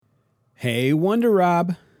Hey, Wonder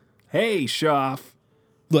Rob. Hey, Shoff.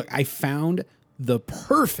 Look, I found the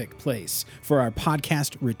perfect place for our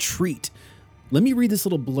podcast retreat. Let me read this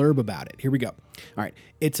little blurb about it. Here we go. All right.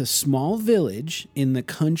 It's a small village in the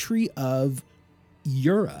country of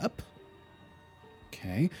Europe.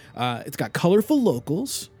 Okay. It's got colorful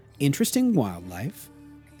locals, interesting wildlife.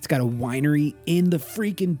 It's got a winery in the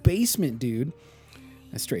freaking basement, dude.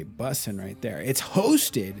 That's straight bussin' right there. It's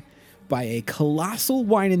hosted by a colossal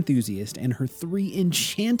wine enthusiast and her 3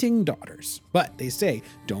 enchanting daughters. But they say,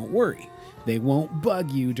 don't worry, they won't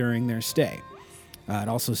bug you during their stay. It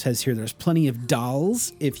also says here there's plenty of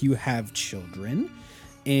dolls if you have children.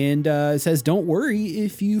 And it says, don't worry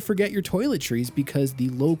if you forget your toiletries because the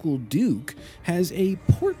local Duke has a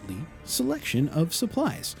portly selection of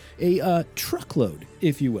supplies. A truckload,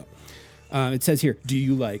 if you will. It says here, do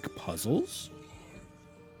you like puzzles?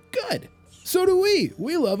 Good. So do we.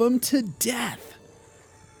 We love them to death.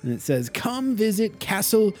 And it says, come visit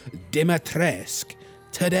Castle Dimitrescu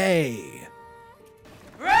today.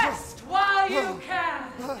 Rest while you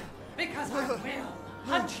can, because I will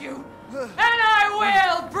hunt you, and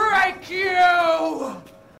I will break you!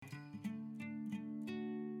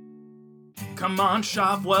 Come on,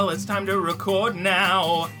 Shoff. Well, it's time to record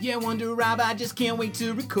now. Yeah, Wonder Rob, I just can't wait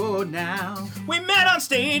to record now. We met on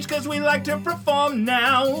stage because we like to perform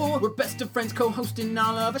now. We're best of friends co-hosting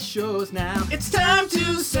all of our shows now. It's time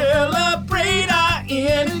to celebrate our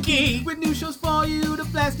inner geek. With new shows for you to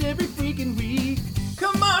blast every freaking week.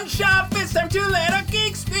 Come on, Shoff. It's time to let our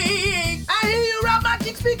geek speak. I hear you, Rob, my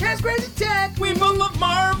geek speak has crazy tech. We both love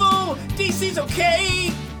Marvel. DC's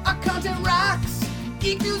okay. Our content rocks.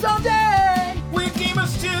 Geek news all day. We're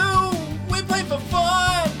gamers too. We play for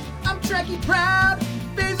fun. I'm Trekkie proud.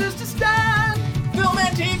 Phasers to stand. Film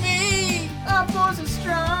and TV. Our force is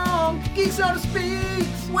strong. Geek so to speak.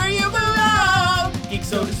 Where you belong. Geek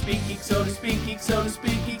so to speak. Geek so to speak. Geek so to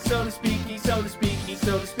speak. Geek so to speak. Geek so to speak. Geek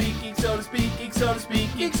so to speak. Geek so to speak. Geek so to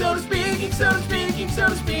speak. Geek so to speak. Geek so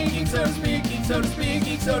to speak. Geek so to speak. Geek so to speak. Geek so to speak.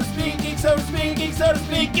 Geek so to speak. Geek so to speak. Geek so to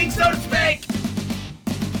speak. Geek so to speak.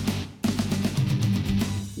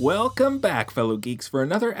 Welcome back, fellow geeks, for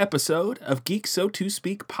another episode of Geek So To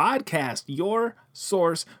Speak podcast, your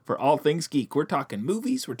source for all things geek. We're talking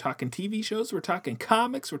movies, we're talking TV shows, we're talking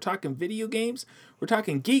comics, we're talking video games, we're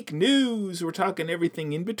talking geek news, we're talking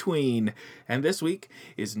everything in between. And this week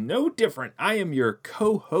is no different. I am your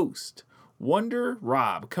co-host, Wonder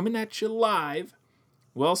Rob, coming at you live,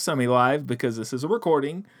 well, semi-live because this is a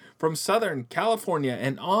recording, from Southern California,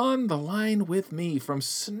 and on the line with me from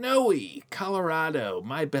snowy Colorado,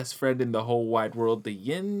 my best friend in the whole wide world, the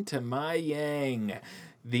yin to my yang,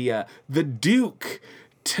 the Duke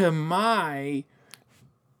to my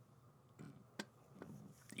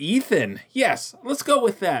Ethan. Yes, let's go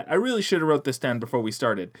with that. I really should have wrote this down before we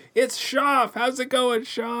started. It's Shoff. How's it going,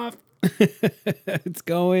 Shoff? It's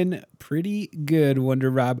going pretty good, Wonder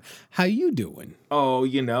Rob. How you doing? Oh,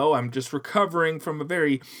 I'm just recovering from a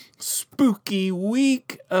very spooky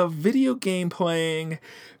week of video game playing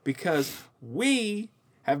because we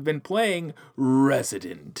have been playing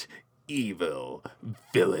Resident Evil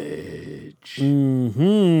Village.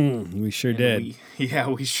 We sure did.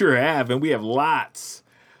 We sure have. And we have lots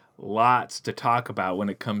to talk about when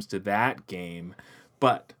it comes to that game.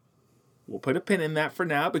 But we'll put a pin in that for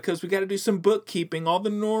now because we got to do some bookkeeping, all the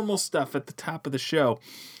normal stuff at the top of the show.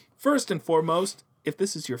 First and foremost, if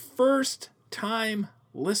this is your first time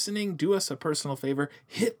listening, do us a personal favor.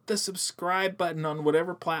 Hit the subscribe button on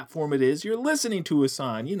whatever platform it is you're listening to us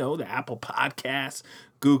on. The Apple Podcasts,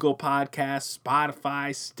 Google Podcasts,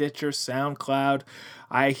 Spotify, Stitcher, SoundCloud.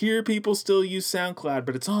 I hear people still use SoundCloud,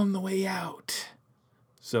 but it's on the way out.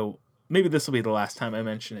 So maybe this will be the last time I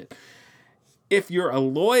mention it. If you're a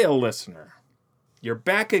loyal listener, you're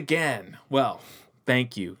back again. Well,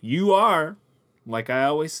 thank you. You are, like I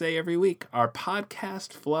always say every week, our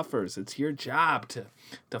podcast fluffers. It's your job to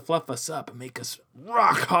fluff us up and make us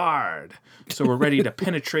rock hard. So we're ready to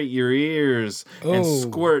penetrate your ears and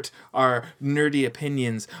squirt our nerdy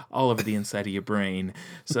opinions all over the inside of your brain.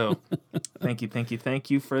 So thank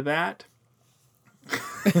you for that.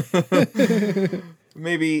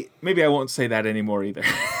 Maybe I won't say that anymore either.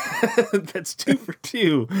 That's 2 for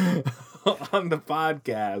 2 on the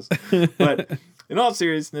podcast. But in all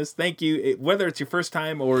seriousness, thank you. Whether it's your first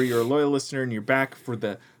time or you're a loyal listener and you're back for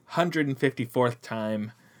the 154th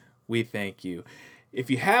time, we thank you.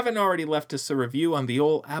 If you haven't already left us a review on the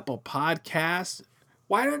old Apple Podcast,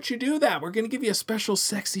 why don't you do that? We're going to give you a special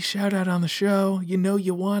sexy shout out on the show. You know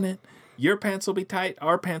you want it. Your pants will be tight.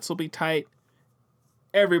 Our pants will be tight.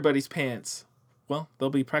 Everybody's pants. Well,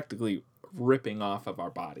 they'll be practically ripping off of our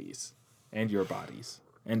bodies and your bodies.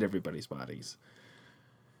 and everybody's bodies.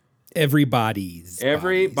 Everybody's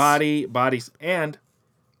Bodies. And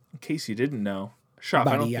in case you didn't know, Shop,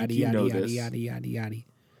 I don't think you know this.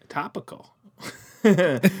 Topical.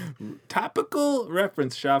 Topical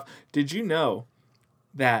reference, Shop. Did you know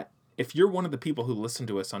that if you're one of the people who listen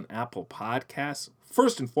to us on Apple Podcasts,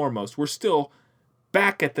 first and foremost, we're still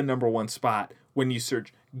back at the #1 spot when you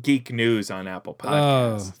search Geek News on Apple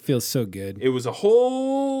Podcasts. Oh, feels so good. It was a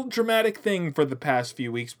whole dramatic thing for the past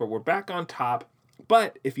few weeks, but we're back on top.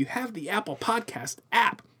 But if you have the Apple Podcast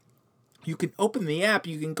app, you can open the app,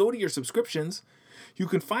 you can go to your subscriptions, you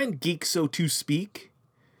can find Geek So To Speak,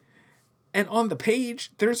 and on the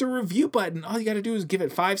page, there's a review button. All you got to do is give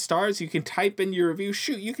it 5 stars. You can type in your review.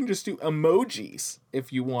 Shoot, you can just do emojis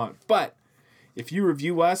if you want. But if you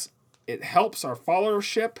review us, it helps our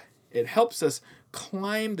followership. It helps us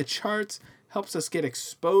climb the charts, helps us get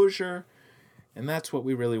exposure. And that's what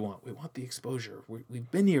we really want. We want the exposure.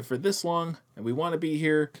 We've been here for this long, and we want to be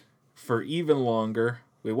here for even longer.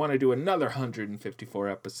 We want to do another 154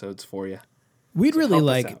 episodes for you. We'd really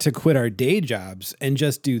like to quit our day jobs and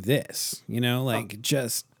just do this,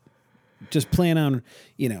 just plan on,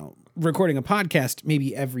 recording a podcast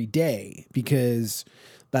maybe every day, because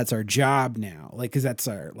that's our job now. Because that's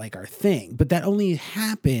our thing. But that only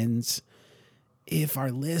happens if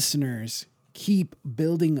our listeners keep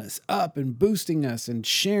building us up and boosting us and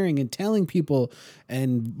sharing and telling people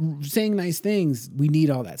and saying nice things. We need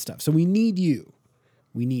all that stuff. So we need you.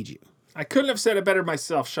 We need you. I couldn't have said it better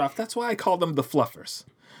myself, Shuff. That's why I call them the Fluffers,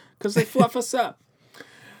 because they fluff us up.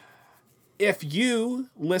 If you,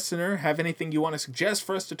 listener, have anything you want to suggest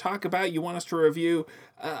for us to talk about, you want us to review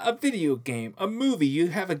a video game, a movie, you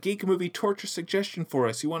have a geek movie torture suggestion for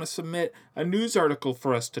us, you want to submit a news article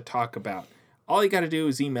for us to talk about, all you got to do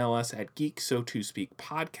is email us at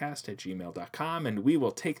geeksotospeakpodcast@gmail.com, and we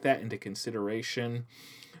will take that into consideration.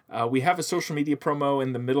 We have a social media promo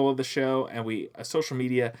in the middle of the show, and a social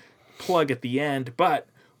media plug at the end, but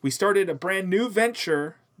we started a brand new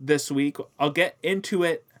venture this week. I'll get into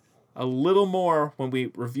it a little more when we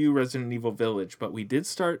review Resident Evil Village, but we did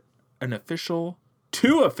start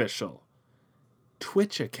two official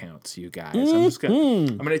Twitch accounts, you guys.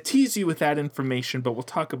 I'm gonna tease you with that information, but we'll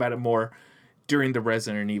talk about it more during the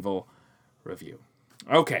Resident Evil review.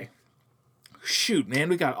 Okay. Shoot, man,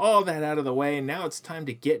 we got all that out of the way, and now it's time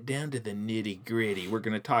to get down to the nitty-gritty. We're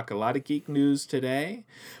going to talk a lot of geek news today,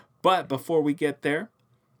 but before we get there,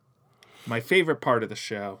 my favorite part of the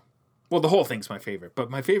show, well, the whole thing's my favorite,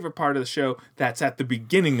 but my favorite part of the show that's at the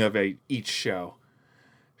beginning of each show.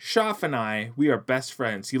 Schaff and I, we are best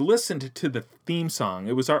friends. You listened to the theme song.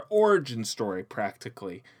 It was our origin story,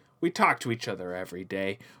 practically. We talk to each other every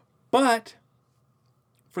day, but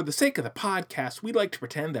for the sake of the podcast, we like to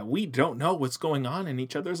pretend that we don't know what's going on in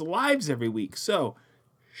each other's lives every week. So,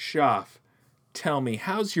 Schaff, tell me,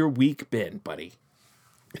 how's your week been, buddy?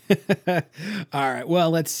 All right.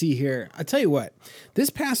 Well, let's see here. I'll tell you what. This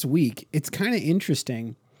past week, it's kind of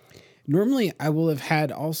interesting. Normally, I will have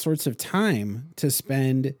had all sorts of time to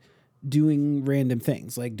spend doing random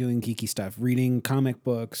things, like doing geeky stuff, reading comic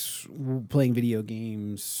books, playing video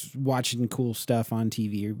games, watching cool stuff on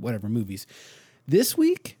TV or whatever, movies. This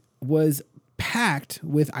week was packed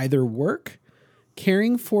with either work,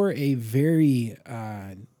 caring for a very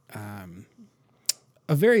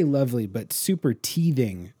lovely but super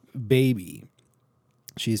teething baby.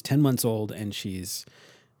 She's 10 months old and she's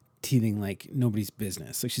teething like nobody's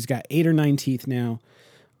business. So she's got 8 or 9 teeth now.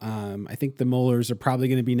 I think the molars are probably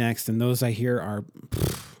going to be next, and those I hear are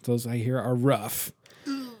rough.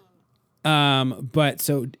 But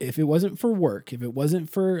so if it wasn't for work, if it wasn't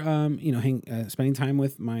for, spending time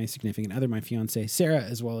with my significant other, my fiance, Sarah,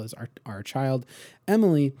 as well as our child,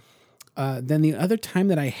 Emily, then the other time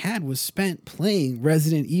that I had was spent playing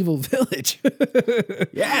Resident Evil Village.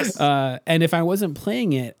 Yes. And if I wasn't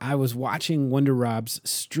playing it, I was watching Wonder Rob's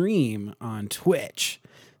stream on Twitch.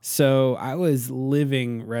 So I was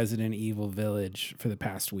living Resident Evil Village for the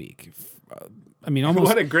past week. Almost.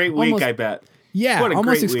 What a great week, I bet. Yeah,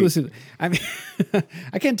 almost exclusive. I mean,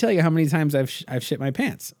 I can't tell you how many times I've shit my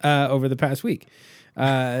pants over the past week.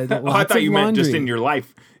 I thought you meant just in your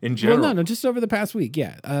life in general. Well, no, just over the past week.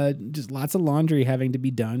 Yeah, just lots of laundry having to be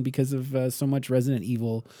done because of so much Resident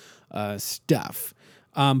Evil stuff.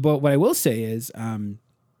 But what I will say is,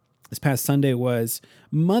 this past Sunday was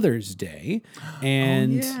Mother's Day,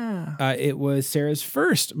 and it was Sarah's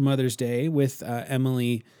first Mother's Day with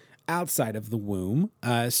Emily outside of the womb.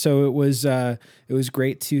 So it was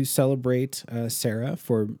great to celebrate Sarah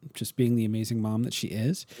for just being the amazing mom that she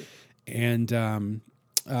is. And, I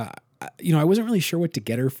wasn't really sure what to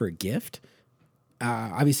get her for a gift.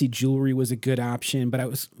 Obviously, jewelry was a good option,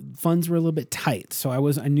 but funds were a little bit tight, so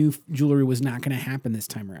I knew jewelry was not going to happen this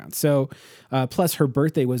time around. So, plus her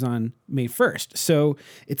birthday was on May 1st, so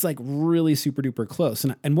it's like really super duper close.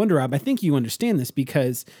 And Wonder Rob, I think you understand this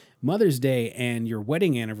because Mother's Day and your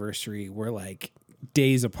wedding anniversary were like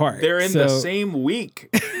days apart. They're in the same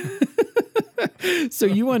week. So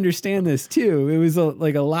you understand this too. It was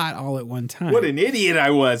like a lot all at one time. What an idiot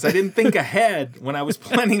I was. I didn't think ahead when I was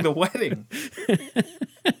planning the wedding.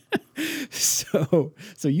 So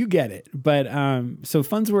you get it. But so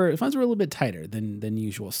funds were a little bit tighter than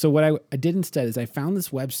usual. So what I did instead is I found this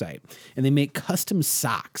website and they make custom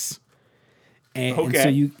socks. And so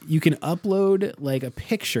you can upload like a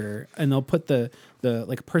picture and they'll put the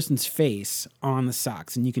like a person's face on the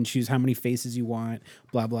socks and you can choose how many faces you want,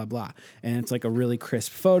 blah, blah, blah. And it's like a really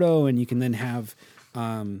crisp photo and you can then have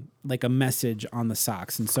like a message on the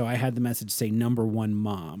socks. And so I had the message say #1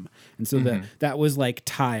 mom. And so that was like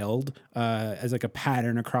tiled as like a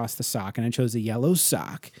pattern across the sock. And I chose a yellow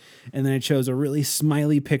sock. And then I chose a really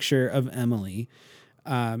smiley picture of Emily.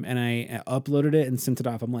 And I uploaded it and sent it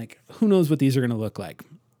off. I'm like, who knows what these are going to look like?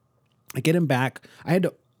 I get them back.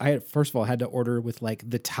 I first of all had to order with like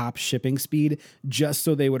the top shipping speed just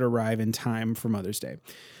so they would arrive in time for Mother's Day.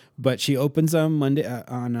 But she opens them Monday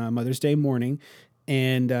on Mother's Day morning,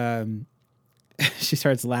 and she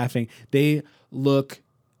starts laughing. They look.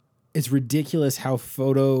 It's ridiculous how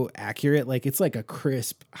photo accurate. Like it's like a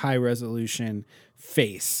crisp, high resolution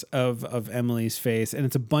face of Emily's face, and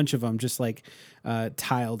it's a bunch of them just like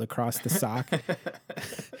tiled across the sock.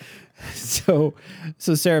 So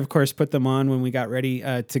Sarah, of course, put them on when we got ready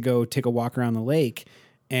to go take a walk around the lake.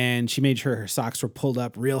 And she made sure her socks were pulled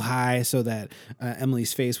up real high so that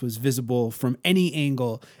Emily's face was visible from any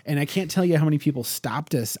angle. And I can't tell you how many people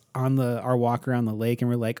stopped us on our walk around the lake and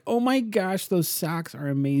were like, oh my gosh, those socks are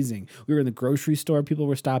amazing. We were in the grocery store, people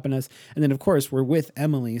were stopping us. And then, of course, we're with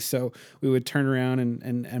Emily. So we would turn around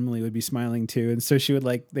and Emily would be smiling too. And so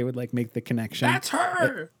they would make the connection. That's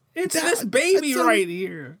her. It's this baby right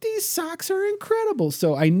here. These socks are incredible.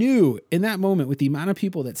 So I knew in that moment with the amount of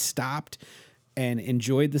people that stopped and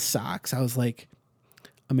enjoyed the socks, I was like,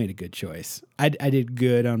 I made a good choice. I did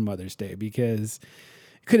good on Mother's Day because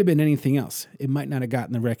it could have been anything else. It might not have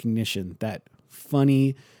gotten the recognition that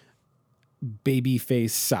funny baby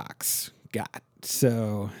face socks got.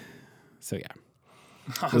 So yeah.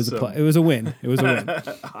 Awesome. It was a win. It was a win.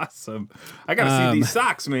 Awesome. I got to see these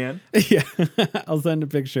socks, man. Yeah, I'll send a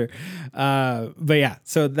picture. But yeah,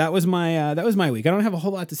 so that was my week. I don't have a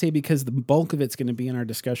whole lot to say because the bulk of it's going to be in our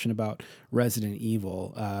discussion about Resident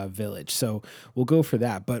Evil Village. So we'll go for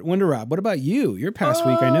that. But Wonder Rob, what about you? Your past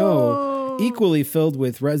week, I know, equally filled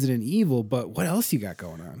with Resident Evil, but what else you got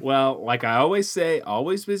going on? Well, like I always say,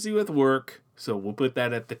 always busy with work. So we'll put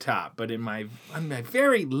that at the top. But on my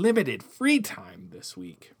very limited free time this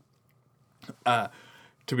week, to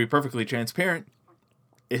be perfectly transparent,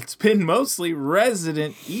 it's been mostly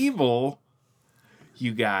Resident Evil,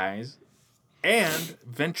 you guys, and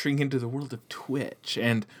venturing into the world of Twitch.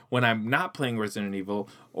 And when I'm not playing Resident Evil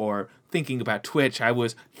or thinking about Twitch, I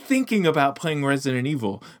was thinking about playing Resident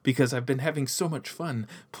Evil because I've been having so much fun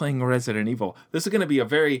playing Resident Evil. This is going to be a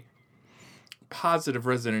very positive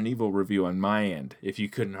Resident Evil review on my end, if you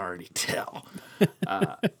couldn't already tell.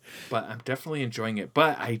 But I'm definitely enjoying it.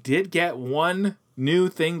 But I did get one new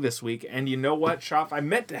thing this week, and you know what, Shoff? I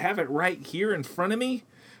meant to have it right here in front of me,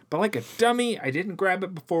 but like a dummy, I didn't grab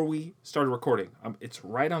it before we started recording. It's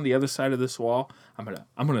right on the other side of this wall. I'm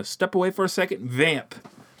gonna step away for a second. Vamp.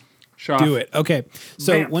 Shoff. Do it. Okay.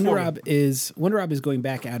 So Wonder Rob is going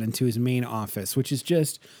back out into his main office, which is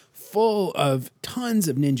just full of tons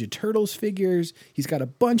of Ninja Turtles figures. He's got a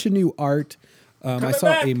bunch of new art. I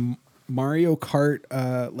saw a Mario Kart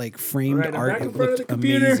like framed art. It looked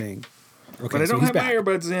amazing. Okay, but I don't have my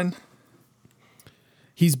earbuds in.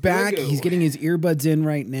 He's back. He's getting his earbuds in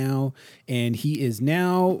right now, and he is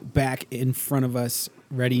now back in front of us,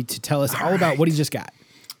 ready to tell us all about what he just got.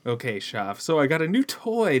 Okay, Shoff. So I got a new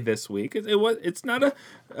toy this week. It's not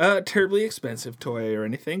a terribly expensive toy or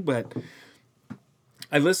anything, but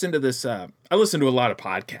I listened to this. I listen to a lot of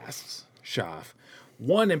podcasts, Shoff.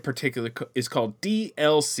 One in particular is called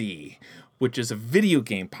DLC, which is a video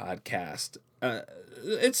game podcast.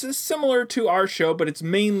 It's similar to our show, but it's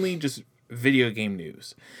mainly just video game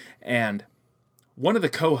news. And one of the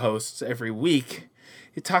co-hosts every week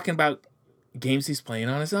is talking about games he's playing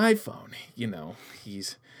on his iPhone. You know,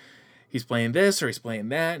 he's playing this or he's playing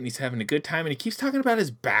that, and he's having a good time. And he keeps talking about his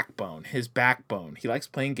backbone. He likes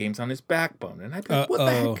playing games on his backbone. And I'd be like, what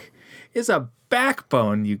the heck is a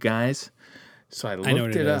backbone, you guys? So I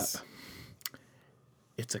looked it up.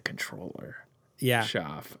 It's a controller. Yeah.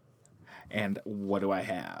 Schaff. And what do I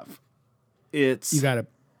have? It's You got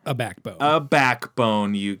a backbone. a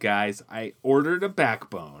backbone, you guys. I ordered a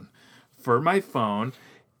backbone for my phone.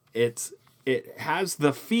 It has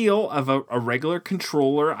the feel of a regular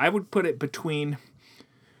controller. I would put it between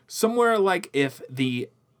somewhere like if the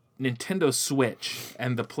Nintendo Switch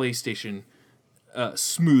and the PlayStation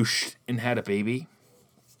smooshed and had a baby.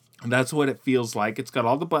 That's what it feels like. It's got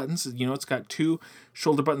all the buttons. You know, it's got 2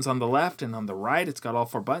 shoulder buttons on the left and on the right. It's got all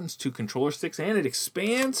 4 buttons, 2 controller sticks, and it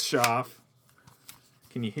expands, Schaff.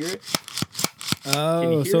 Can you hear it?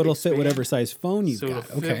 Oh, so it'll fit whatever size phone you So got.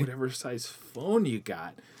 it'll fit whatever size phone you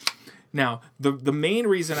got. Now, the main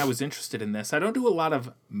reason I was interested in this, I don't do a lot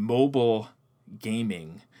of mobile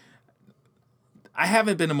gaming. I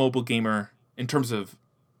haven't been a mobile gamer in terms of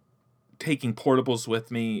taking portables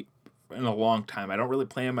with me in a long time. I don't really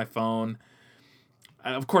play on my phone.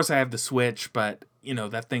 Of course, I have the Switch, but you know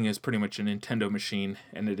that thing is pretty much a Nintendo machine,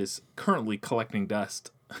 and it is currently collecting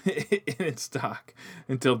dust in its stock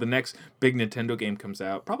until the next big Nintendo game comes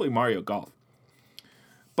out, probably Mario Golf.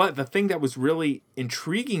 But the thing that was really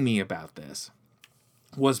intriguing me about this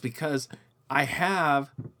was because I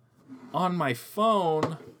have on my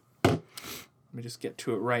phone, let me just get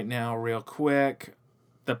to it right now real quick,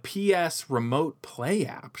 the PS Remote Play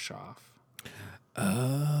app, Schaff.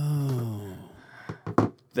 Oh.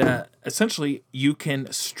 Essentially, you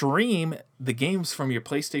can stream the games from your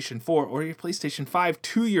PlayStation 4 or your PlayStation 5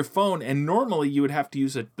 to your phone, and normally you would have to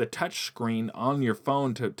use the touch screen on your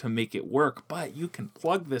phone to make it work, but you can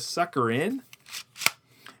plug this sucker in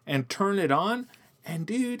and turn it on, and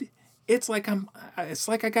dude, it's like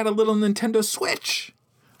I got a little Nintendo Switch.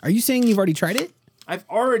 Are you saying you've already tried it? I've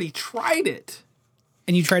already tried it.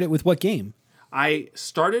 And you tried it with what game? I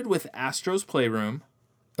started with Astro's Playroom.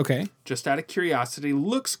 Okay. Just out of curiosity.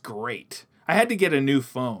 Looks great. I had to get a new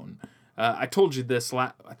phone. I told you this,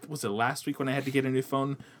 was it last week when I had to get a new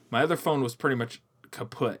phone? My other phone was pretty much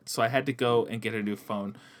kaput, so I had to go and get a new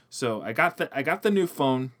phone. So I got the new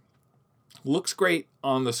phone. Looks great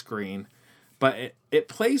on the screen, but it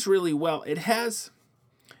plays really well. It has,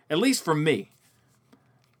 at least for me,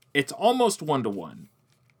 it's almost 1-to-1.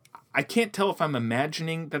 I can't tell if I'm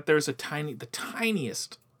imagining that there's the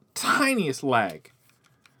tiniest lag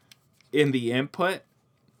in the input,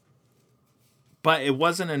 but it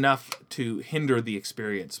wasn't enough to hinder the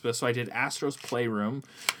experience. So I did Astro's Playroom,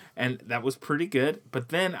 and that was pretty good. But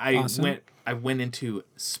then I went into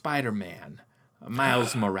Spider-Man,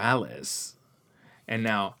 Miles Morales, and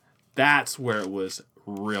now that's where it was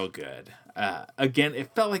real good. Again,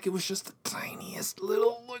 it felt like it was just the tiniest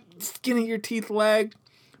little skin of your teeth lag,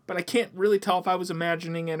 but I can't really tell if I was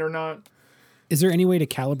imagining it or not. Is there any way to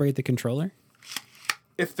calibrate the controller?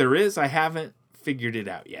 If there is, I haven't figured it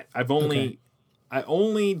out yet. I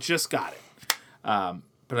only just got it,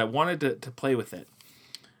 but I wanted to play with it.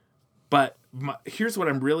 But here's what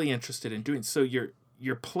I'm really interested in doing. So your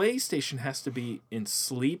PlayStation has to be in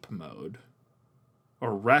sleep mode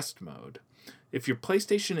or rest mode. If your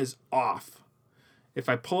PlayStation is off, if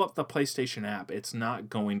I pull up the PlayStation app, it's not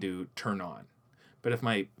going to turn on. But if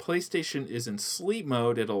my PlayStation is in sleep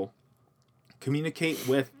mode, it'll communicate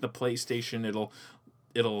with the PlayStation. It'll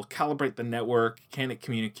calibrate the network. Can it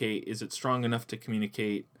communicate? Is it strong enough to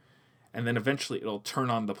communicate? And then eventually it'll turn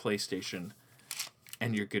on the PlayStation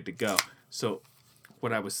and you're good to go. So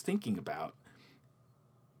what I was thinking about,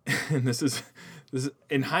 and this is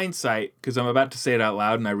in hindsight, because I'm about to say it out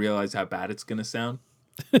loud and I realize how bad it's going to sound.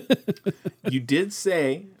 You did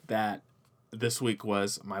say that this week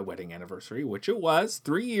was my wedding anniversary, which it was,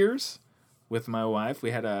 3 years with my wife.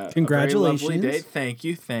 We had a very lovely day. Thank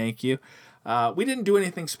you. We didn't do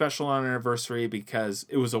anything special on our anniversary because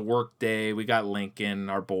it was a work day. We got Lincoln,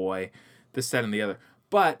 our boy, this, that, and the other.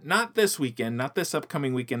 But not this weekend, not this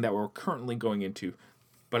upcoming weekend that we're currently going into.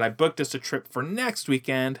 But I booked us a trip for next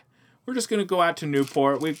weekend. We're just going to go out to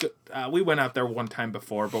Newport. We went out there one time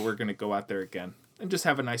before, but we're going to go out there again and just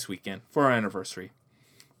have a nice weekend for our anniversary.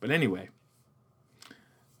 But anyway,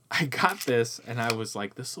 I got this, and I was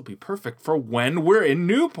like, this will be perfect for when we're in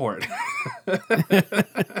Newport.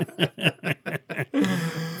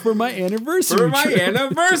 For my anniversary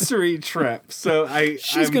trip. So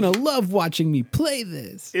She's going to love watching me play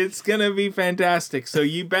this. It's going to be fantastic. So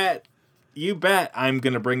you bet I'm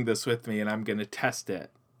going to bring this with me, and I'm going to test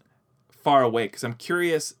it far away, because I'm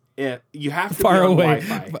curious if you have to be on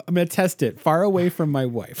Wi-Fi. I'm going to test it far away from my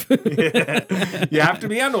wife. You have to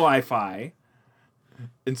be on Wi-Fi.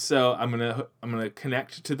 And so I'm gonna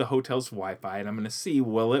connect to the hotel's Wi-Fi, and I'm gonna see,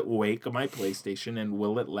 will it wake my PlayStation and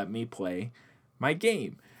will it let me play my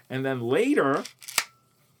game? And then later,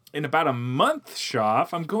 in about a month,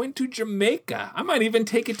 Shoff, I'm going to Jamaica. I might even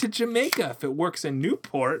take it to Jamaica if it works in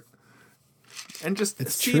Newport. And just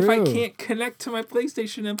see if I can't connect to my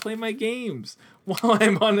PlayStation and play my games while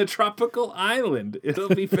I'm on a tropical island. It'll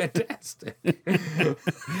be fantastic.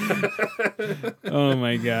 Oh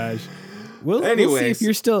my gosh. We'll see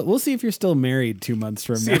if you're still married 2 months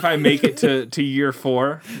from now. See if I make it to year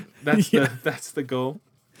 4. That's the goal.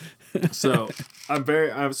 So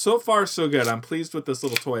I'm so far so good. I'm pleased with this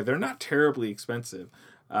little toy. They're not terribly expensive.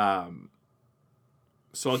 So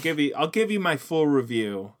I'll give you my full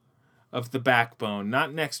review of the Backbone,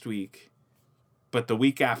 not next week, but the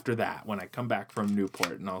week after that when I come back from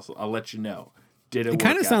Newport, and I'll let you know. It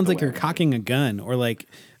kind of sounds like you're cocking a gun or like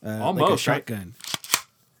a shotgun.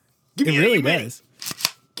 Give it me really does.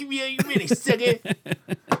 Give me a mini second.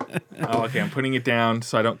 Oh, okay. I'm putting it down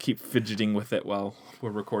so I don't keep fidgeting with it while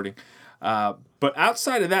we're recording. But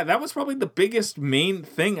outside of that, that was probably the biggest main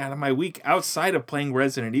thing out of my week outside of playing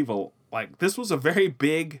Resident Evil. Like, this was a very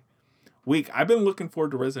big week. I've been looking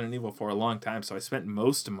forward to Resident Evil for a long time, so I spent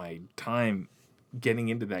most of my time getting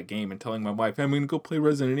into that game and telling my wife, I'm going to go play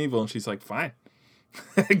Resident Evil. And she's like, fine.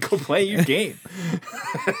 Go play your game.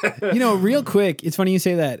 Real quick, it's funny you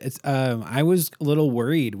say that. It's I was a little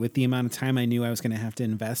worried with the amount of time I knew I was going to have to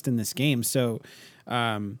invest in this game. So,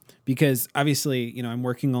 because obviously, I'm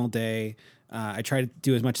working all day. I try to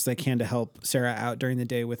do as much as I can to help Sarah out during the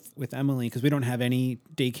day with Emily because we don't have any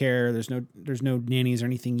daycare. There's no nannies or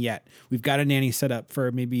anything yet. We've got a nanny set up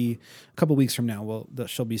for maybe a couple weeks from now.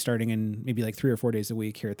 She'll be starting in maybe like 3 or 4 days a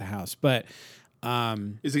week here at the house. But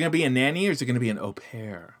is it going to be a nanny or is it going to be an au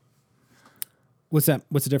pair? What's that?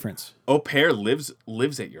 What's the difference? Au pair lives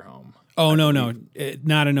at your home. Oh, no,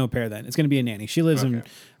 not an au pair then. It's going to be a nanny. She lives in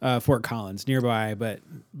Fort Collins, nearby, but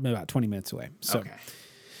about 20 minutes away. So, okay.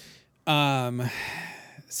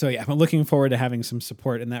 So yeah, I'm looking forward to having some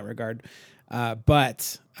support in that regard.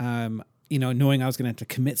 But knowing I was going to have to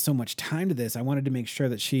commit so much time to this, I wanted to make sure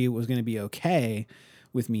that she was going to be okay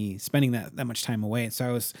with me spending that much time away.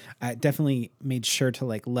 So I definitely made sure to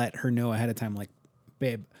like let her know ahead of time, like,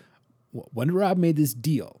 babe, Wonder Rob made this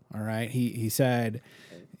deal. All right. He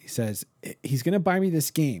says he's going to buy me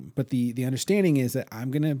this game, but the understanding is that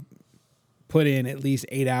I'm going to put in at least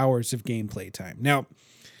 8 hours of gameplay time. Now,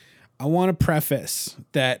 I want to preface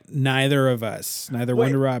that neither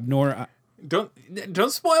Wonder Rob nor don't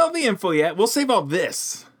spoil the info yet. We'll save all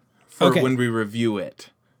this for when we review it.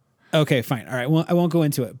 Okay, fine. All right. Well, I won't go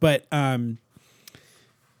into it, but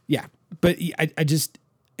yeah. But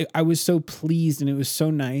I was so pleased, and it was so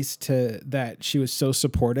nice that she was so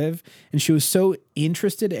supportive, and she was so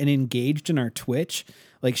interested and engaged in our Twitch.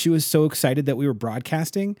 Like, she was so excited that we were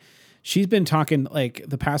broadcasting. She's been talking, like,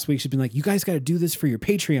 the past week, she's been like, you guys got to do this for your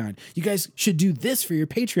Patreon. You guys should do this for your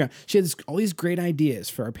Patreon. She has all these great ideas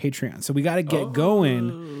for our Patreon. So we got to get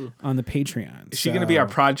going on the Patreon. Is she going to be our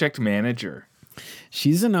project manager?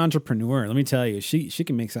 She's an entrepreneur. Let me tell you, she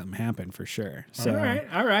can make something happen for sure. So,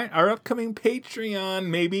 all right. Our upcoming Patreon,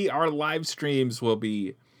 maybe our live streams will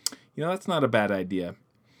be, that's not a bad idea.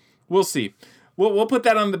 We'll see. We'll put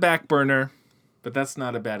that on the back burner, but that's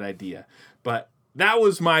not a bad idea. But that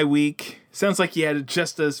was my week. Sounds like you had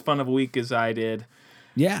just as fun of a week as I did.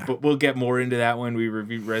 Yeah. But we'll get more into that when we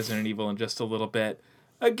review Resident Evil in just a little bit.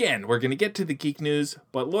 Again, we're going to get to the geek news,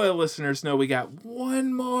 but loyal listeners know we got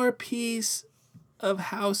one more piece of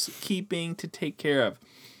housekeeping to take care of.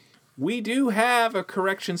 We do have a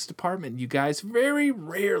corrections department, you guys. Very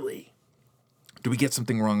rarely do we get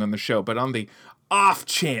something wrong on the show, but on the off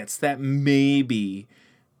chance that maybe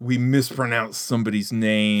we mispronounce somebody's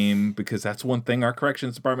name, because that's one thing our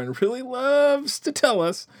corrections department really loves to tell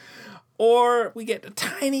us, or we get the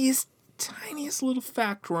tiniest little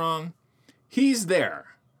fact wrong, he's there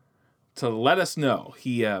to let us know.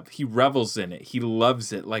 He revels in it. He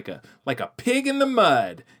loves it like a pig in the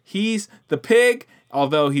mud. He's the pig,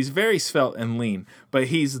 although he's very svelte and lean, but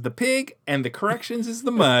he's the pig and the corrections is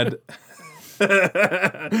the mud.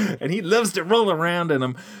 And he loves to roll around in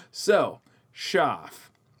them. So, Shoff,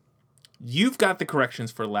 you've got the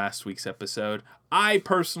corrections for last week's episode. I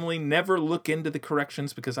personally never look into the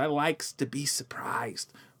corrections because I likes to be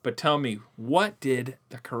surprised. But tell me, what did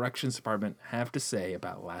the corrections department have to say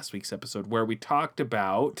about last week's episode where we talked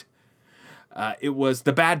about, it was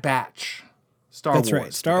The Bad Batch. That's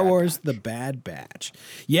right. Star Wars, The Bad Batch.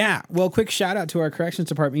 Yeah. Well, quick shout out to our corrections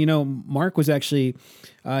department. Mark was actually,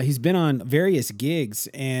 he's been on various gigs,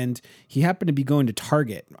 and he happened to be going to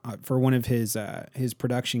Target for one of his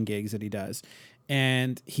production gigs that he does.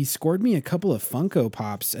 And he scored me a couple of Funko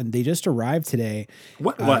Pops, and they just arrived today.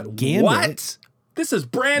 What? This is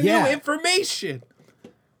brand new information.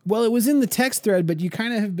 Well, it was in the text thread, but you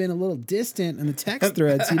kind of have been a little distant in the text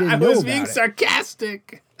thread, so you didn't I know was about being it.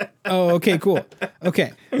 sarcastic. Oh, okay, cool.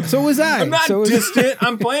 Okay, so was I. I'm not so was distant.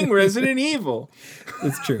 I'm playing Resident Evil.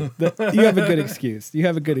 That's true. You have a good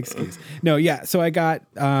excuse. No, yeah. So I got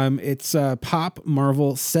it's Pop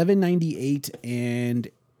Marvel 798 and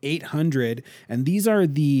 800, and these are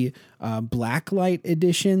the Blacklight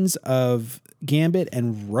editions of Gambit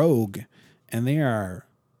and Rogue, and they are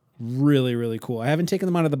really, really cool. I haven't taken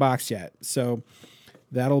them out of the box yet, so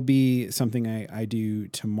that'll be something I do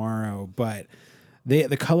tomorrow. But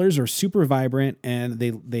the colors are super vibrant, and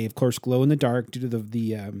they of course glow in the dark due to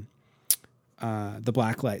the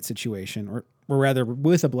blacklight situation, or rather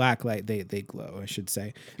with a blacklight they glow, I should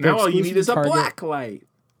say. Now all you need is a black light.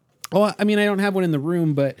 Oh, I mean, I don't have one in the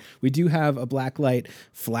room, but we do have a blacklight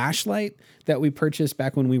flashlight that we purchased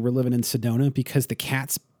back when we were living in Sedona because the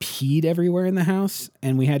cats peed everywhere in the house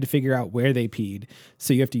and we had to figure out where they peed.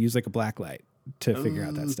 So you have to use like a blacklight to figure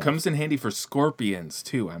out that stuff. Comes in handy for scorpions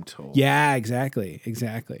too, I'm told. Yeah, exactly.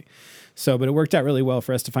 So, but it worked out really well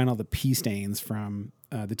for us to find all the pee stains from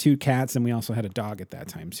the two cats, and we also had a dog at that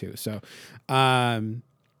time too. So,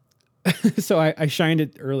 so I shined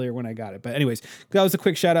it earlier when I got it. But anyways, that was a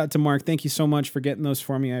quick shout out to Mark. Thank you so much for getting those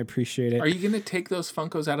for me. I appreciate it. Are you going to take those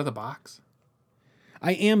Funkos out of the box?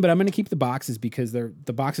 I am, but I'm going to keep the boxes because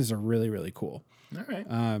the boxes are really, really cool. All right.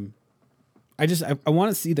 I want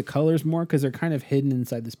to see the colors more because they're kind of hidden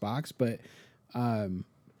inside this box. But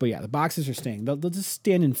yeah, the boxes are staying. They'll just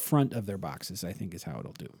stand in front of their boxes, I think is how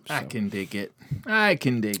it'll do. So. I can dig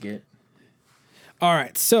it. All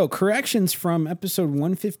right, so corrections from episode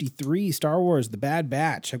 153, Star Wars, The Bad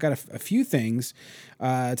Batch. I've got a few things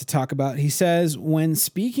to talk about. He says, when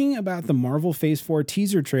speaking about the Marvel Phase 4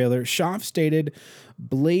 teaser trailer, Schaff stated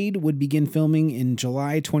Blade would begin filming in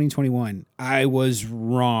July 2021. I was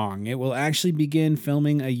wrong. It will actually begin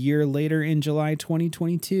filming a year later in July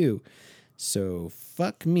 2022. So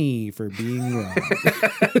fuck me for being wrong.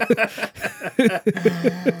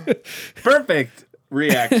 Perfect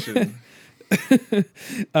reaction.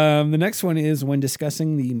 The next one is when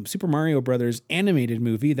discussing the Super Mario Brothers animated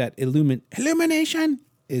movie that Illumination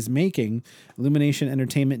is making. Illumination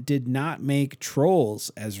Entertainment did not make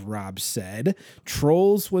Trolls, as Rob said.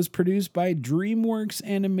 Trolls was produced by DreamWorks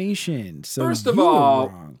Animation. So First of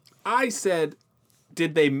all, I said,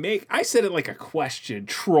 I said it like a question.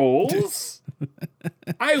 Trolls?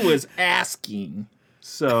 I was asking.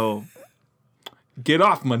 So get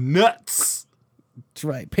off my nuts. That's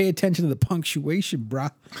right. Pay attention to the punctuation,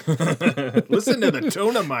 brah. Listen to the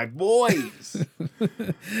tone of my voice.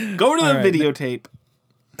 Go to the videotape.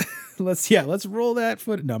 Let's roll that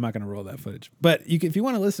footage. No, I'm not going to roll that footage. But if you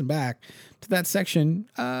want to listen back to that section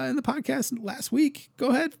in the podcast last week, go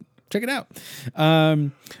ahead, check it out.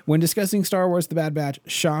 When discussing Star Wars: The Bad Batch,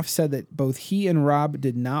 Schaff said that both he and Rob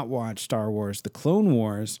did not watch Star Wars: The Clone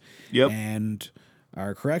Wars. Yep. And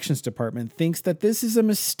our corrections department thinks that this is a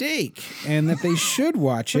mistake and that they should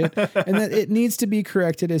watch it and that it needs to be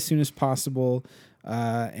corrected as soon as possible.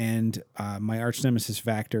 And my arch nemesis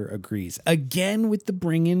Factor agrees again with the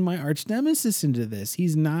bring in my arch nemesis into this.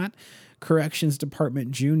 He's not corrections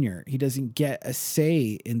department junior. He doesn't get a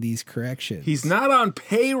say in these corrections. He's not on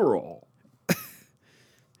payroll.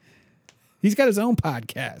 He's got his own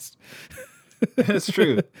podcast. That's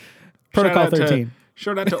true. Protocol 13.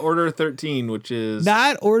 Shout out to Order 13, which is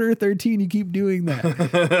not Order 13. You keep doing that.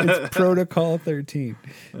 It's Protocol 13.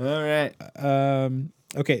 All right.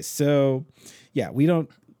 Okay, so yeah, we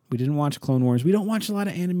didn't watch Clone Wars. We don't watch a lot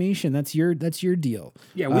of animation. That's your deal.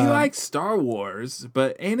 Yeah, we like Star Wars,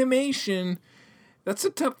 but animation, that's a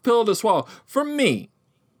tough pill to swallow. For me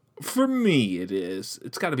it is.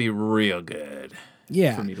 It's got to be real good.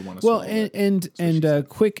 Yeah. For me to want to swallow it. And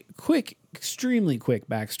quick, extremely quick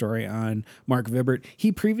backstory on Mark Vibert.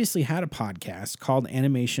 He previously had a podcast called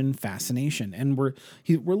Animation Fascination, and we're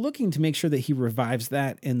looking to make sure that he revives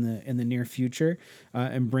that in the near future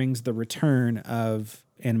and brings the return of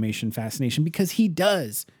Animation Fascination, because he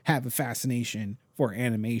does have a fascination for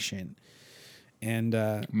animation and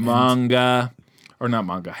manga, or not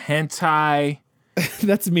manga, hentai.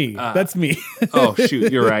 That's me. That's me. Oh,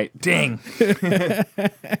 shoot. You're right. Dang.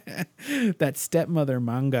 That stepmother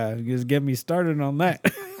manga. Just get me started on that.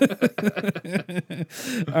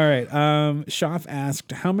 All right. Schaff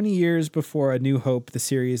asked, how many years before A New Hope, the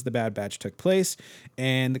series The Bad Batch, took place?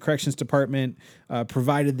 And the corrections department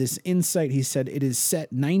provided this insight. He said it is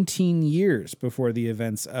set 19 years before the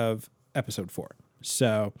events of episode 4.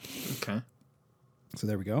 So, okay. So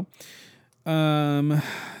there we go.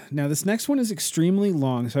 Now this next one is extremely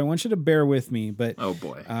long, so I want you to bear with me, but oh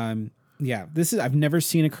boy. Yeah, I've never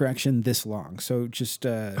seen a correction this long. So just,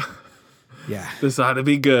 yeah. This ought to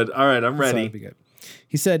be good. All right, I'm This ought ready. to be good.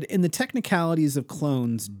 He said, in the technicalities of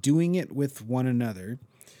clones doing it with one another,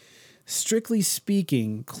 strictly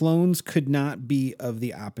speaking, clones could not be of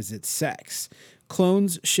the opposite sex.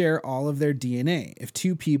 Clones share all of their DNA. If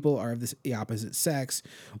two people are of the opposite sex,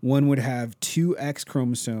 one would have two X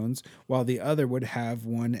chromosomes, while the other would have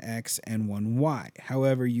one X and one Y.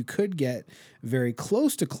 However, you could get very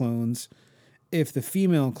close to clones if the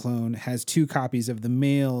female clone has two copies of the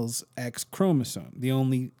male's X chromosome. The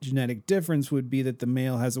only genetic difference would be that the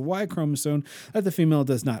male has a Y chromosome that the female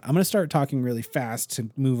does not. I'm going to start talking really fast to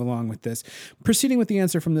move along with this. Proceeding with the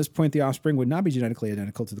answer from this point, the offspring would not be genetically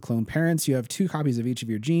identical to the clone parents. You have two copies of each of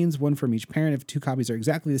your genes, one from each parent. If two copies are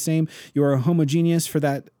exactly the same, you are homogeneous for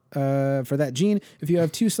that gene. If you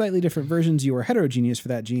have two slightly different versions, you are heterogeneous for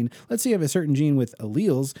that gene. Let's say you have a certain gene with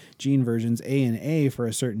alleles, gene versions A and A for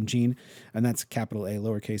a certain gene, and that's capital A,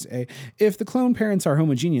 lowercase a. If the clone parents are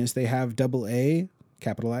homogeneous, they have double A,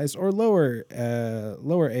 capitalized, or lower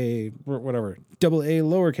a, whatever, double A,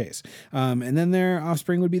 lowercase. And then their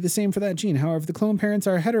offspring would be the same for that gene. However, if the clone parents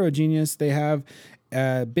are heterogeneous, they have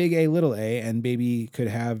big A, little a, and baby could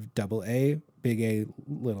have double A, big A,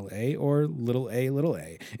 or little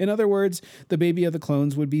a. In other words, the baby of the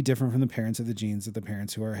clones would be different from the parents of the genes of the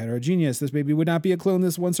parents who are heterogeneous. This baby would not be a clone.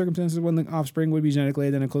 This one circumstance is when the offspring would be genetically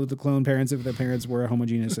identical to the clone parents if their parents were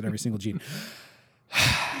homogeneous in every single gene.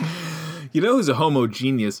 You know who's a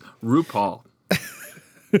homogeneous? RuPaul.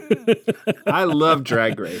 I love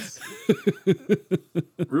Drag Race.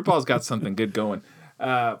 RuPaul's got something good going.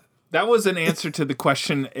 That was an answer to the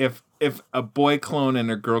question if a boy clone and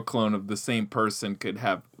a girl clone of the same person could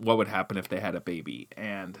have, what would happen if they had a baby?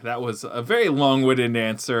 And that was a very long-winded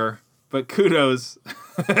answer, but kudos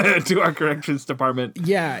to our corrections department.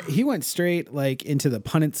 Yeah, he went straight into the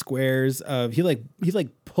Punnett squares of he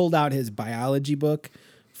pulled out his biology book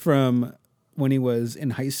from when he was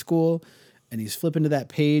in high school, and he's flipping to that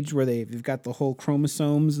page where they've got the whole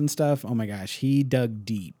chromosomes and stuff. Oh my gosh, he dug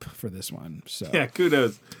deep for this one. So yeah,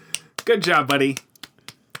 kudos. Good job, buddy.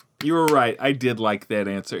 You were right. I did like that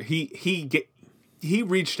answer. He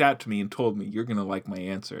reached out to me and told me, you're going to like my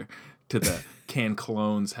answer to the can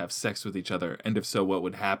clones have sex with each other? And if so, what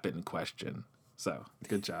would happen question. So,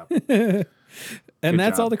 good job. And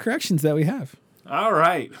that's all the corrections that we have. All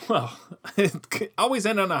right. Well, always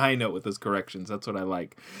end on a high note with those corrections. That's what I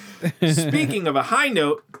like. Speaking of a high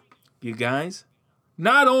note, you guys,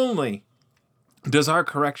 not only does our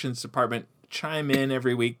corrections department chime in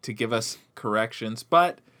every week to give us corrections,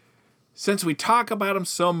 but since we talk about them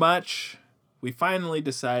so much, we finally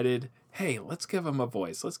decided, hey, let's give them a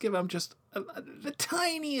voice. Let's give them just the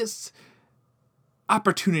tiniest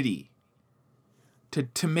opportunity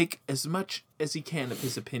to make as much as he can of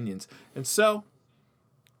his opinions. And so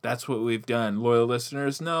that's what we've done. Loyal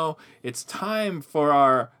listeners know it's time for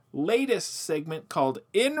our latest segment called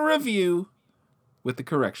In Review with the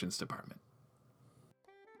Corrections Department.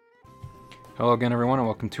 Hello again, everyone, and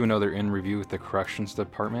welcome to another In Review with the Corrections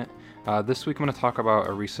Department. This week I'm going to talk about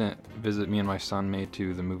a recent visit me and my son made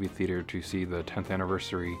to the movie theater to see the 10th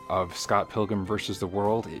anniversary of Scott Pilgrim vs. the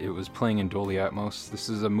World. It was playing in Dolby Atmos. This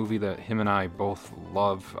is a movie that him and I both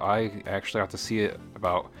love. I actually got to see it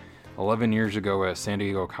about 11 years ago at San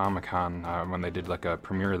Diego Comic-Con when they did like a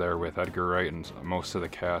premiere there with Edgar Wright and most of the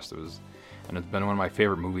cast. And it's been one of my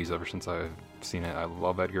favorite movies ever since I've seen it. I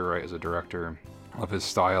love Edgar Wright as a director. I love his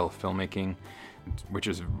style of filmmaking, which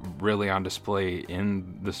is really on display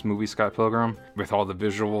in this movie, Scott Pilgrim. With all the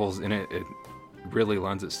visuals in it, it really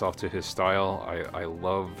lends itself to his style. I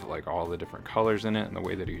love like all the different colors in it and the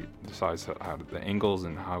way that he decides how the angles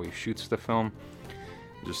and how he shoots the film.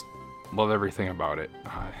 Just love everything about it.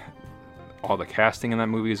 All the casting in that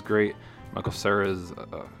movie is great. Michael Cera is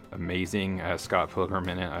amazing as Scott Pilgrim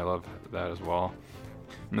in it. I love that as well.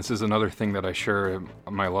 And this is another thing that I share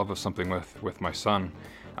my love of something with my son.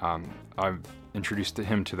 I've introduced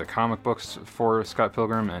him to the comic books for Scott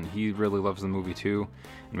Pilgrim, and he really loves the movie too.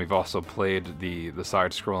 And we've also played the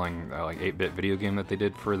side-scrolling like 8-bit video game that they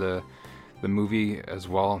did for the movie as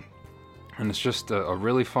well. And it's just a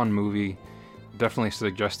really fun movie. Definitely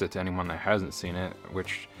suggest it to anyone that hasn't seen it,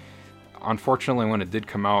 which unfortunately when it did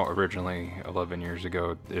come out originally 11 years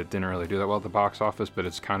ago, it didn't really do that well at the box office, but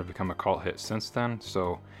it's kind of become a cult hit since then.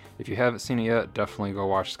 So if you haven't seen it yet, definitely go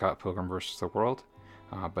watch Scott Pilgrim vs. the World.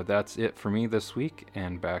 But that's it for me this week,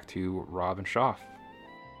 and back to Rob and Schaff.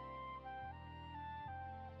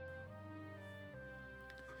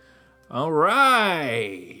 All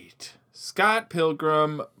right. Scott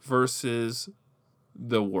Pilgrim versus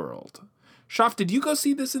the World. Schaff, did you go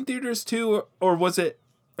see this in theaters too, or was it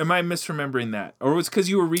Am I misremembering that? Or was it because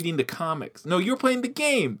you were reading the comics? No, you were playing the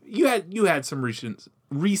game. You had some recent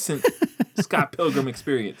Scott Pilgrim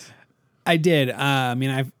experience. I did. I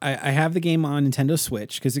mean, I have the game on Nintendo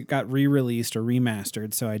Switch because it got re-released or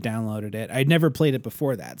remastered, so I downloaded it. I'd never played it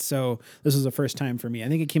before that, so this was the first time for me. I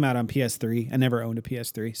think it came out on PS3. I never owned a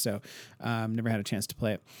PS3, so never had a chance to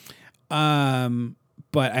play it.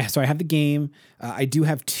 But I have the game. I do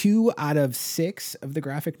have 2 out of 6 of the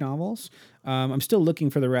graphic novels. I'm still looking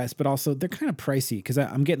for the rest, but also they're kind of pricey because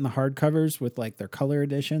I'm getting the hardcovers with like their color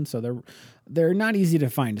edition, so they're not easy to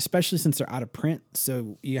find, especially since they're out of print.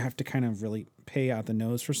 So you have to kind of really pay out the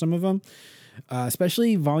nose for some of them.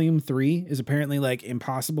 Especially Volume 3 is apparently like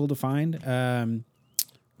impossible to find.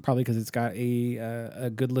 Probably because it's got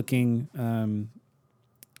a good looking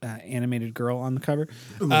animated girl on the cover.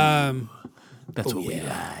 That's what we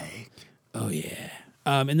like. Oh, yeah.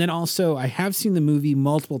 And then also, I have seen the movie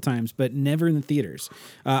multiple times, but never in the theaters.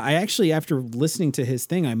 I actually, after listening to his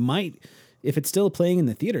thing, I might, if it's still playing in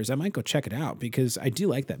the theaters, I might go check it out because I do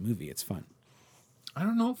like that movie. It's fun. I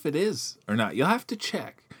don't know if it is or not. You'll have to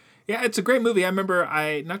check. Yeah, it's a great movie. I remember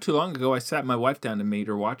not too long ago, I sat my wife down and made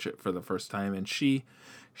her watch it for the first time, and she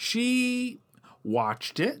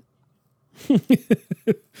watched it.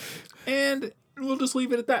 And we'll just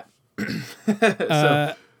leave it at that.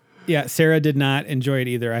 Yeah, Sarah did not enjoy it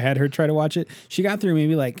either. I had her try to watch it. She got through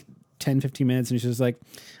maybe like 10, 15 minutes and she was like,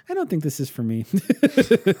 I don't think this is for me.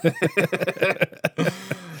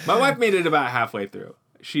 My wife made it about halfway through.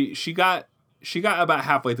 She got about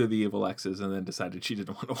halfway through the Evil Exes and then decided she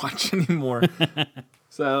didn't want to watch anymore.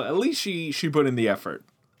 So at least she put in the effort.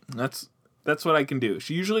 That's what I can do.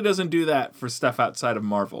 She usually doesn't do that for stuff outside of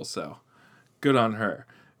Marvel, so good on her.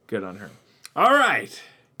 Good on her. All right.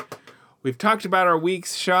 We've talked about our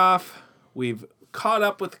weeks, Schaff. We've caught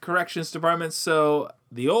up with the corrections department, so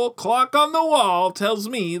the old clock on the wall tells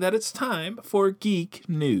me that it's time for Geek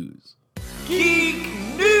News. Geek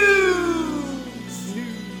News!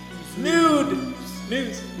 Nude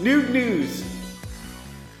news.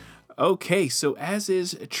 Okay, so as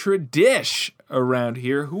is tradish around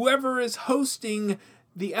here, whoever is hosting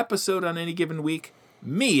the episode on any given week,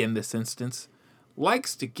 me in this instance,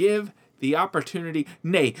 likes to give the opportunity,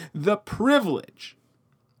 nay, the privilege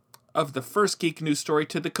of the first Geek News story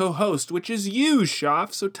to the co-host, which is you,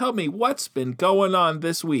 Schaff. So tell me, what's been going on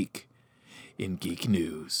this week in Geek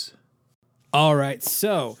News? All right,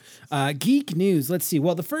 so Geek News, let's see.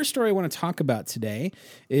 Well, the first story I want to talk about today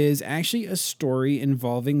is actually a story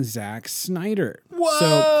involving Zack Snyder. Whoa!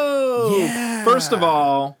 So, yeah. First of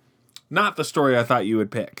all, not the story I thought you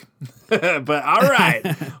would pick. But all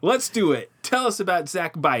right, let's do it. Tell us about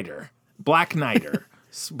Zack Biter. Black Knighter.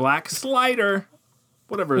 Black Slider.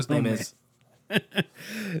 Whatever his name is.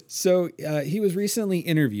 So he was recently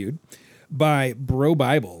interviewed by Bro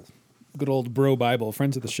Bible. Good old Bro Bible,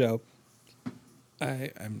 friends of the show.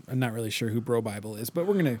 I'm not really sure who Bro Bible is, but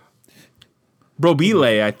we're going to...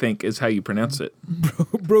 Brobile, I think, is how you pronounce it.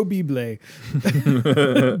 Bro Bible.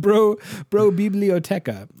 Bro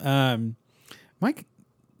Biblioteca. My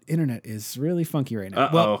internet is really funky right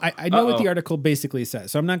now. Well, I know what the article basically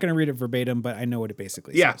says, so I'm not going to read it verbatim, but I know what it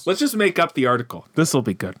basically says. Let's just make up the article. This will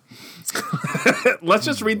be good. Let's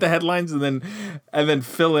just read the headlines and then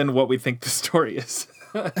fill in what we think the story is.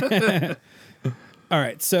 All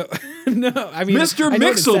right, so no, I mean, Mr.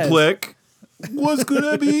 Mixelplick was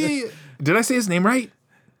gonna be. Did I say his name right?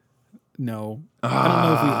 No, I don't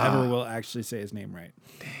know if we ever will actually say his name right.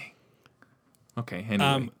 Dang. Okay.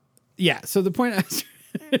 Anyway. Yeah. So the point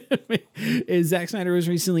is Zack Snyder was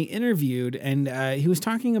recently interviewed, and he was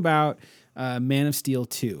talking about Man of Steel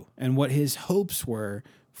 2 and what his hopes were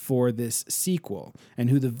for this sequel and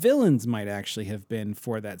who the villains might actually have been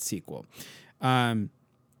for that sequel.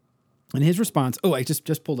 And his response, I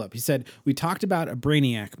just pulled up. He said, we talked about a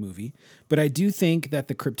Brainiac movie, but I do think that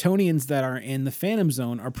the Kryptonians that are in the Phantom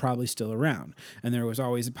Zone are probably still around. And there was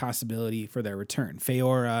always a possibility for their return.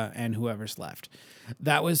 Feora and whoever's left.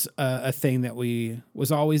 That was a thing that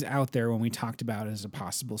was always out there when we talked about it as a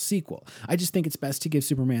possible sequel. I just think it's best to give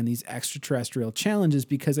Superman these extraterrestrial challenges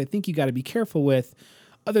because I think you got to be careful with,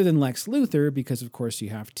 other than Lex Luthor, because of course you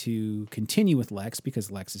have to continue with Lex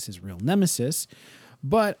because Lex is his real nemesis.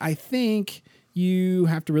 But I think you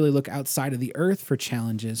have to really look outside of the Earth for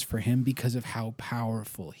challenges for him because of how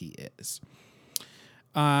powerful he is.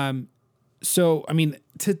 So, I mean,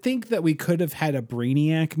 to think that we could have had a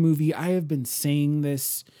Brainiac movie, I have been saying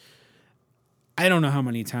this, I don't know how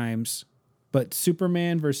many times, but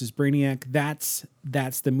Superman versus Brainiac,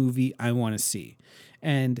 that's the movie I want to see.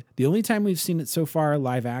 And the only time we've seen it so far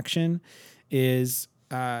live action is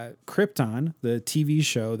Krypton, the TV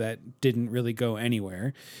show that didn't really go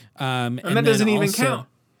anywhere. And that doesn't even count.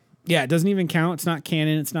 Yeah, it doesn't even count. It's not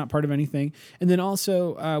canon. It's not part of anything. And then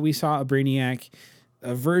also we saw a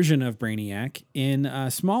version of Brainiac in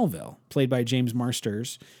Smallville, played by James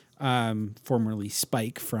Marsters, formerly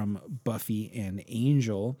Spike from Buffy and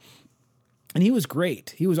Angel. And he was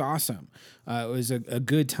great. He was awesome. It was a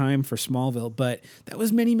good time for Smallville, but that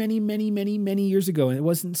was many, many, many, many, many years ago, and it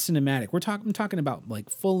wasn't cinematic. I'm talking about like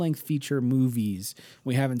full-length feature movies.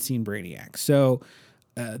 We haven't seen Brainiac. So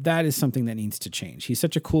that is something that needs to change. He's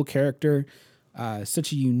such a cool character,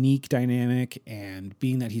 such a unique dynamic, and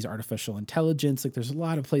being that he's artificial intelligence, like there's a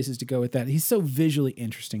lot of places to go with that. He's so visually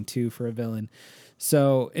interesting too for a villain.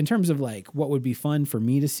 So in terms of like what would be fun for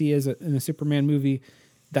me to see in a Superman movie,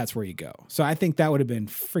 that's where you go. So I think that would have been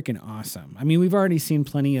freaking awesome. I mean, we've already seen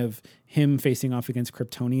plenty of him facing off against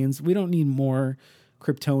Kryptonians. We don't need more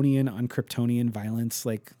Kryptonian on Kryptonian violence.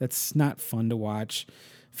 Like, that's not fun to watch.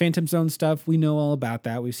 Phantom Zone stuff, we know all about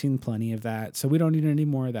that. We've seen plenty of that. So we don't need any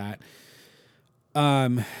more of that.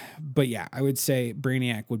 But yeah, I would say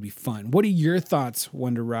Brainiac would be fun. What are your thoughts,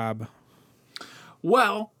 Wonder Rob?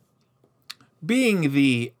 Well, being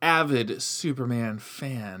the avid Superman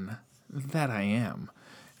fan that I am,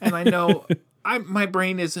 and I know my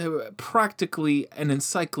brain is practically an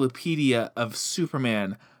encyclopedia of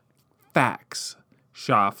Superman facts,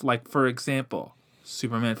 Schaff. Like, for example,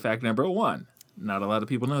 Superman fact number 1. Not a lot of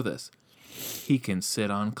people know this. He can sit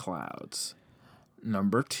on clouds.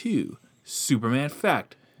 Number 2, Superman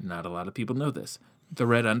fact. Not a lot of people know this. The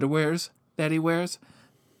red underwears that he wears,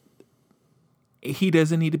 he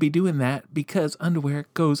doesn't need to be doing that because underwear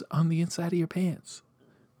goes on the inside of your pants.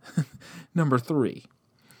 Number 3,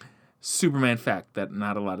 Superman fact that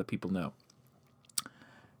not a lot of people know.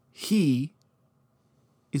 He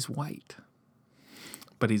is white,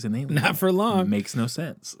 but he's an alien. Not for long. Makes no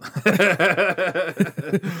sense.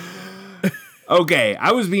 Okay,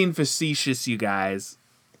 I was being facetious, you guys.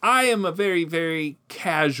 I am a very, very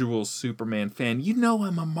casual Superman fan. You know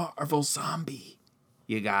I'm a Marvel zombie,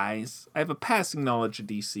 you guys. I have a passing knowledge of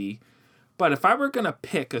DC. But if I were going to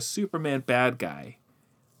pick a Superman bad guy,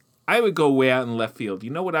 I would go way out in left field.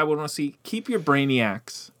 You know what I would want to see? Keep your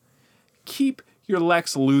Brainiacs. Keep your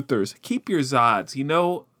Lex Luthors. Keep your Zods. You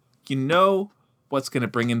know what's going to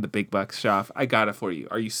bring in the big bucks, Schaff. I got it for you.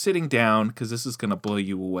 Are you sitting down? Because this is going to blow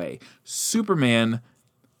you away. Superman,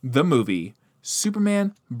 the movie.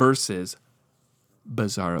 Superman versus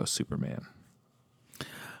Bizarro Superman.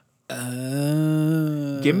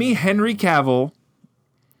 Give me Henry Cavill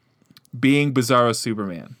being Bizarro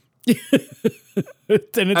Superman. And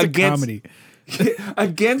it's a comedy.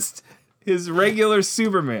 Against his regular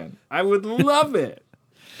Superman. I would love it.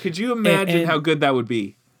 Could you imagine how good that would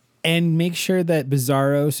be? And make sure that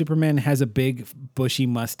Bizarro Superman has a big bushy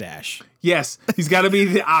mustache. Yes, he's got to be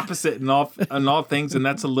the opposite in all things, and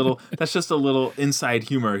that's just a little inside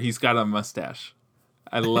humor. He's got a mustache.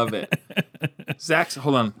 I love it. Zach's,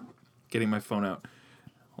 hold on, getting my phone out.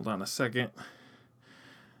 Hold on a second.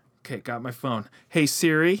 Okay, got my phone. Hey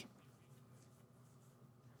Siri.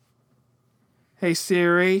 Hey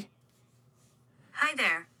Siri. Hi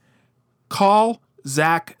there. Call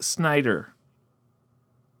Zack Snyder.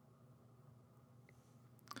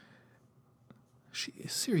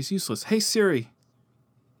 Siri's useless. Hey Siri.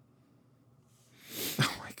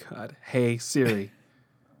 Oh my God. Hey Siri.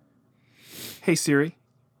 Hey Siri.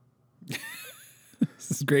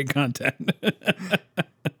 This is great content.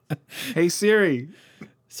 Hey Siri.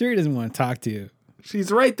 Siri doesn't want to talk to you.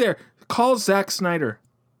 She's right there. Call Zack Snyder.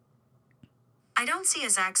 I don't see a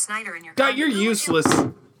Zack Snyder in your God, you're useless.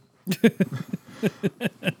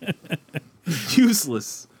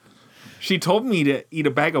 Useless. She told me to eat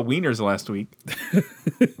a bag of wieners last week.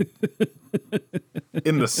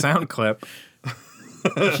 In the sound clip.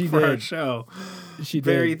 She for did. our show. She did.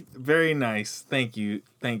 Very, very nice. Thank you.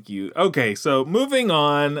 Thank you. Okay, so moving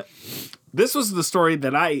on. This was the story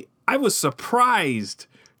that I was surprised,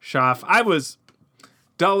 Schaff. I was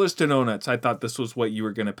dollars to donuts. I thought this was what you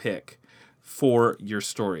were going to pick for your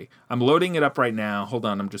story. I'm loading it up right now. Hold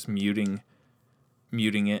on. I'm just muting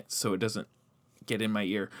it so it doesn't get in my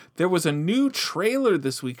ear. There was a new trailer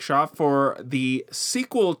this week, Schaff, for the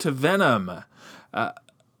sequel to Venom.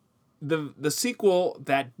 The sequel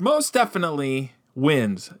that most definitely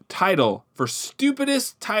wins title for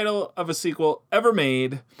stupidest title of a sequel ever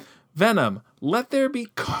made. Venom, Let There Be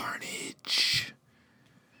Carnage.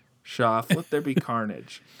 Schaff, Let There Be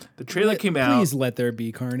Carnage. The trailer came out. Please let there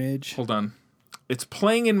be carnage. Hold on. It's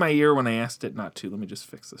playing in my ear when I asked it not to. Let me just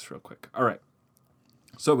fix this real quick. All right.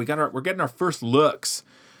 So we're getting our first looks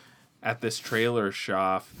at this trailer,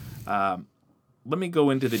 Schaff. let me go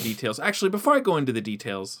into the details. Actually, before I go into the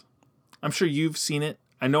details, I'm sure you've seen it.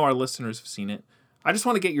 I know our listeners have seen it. I just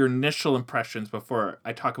want to get your initial impressions before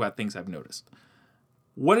I talk about things I've noticed.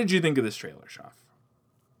 What did you think of this trailer, Shaf?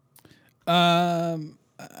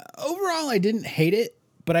 Overall, I didn't hate it,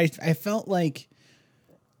 but I felt like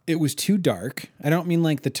it was too dark. I don't mean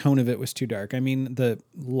like the tone of it was too dark. I mean the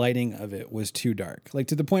lighting of it was too dark. Like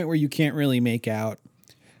to the point where you can't really make out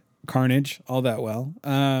Carnage all that well.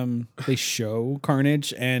 They show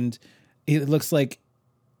Carnage and it looks like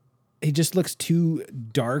it just looks too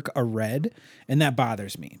dark a red, and that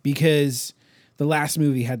bothers me because the last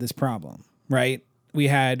movie had this problem, right? We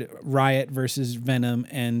had Riot versus Venom,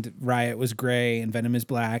 and Riot was gray and Venom is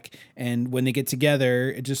black. And when they get together,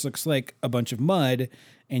 it just looks like a bunch of mud,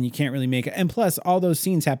 and you can't really make it. And plus, all those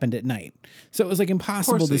scenes happened at night, so it was like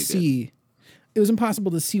impossible to see. It was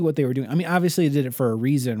impossible to see what they were doing. I mean, obviously they did it for a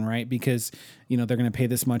reason, right? Because, you know, they're going to pay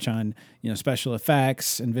this much on, you know, special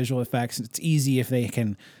effects and visual effects. It's easy if they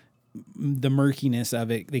can, the murkiness of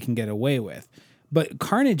it, they can get away with. But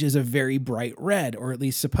Carnage is a very bright red, or at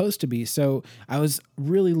least supposed to be. So I was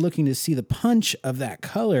really looking to see the punch of that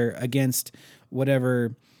color against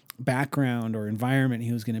whatever background or environment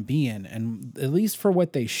he was going to be in. And at least for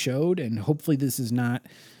what they showed, and hopefully this is not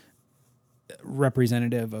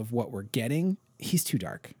representative of what we're getting, he's too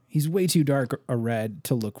dark. He's way too dark a red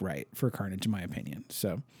to look right for Carnage, in my opinion.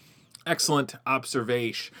 So excellent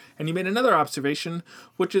observation. And you made another observation,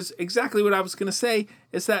 which is exactly what I was going to say,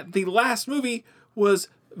 is that the last movie was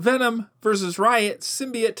Venom versus Riot,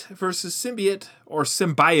 symbiote versus symbiote, or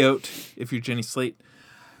symbiote, if you're Jenny Slate,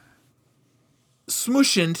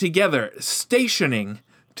 smooshing together, stationing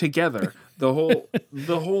together the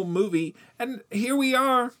whole movie. And here we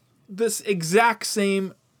are, this exact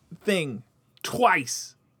same thing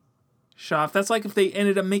twice. Shaf, that's like if they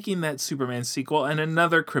ended up making that Superman sequel and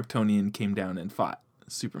another Kryptonian came down and fought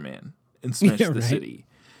Superman and smashed the city.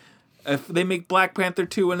 If they make Black Panther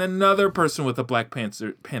 2 and another person with a Black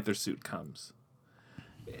Panther suit comes.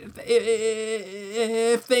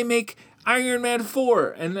 If they make Iron Man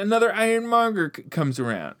 4 and another Ironmonger comes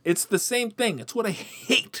around. It's the same thing. It's what I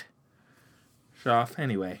hate. Shaf,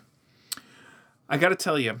 anyway. I gotta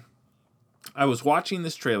tell you, I was watching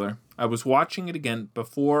this trailer. I was watching it again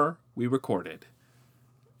before we recorded.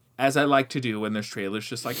 As I like to do when there's trailers,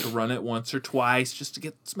 just like to run it once or twice just to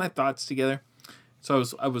get my thoughts together. So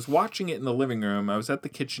I was watching it in the living room. I was at the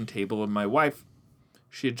kitchen table and my wife,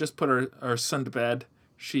 she had just put our son to bed.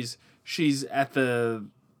 She's at the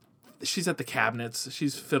cabinets.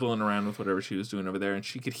 She's fiddling around with whatever she was doing over there, and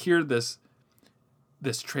she could hear this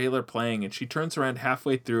trailer playing, and she turns around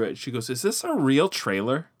halfway through it. She goes, "Is this a real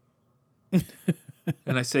trailer?"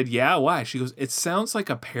 And I said, "Yeah, why?" She goes, "It sounds like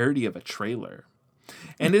a parody of a trailer."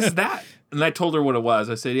 And is that... And I told her what it was.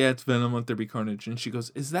 I said, "Yeah, it's Venom, Let There Be Carnage." And she goes,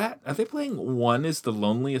 are they playing One is the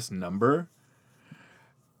Loneliest Number?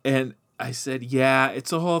 And I said, yeah,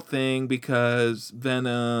 it's a whole thing because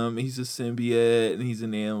Venom, he's a symbiote and he's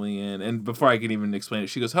an alien. And before I could even explain it,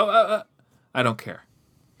 she goes, I don't care.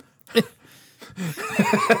 And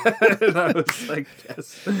I was like,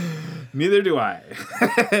 yes, neither do I.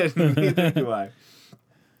 Neither do I.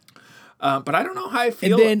 But I don't know how I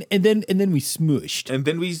feel. And then we smooshed. And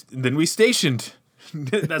then we stationed.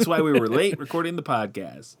 That's why we were late recording the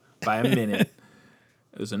podcast by a minute.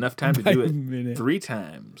 It was enough time to do it 3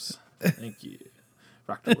 times. Thank you.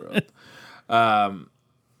 Rock the world.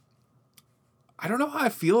 I don't know how I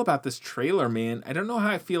feel about this trailer, man. I don't know how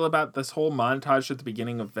I feel about this whole montage at the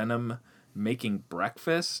beginning of Venom making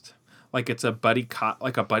breakfast. Like it's a buddy cop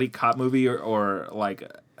movie or like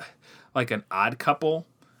an Odd Couple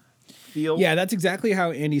feel. Yeah, that's exactly how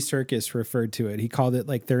Andy Serkis referred to it. He called it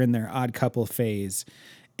like they're in their Odd Couple phase.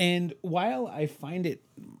 And while I find it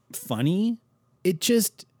funny, it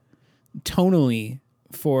just tonally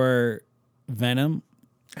for Venom,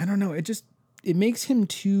 I don't know, it makes him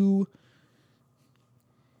too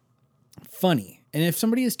funny. And if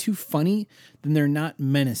somebody is too funny, then they're not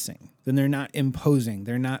menacing. Then they're not imposing.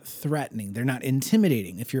 They're not threatening. They're not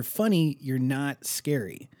intimidating. If you're funny, you're not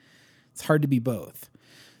scary. It's hard to be both.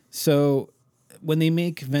 So when they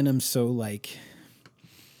make Venom so like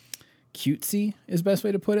cutesy is the best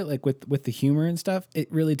way to put it, like with the humor and stuff,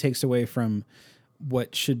 it really takes away from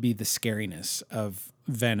what should be the scariness of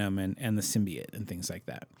Venom and the symbiote and things like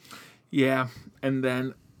that. Yeah, and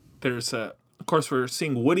then there's of course we're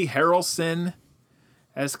seeing Woody Harrelson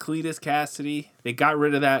as Cletus Cassidy. They got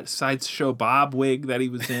rid of that Sideshow Bob wig that he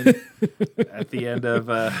was in at the end of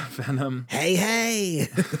Venom. Hey.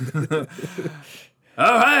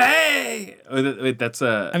 Oh, hey! Wait, that's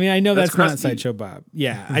I mean, I know that's not Krusty. Sideshow Bob.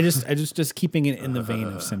 Yeah, I just keeping it in the vein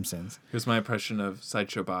of Simpsons. Here's my impression of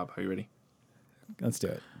Sideshow Bob. Are you ready? Let's do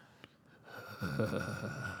it.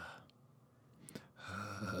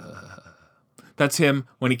 That's him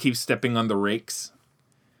when he keeps stepping on the rakes.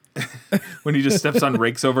 When he just steps on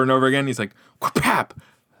rakes over and over again, he's like, "Quapap,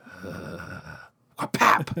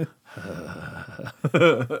 quapap."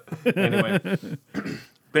 Anyway,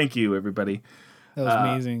 thank you, everybody. That was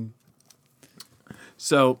amazing.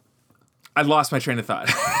 So, I lost my train of thought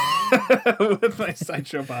with my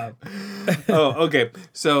Sideshow Bob. Oh, okay.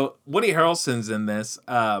 So Woody Harrelson's in this.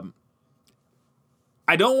 I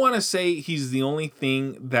don't want to say he's the only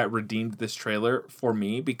thing that redeemed this trailer for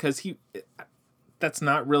me because that's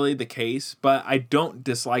not really the case, but I don't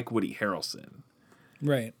dislike Woody Harrelson.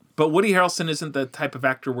 Right. But Woody Harrelson isn't the type of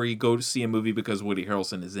actor where you go to see a movie because Woody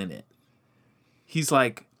Harrelson is in it. He's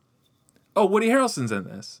like, oh, Woody Harrelson's in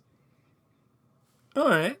this. All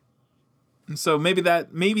right. And so maybe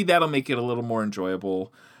that'll make it a little more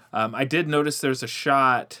enjoyable. I did notice there's a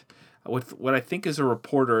shot with what I think is a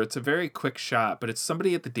reporter. It's a very quick shot, but it's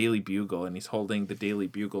somebody at the Daily Bugle, and he's holding the Daily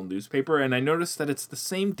Bugle newspaper. And I noticed that it's the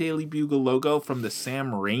same Daily Bugle logo from the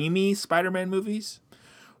Sam Raimi Spider-Man movies,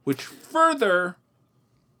 which further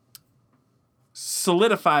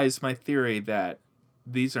solidifies my theory that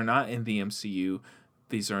these are not in the MCU.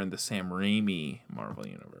 These are in the Sam Raimi Marvel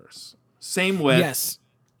Universe. Same with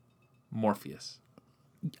Morpheus.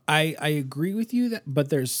 I agree with you but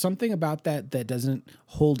there's something about that doesn't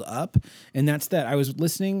hold up, and that's that I was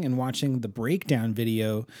listening and watching the breakdown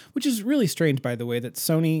video, which is really strange, by the way, that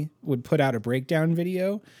Sony would put out a breakdown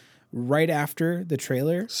video right after the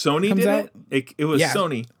trailer. Sony comes did out. it was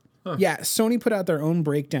Sony. Huh. Yeah, Sony put out their own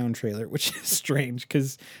breakdown trailer, which is strange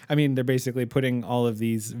because, I mean, they're basically putting all of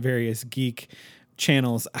these various geek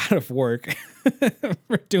channels out of work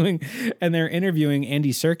for doing, and they're interviewing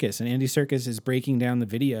Andy Serkis, and Andy Serkis is breaking down the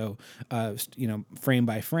video, frame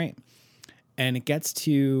by frame, and it gets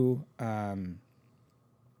to that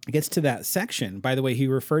section. By the way, he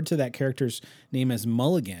referred to that character's name as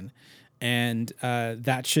Mulligan, and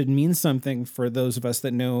that should mean something for those of us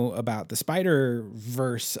that know about the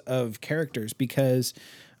Spider-Verse of characters, because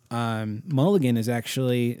Mulligan is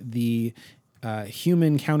actually the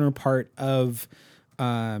human counterpart of,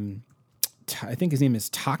 I think his name is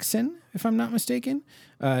Toxin, if I'm not mistaken,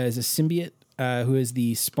 is a symbiote who is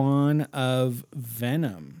the spawn of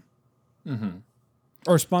Venom. Mm-hmm.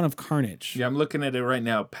 Or spawn of Carnage. Yeah, I'm looking at it right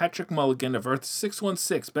now. Patrick Mulligan of Earth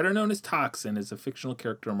 616, better known as Toxin, is a fictional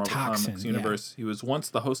character in Marvel Comics universe. Yeah. He was once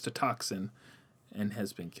the host of Toxin and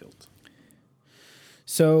has been killed.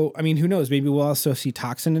 So, I mean, who knows? Maybe we'll also see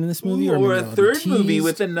Toxin in this movie. Or a third movie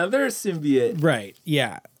with another symbiote. Right,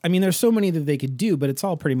 yeah. I mean, there's so many that they could do, but it's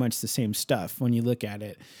all pretty much the same stuff when you look at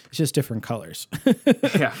it. It's just different colors.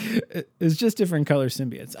 Yeah. It's just different color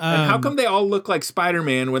symbiotes. And how come they all look like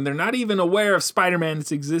Spider-Man when they're not even aware of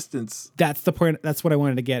Spider-Man's existence? That's the point. That's what I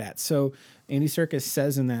wanted to get at. So Andy Serkis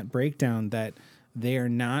says in that breakdown that they are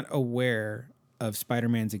not aware of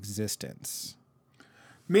Spider-Man's existence.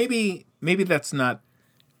 Maybe that's not...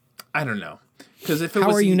 I don't know. Because if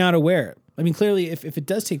how are you not aware? I mean, clearly, if it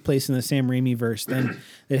does take place in the Sam Raimi verse, then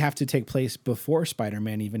it'd have to take place before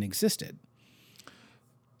Spider-Man even existed.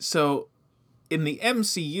 So, in the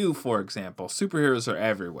MCU, for example, superheroes are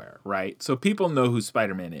everywhere, right? So people know who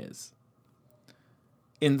Spider-Man is.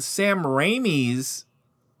 In Sam Raimi's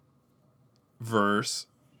verse,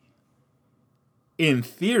 in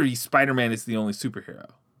theory, Spider-Man is the only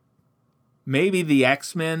superhero. Maybe the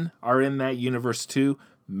X-Men are in that universe too.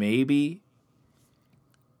 Maybe.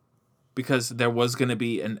 Because there was going to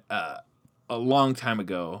be a long time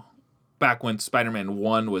ago, back when Spider-Man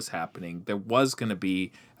 1 was happening, there was going to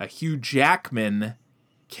be a Hugh Jackman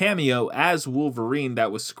cameo as Wolverine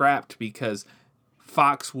that was scrapped because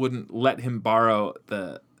Fox wouldn't let him borrow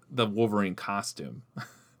the Wolverine costume.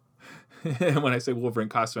 And when I say Wolverine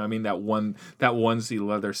costume, I mean that onesie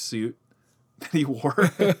leather suit that he wore.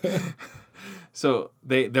 So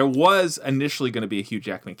there was initially going to be a Hugh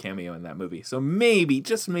Jackman cameo in that movie. So maybe,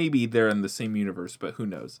 just maybe, they're in the same universe, but who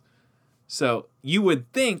knows? So you would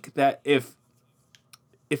think that if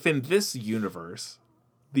in this universe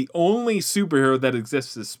the only superhero that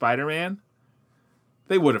exists is Spider-Man,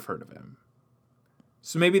 they would have heard of him.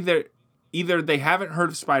 So maybe they haven't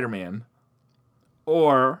heard of Spider-Man,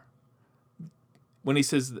 or when he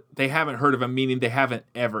says they haven't heard of him, meaning they haven't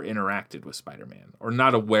ever interacted with Spider-Man or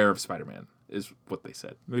not aware of Spider-Man, is what they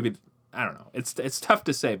said. Maybe, I don't know. It's tough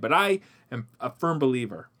to say, but I am a firm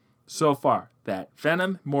believer so far that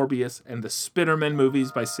Venom, Morbius, and the Spider-Man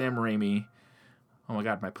movies by Sam Raimi, oh my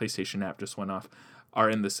God, my PlayStation app just went off, are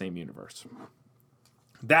in the same universe.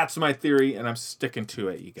 That's my theory, and I'm sticking to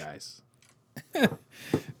it, you guys.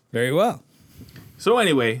 Very well. So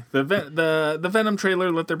anyway, the Venom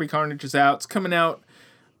trailer, Let There Be Carnage, is out. It's coming out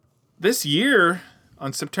this year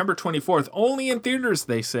on September 24th. Only in theaters,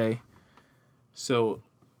 they say. So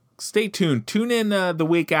stay tuned. Tune in the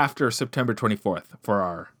week after September 24th for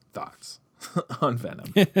our thoughts on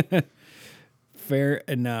Venom. Fair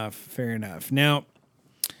enough. Fair enough. Now,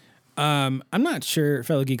 I'm not sure,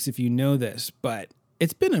 fellow geeks, if you know this, but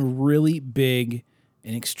it's been a really big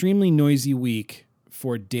and extremely noisy week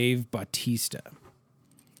for Dave Bautista.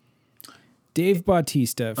 Dave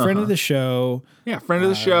Bautista, friend of the show. Yeah, friend of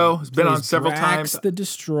the show. Has been on plays several Drax times. the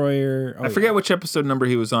Destroyer. I forget which episode number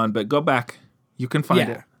he was on, but go back. You can find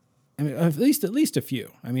it. I mean, at least a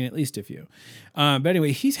few. But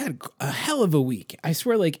anyway, he's had a hell of a week. I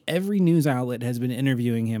swear, like every news outlet has been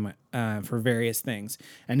interviewing him for various things,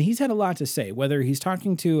 and he's had a lot to say. Whether he's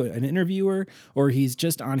talking to an interviewer or he's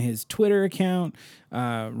just on his Twitter account,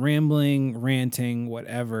 rambling, ranting,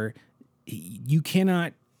 whatever. You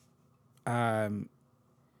cannot.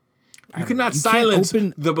 You cannot silence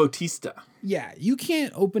the Bautista. Yeah, you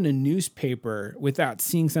can't open a newspaper without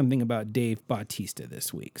seeing something about Dave Bautista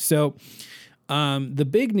this week. So the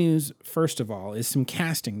big news, first of all, is some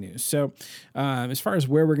casting news. So as far as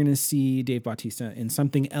where we're going to see Dave Bautista in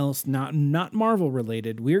something else, not Marvel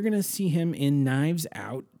related, we're going to see him in Knives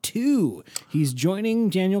Out 2. He's joining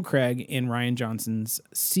Daniel Craig in Rian Johnson's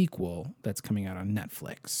sequel that's coming out on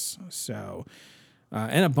Netflix. So...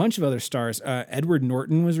 and a bunch of other stars. Edward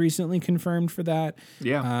Norton was recently confirmed for that.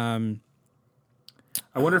 Yeah.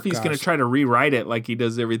 I wonder if he's going to try to rewrite it like he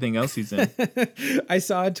does everything else he's in. I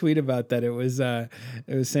saw a tweet about that. It was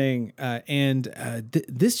saying,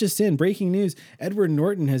 this just in, breaking news, Edward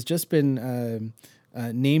Norton has just been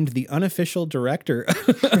named the unofficial director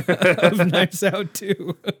of Knives Out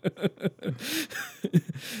 2.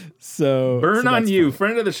 Burn on you, funny.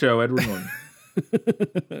 Friend of the show, Edward Norton.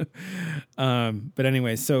 But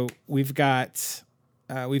anyway, so we've got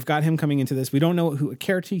him coming into this. We don't know who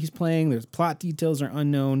character he's playing. There's plot details are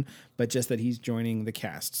unknown, but just that he's joining the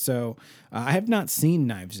cast. So I have not seen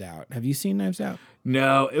Knives Out. Have you seen Knives Out?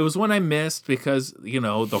 No, it was one I missed because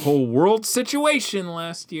the whole world situation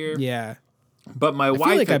last year. Yeah, but my wife. I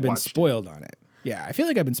feel like I've been spoiled on it. Yeah, I feel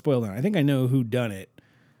like I've been spoiled on it. I think I know who done it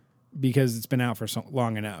because it's been out for so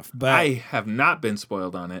long enough. But I have not been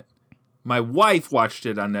spoiled on it. My wife watched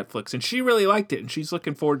it on Netflix, and she really liked it, and she's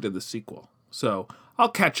looking forward to the sequel. So I'll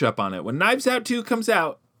catch up on it. When Knives Out 2 comes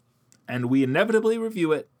out, and we inevitably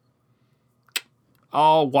review it,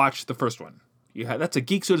 I'll watch the first one. That's a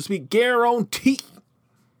geek, so to speak, guarantee.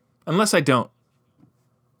 Unless I don't.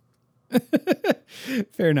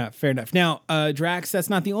 Fair enough. Now, Drax,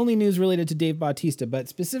 that's not the only news related to Dave Bautista, but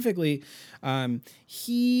specifically,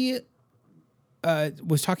 he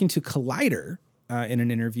was talking to Collider, in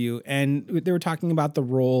an interview, and they were talking about the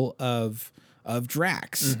role of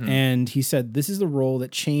Drax. Mm-hmm. And he said, this is the role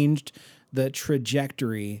that changed the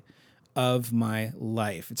trajectory of my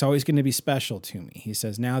life. It's always going to be special to me. He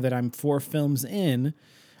says, now that I'm 4 films in,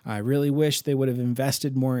 I really wish they would have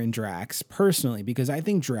invested more in Drax personally, because I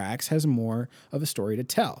think Drax has more of a story to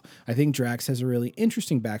tell. I think Drax has a really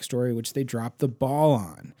interesting backstory, which they dropped the ball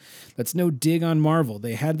on. That's no dig on Marvel.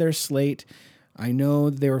 They had their slate. I know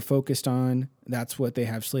they were focused on, that's what they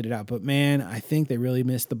have slated out. But man, I think they really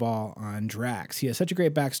missed the ball on Drax. He has such a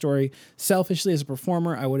great backstory. Selfishly, as a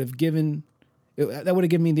performer, that would have given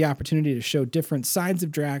me the opportunity to show different sides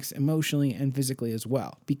of Drax emotionally and physically as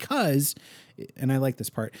well. Because, and I like this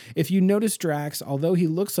part, if you notice Drax, although he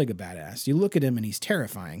looks like a badass, you look at him and he's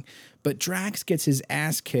terrifying, but Drax gets his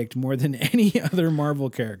ass kicked more than any other Marvel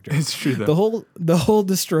character. It's true, though. The whole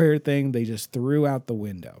Destroyer thing, they just threw out the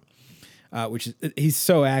window. He's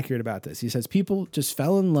so accurate about this. He says people just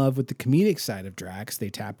fell in love with the comedic side of Drax they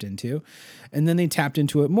tapped into, and then they tapped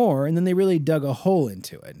into it more, and then they really dug a hole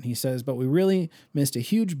into it. And he says, but we really missed a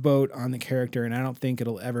huge boat on the character, and I don't think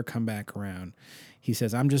it'll ever come back around. He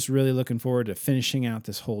says, I'm just really looking forward to finishing out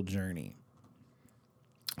this whole journey.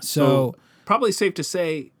 So probably safe to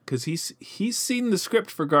say, because he's seen the script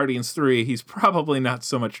for Guardians 3, he's probably not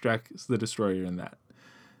so much Drax the Destroyer in that.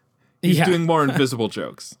 He's doing more invisible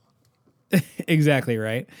jokes. Exactly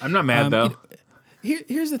right. I'm not mad though.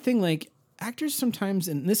 Here's the thing: like actors sometimes,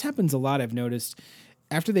 and this happens a lot. I've noticed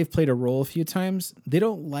after they've played a role a few times, they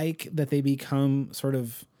don't like that they become sort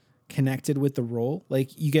of connected with the role.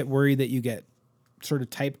 Like you get worried that you get sort of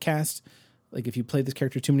typecast. Like if you play this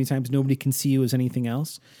character too many times, nobody can see you as anything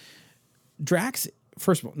else. Drax,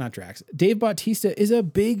 first of all, not Drax. Dave Bautista is a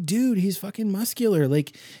big dude. He's fucking muscular.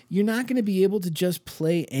 Like, you're not going to be able to just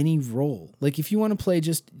play any role. Like, if you want to play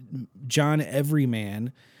just John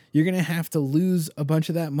Everyman, you're going to have to lose a bunch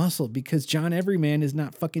of that muscle because John Everyman is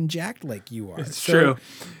not fucking jacked like you are. It's true.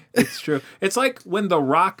 It's true. It's like when The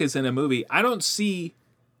Rock is in a movie, I don't see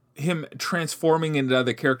him transforming into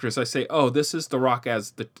other characters. I say, oh, this is The Rock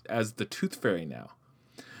as the Tooth Fairy now.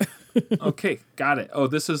 Okay, got it. Oh,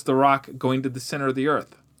 this is The Rock going to the center of the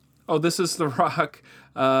earth. Oh, this is The Rock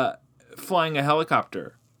flying a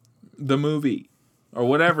helicopter, the movie, or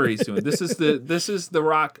whatever he's doing. This is The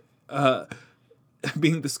Rock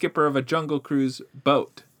being the skipper of a Jungle Cruise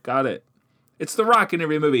boat. Got it. It's The Rock in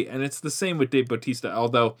every movie, and it's the same with Dave Bautista,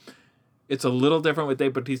 although it's a little different with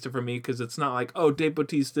Dave Bautista for me because it's not like, oh, Dave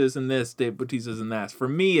Bautista is in this, Dave Bautista is in that. For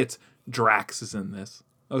me, it's Drax is in this.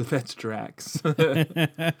 Oh, that's Drax.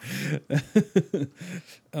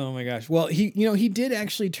 Oh my gosh. Well, he did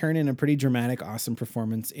actually turn in a pretty dramatic, awesome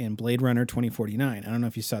performance in Blade Runner 2049. I don't know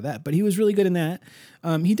if you saw that, but he was really good in that.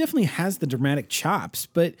 He definitely has the dramatic chops,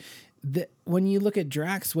 but when you look at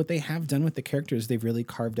Drax, what they have done with the characters, they've really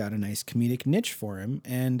carved out a nice comedic niche for him.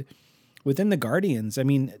 And within the Guardians, I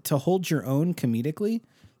mean, to hold your own comedically,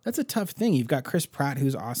 that's a tough thing. You've got Chris Pratt,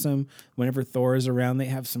 who's awesome. Whenever Thor is around, they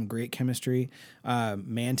have some great chemistry.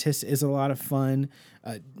 Mantis is a lot of fun.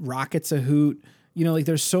 Rocket's a hoot. You know, like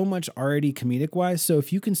there's so much already comedic wise. So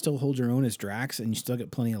if you can still hold your own as Drax and you still get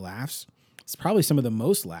plenty of laughs, it's probably some of the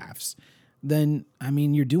most laughs, then, I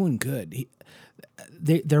mean, you're doing good.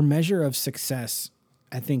 Their measure of success,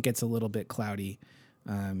 I think, gets a little bit cloudy.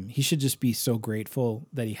 He should just be so grateful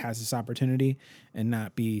that he has this opportunity and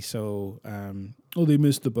not be so, oh, they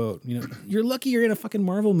missed the boat. You know, you're lucky you're in a fucking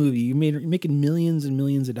Marvel movie. You're making millions and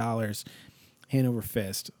millions of dollars hand over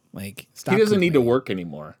fist. Like, stop. He doesn't need to complaining. work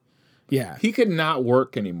anymore. Yeah. He could not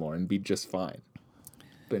work anymore and be just fine.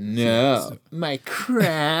 But no, my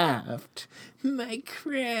craft.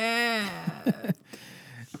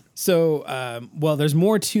 So, well, there's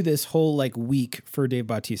more to this whole like week for Dave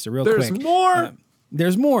Bautista. There's more.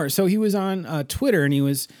 There's more. So he was on Twitter, and he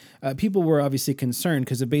was people were obviously concerned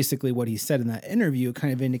because of basically what he said in that interview. It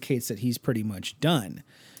kind of indicates that he's pretty much done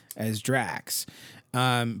as Drax.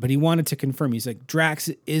 But he wanted to confirm. He's like, Drax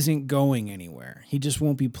isn't going anywhere. He just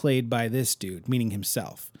won't be played by this dude, meaning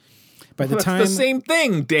himself. By the time the same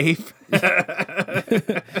thing, Dave.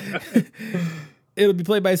 It'll be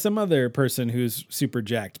played by some other person who's super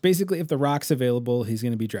jacked. Basically, if The Rock's available, he's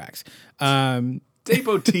going to be Drax. Dave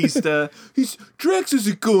Bautista, Drax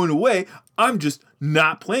isn't going away. I'm just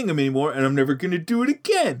not playing him anymore, and I'm never going to do it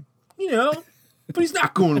again. You know, but he's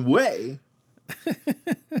not going away.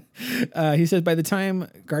 He says by the time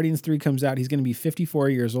Guardians 3 comes out, he's going to be 54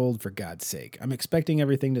 years old, for God's sake. I'm expecting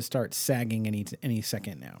everything to start sagging any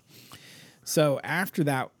second now. So after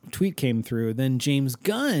that tweet came through, then James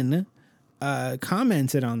Gunn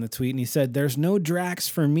commented on the tweet, and he said, "There's no Drax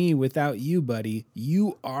for me without you, buddy.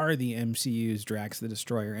 You are the MCU's Drax the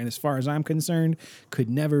Destroyer, and as far as I'm concerned, could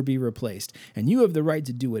never be replaced. And you have the right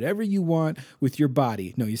to do whatever you want with your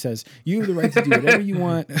body." No, he says, "You have the right to do whatever you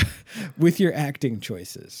want with your acting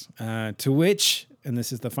choices." To which, and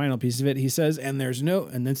this is the final piece of it, he says, and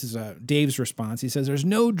this is Dave's response. He says, "There's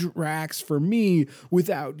no Drax for me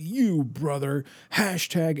without you, brother.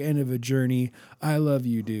 Hashtag end of a journey. I love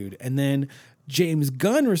you, dude." And then James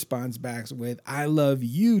Gunn responds back with, "I love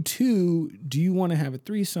you too. Do you want to have a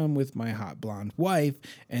threesome with my hot blonde wife?"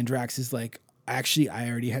 And Drax is like, "Actually, I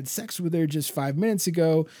already had sex with her just 5 minutes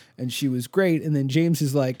ago, and she was great." And then James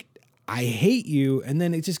is like, "I hate you." And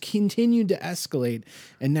then it just continued to escalate,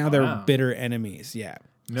 and now they're bitter enemies. Yeah.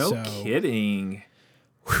 No kidding.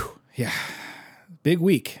 Whew, yeah. Big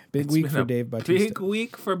week for Dave Bautista. Big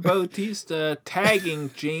week for Bautista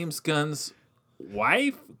tagging James Gunn's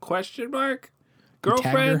wife? Question mark?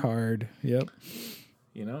 Girlfriend? Tagged her hard. Yep.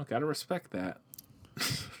 You know, gotta respect that.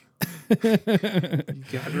 You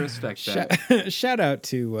gotta respect that. Shout out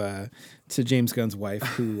to James Gunn's wife,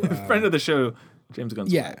 who friend of the show, James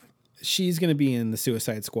Gunn's wife. She's going to be in the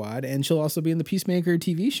Suicide Squad, and she'll also be in the Peacemaker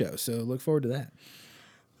TV show. So look forward to that.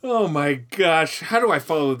 Oh my gosh. How do I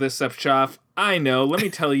follow this up, Shoff? I know. Let me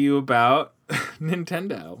tell you about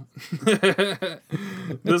Nintendo.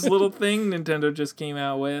 This little thing Nintendo just came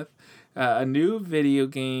out with. A new video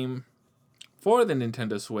game for the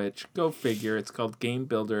Nintendo Switch. Go figure. It's called Game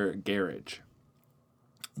Builder Garage,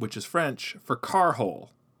 which is French for car hole.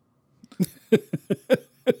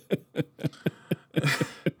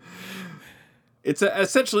 It's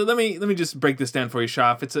essentially, let me just break this down for you,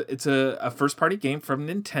 Shoff. It's a first party game from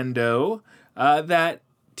Nintendo that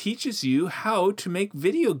teaches you how to make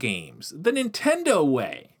video games the Nintendo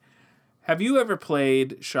way. Have you ever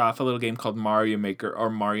played, Shoff, a little game called Mario Maker or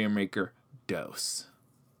Mario Maker DOS?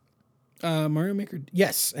 Mario Maker.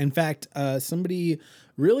 Yes. In fact, somebody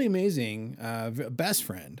really amazing, best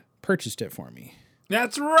friend, purchased it for me.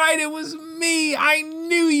 That's right. It was me. I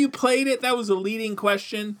knew you played it. That was a leading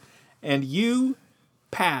question. And you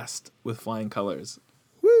passed with flying colors.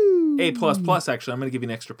 Woo! A++, actually. I'm going to give you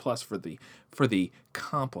an extra plus for the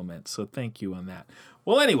compliment. So thank you on that.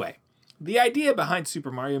 Well, anyway, the idea behind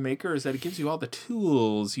Super Mario Maker is that it gives you all the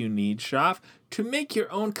tools you need, Shoff, to make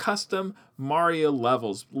your own custom Mario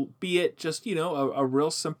levels. Be it just, a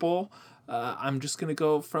real simple, I'm just going to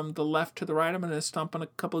go from the left to the right. I'm going to stomp on a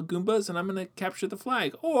couple of Goombas and I'm going to capture the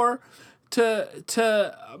flag. Or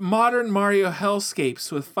to modern Mario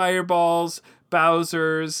hellscapes with fireballs,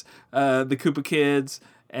 Bowsers, the Koopa Kids,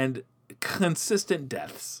 and consistent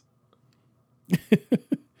deaths.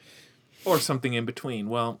 Or something in between.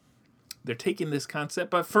 Well, they're taking this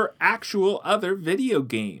concept, but for actual other video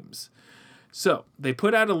games. So they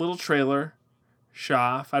put out a little trailer.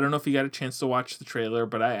 Shoff, I don't know if you got a chance to watch the trailer,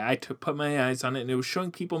 but I put my eyes on it, and it was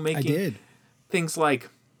showing people making things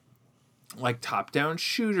like top-down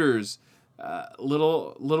shooters,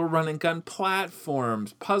 little run and gun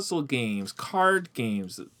platforms, puzzle games, card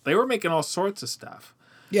games. They were making all sorts of stuff.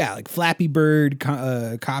 Yeah, like Flappy Bird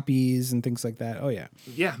copies and things like that. Oh, yeah.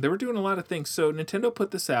 Yeah, they were doing a lot of things. So Nintendo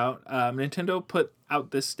put this out. Nintendo put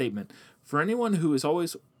out this statement. For anyone who has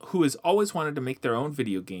always wanted to make their own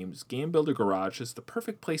video games, Game Builder Garage is the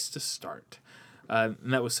perfect place to start.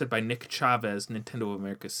 And that was said by Nick Chavez, Nintendo of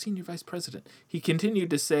America's Senior Vice President. He continued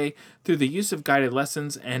to say, through the use of guided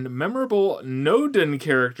lessons and memorable Noden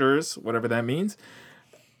characters, whatever that means,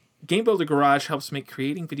 Game Builder Garage helps make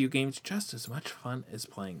creating video games just as much fun as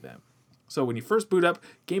playing them. So when you first boot up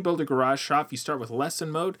Game Builder Garage Shoff, you start with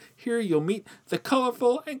Lesson Mode. Here you'll meet the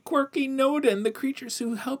colorful and quirky Noden, the creatures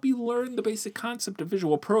who help you learn the basic concept of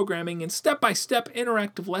visual programming and step-by-step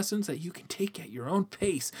interactive lessons that you can take at your own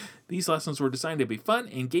pace. These lessons were designed to be fun,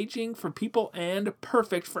 engaging for people, and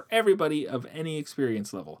perfect for everybody of any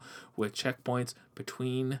experience level, with checkpoints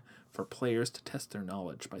between for players to test their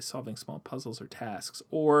knowledge by solving small puzzles or tasks,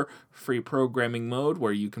 or free programming mode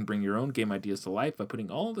where you can bring your own game ideas to life by putting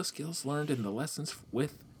all the skills learned in the lessons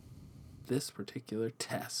with this particular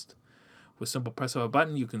test. With simple press of a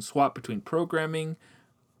button, you can swap between programming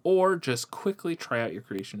or just quickly try out your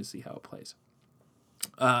creation to see how it plays.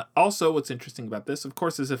 Also, what's interesting about this, of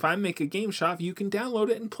course, is if I make a game, Shoff, you can download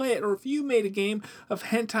it and play it. Or if you made a game of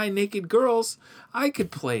hentai naked girls, I could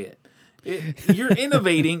play it. You're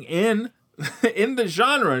innovating in the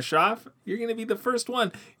genre, Shoff. You're gonna be the first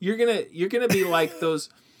one. You're gonna be like those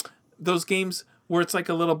games where it's like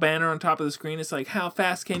a little banner on top of the screen. It's like, how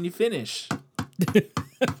fast can you finish? Like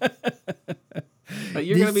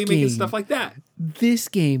you're gonna be making stuff like that. This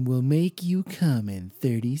game will make you come in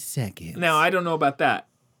 30 seconds. Now I don't know about that.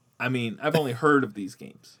 I mean, I've only heard of these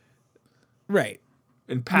games. Right.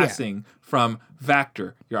 In passing from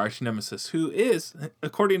Vactor, your arch nemesis, who is,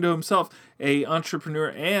 according to himself, a entrepreneur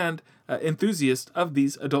and enthusiast of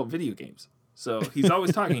these adult video games. So he's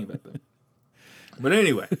always talking about them. But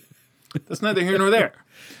anyway, that's neither here nor there.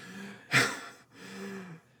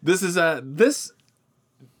 This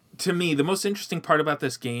to me, the most interesting part about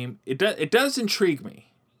this game, it does intrigue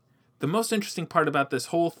me. The most interesting part about this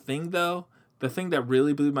whole thing, though, the thing that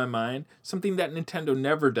really blew my mind, something that Nintendo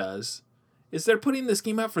never does, is they're putting this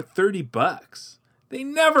game out for $30. They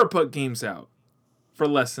never put games out for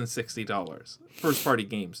less than $60, first-party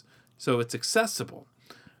games. So it's accessible.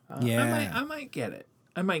 I might get it.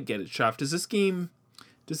 I might get it, Shoff. Does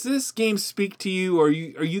this game speak to you, or are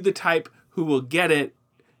you the type who will get it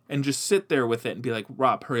and just sit there with it and be like,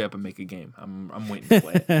 Rob, hurry up and make a game. I'm waiting to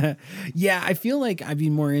play it. Yeah, I feel like I'd be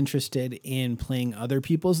more interested in playing other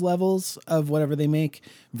people's levels of whatever they make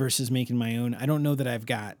versus making my own. I don't know that I've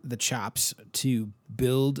got the chops to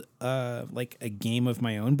build like a game of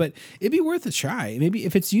my own, but it'd be worth a try. Maybe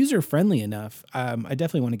if it's user friendly enough, I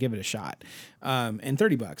definitely want to give it a shot. And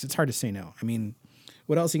 $30, it's hard to say no. I mean,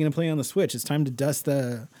 what else are you going to play on the Switch? It's time to dust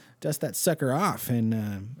that sucker off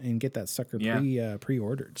and get that sucker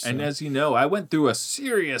pre-ordered. So. And as you know, I went through a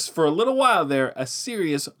serious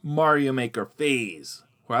Mario Maker phase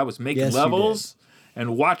where I was making levels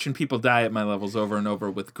and watching people die at my levels over and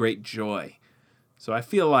over with great joy. So I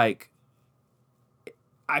feel like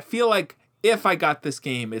if I got this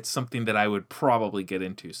game, it's something that I would probably get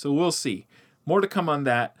into. So we'll see. More to come on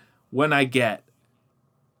that when I get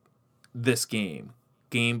this game,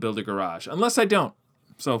 Game Builder Garage. Unless I don't.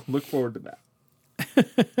 So look forward to that.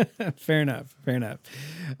 Fair enough.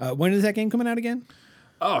 When is that game coming out again?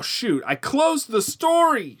 Oh, shoot. I closed the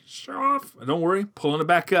story. Shoff. Don't worry. Pulling it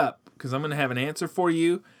back up. because I'm going to have an answer for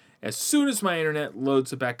you as soon as my internet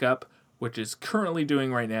loads it back up, which is currently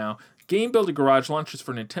doing right now. Game Builder Garage launches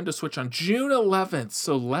for Nintendo Switch on June 11th,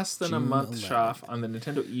 so less than a month, Shoff, on the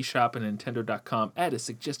Nintendo eShop and Nintendo.com at a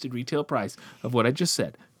suggested retail price of what I just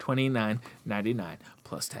said, $29.99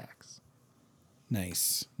 plus tax.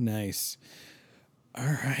 Nice. All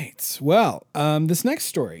right. Well, this next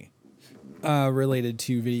story related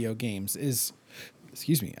to video games is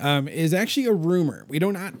actually a rumor. We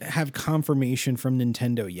do not have confirmation from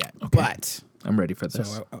Nintendo yet, but I'm ready for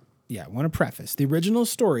this. So, I want to preface. The original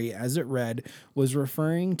story, as it read, was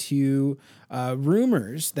referring to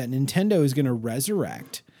rumors that Nintendo is going to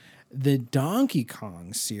resurrect the Donkey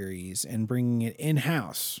Kong series and bringing it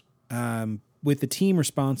in-house with the team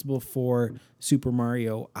responsible for Super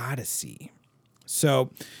Mario Odyssey.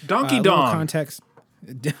 So, Donkey little Dong. context.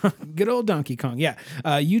 Good old Donkey Kong. Yeah.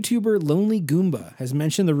 YouTuber Lonely Goomba has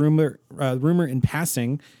mentioned the rumor in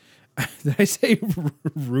passing. Did I say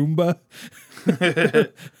Roomba?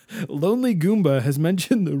 Lonely Goomba has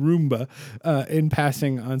mentioned the Roomba in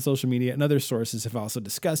passing on social media, and other sources have also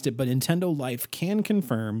discussed it. But Nintendo Life can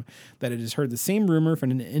confirm that it has heard the same rumor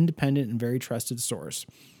from an independent and very trusted source.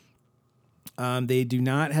 They do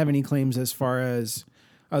not have any claims as far as...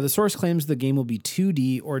 the source claims the game will be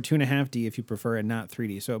 2D or 2.5D if you prefer and not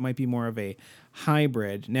 3D. So it might be more of a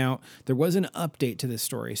hybrid. Now, there was an update to this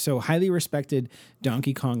story. So highly respected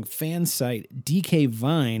Donkey Kong fan site DK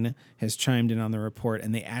Vine has chimed in on the report,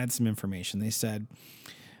 and they added some information. They said,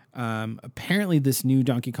 apparently this new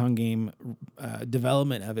Donkey Kong game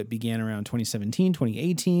development of it began around 2017,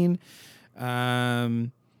 2018.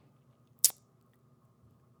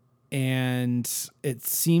 And it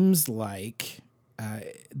seems like...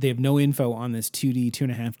 they have no info on this 2D,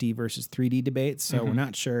 2.5D versus 3D debate, so we're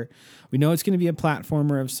not sure. We know it's going to be a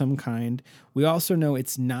platformer of some kind. We also know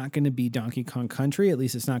it's not going to be Donkey Kong Country. At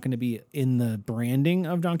least it's not going to be in the branding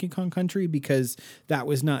of Donkey Kong Country, because that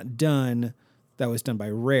was not done. That was done by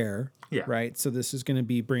Rare, right? So this is going to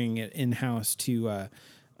be bringing it in-house to,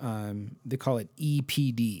 they call it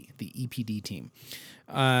EPD, the EPD team.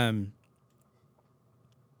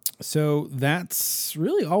 So that's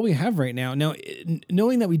really all we have right now. Now,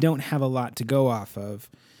 knowing that we don't have a lot to go off of,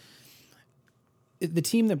 the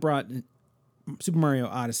team that brought Super Mario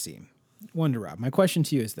Odyssey, Wonder Rob, my question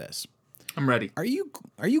to you is this. I'm ready. Are you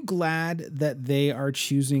glad that they are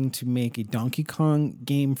choosing to make a Donkey Kong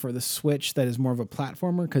game for the Switch that is more of a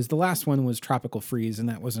platformer? Because the last one was Tropical Freeze, and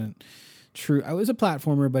that wasn't true. It was a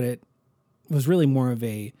platformer, but it was really more of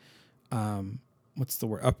a... what's the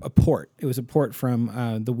word? A port. It was a port from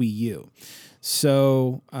the Wii U.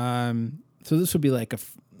 So so this would be like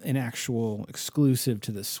an actual exclusive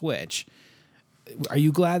to the Switch. Are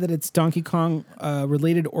you glad that it's Donkey Kong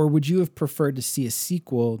related, or would you have preferred to see a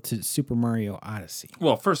sequel to Super Mario Odyssey?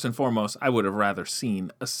 Well, first and foremost, I would have rather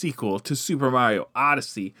seen a sequel to Super Mario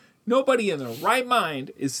Odyssey. Nobody in their right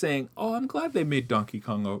mind is saying, oh, I'm glad they made Donkey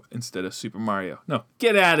Kong instead of Super Mario. No,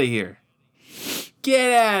 get out of here.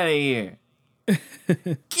 Get out of here.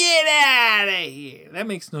 Get out of here. That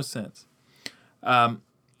makes no sense. I'm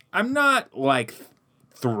not like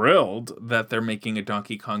thrilled that they're making a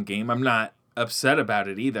Donkey Kong game. I'm not upset about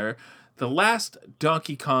it either. The last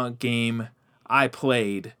Donkey Kong game I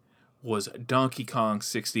played was Donkey Kong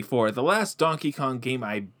 64. The last Donkey Kong game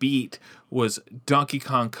I beat was Donkey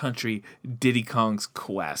Kong Country Diddy Kong's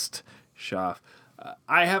Quest. Shoff.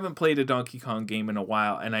 I haven't played a Donkey Kong game in a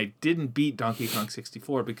while, and I didn't beat Donkey Kong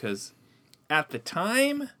 64 because at the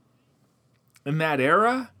time, in that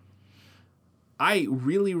era, I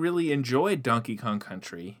really, really enjoyed Donkey Kong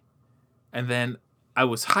Country. And then I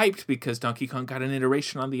was hyped because Donkey Kong got an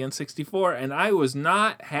iteration on the N64, and I was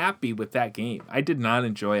not happy with that game. I did not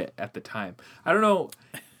enjoy it at the time. I don't know,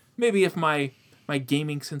 maybe if my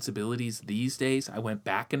gaming sensibilities these days, I went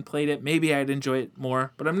back and played it, maybe I'd enjoy it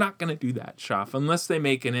more, but I'm not going to do that, Shoff, unless they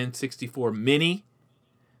make an N64 Mini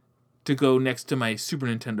to go next to my Super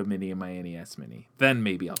Nintendo Mini and my NES Mini. Then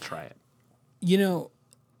maybe I'll try it. You know,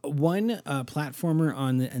 one platformer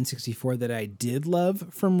on the N64 that I did love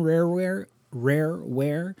from Rareware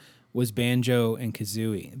was Banjo and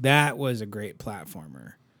Kazooie. That was a great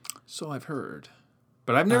platformer. So I've heard.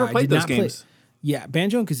 But I've never played those games. Yeah,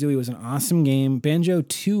 Banjo and Kazooie was an awesome game.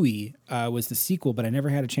 Banjo-Tooie was the sequel, but I never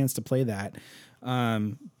had a chance to play that.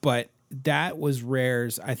 But that was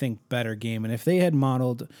Rare's, I think, better game. And if they had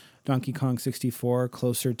modeled Donkey Kong 64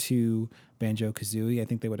 closer to Banjo-Kazooie, I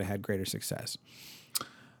think they would have had greater success.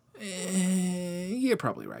 You're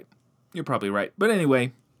probably right. You're probably right. But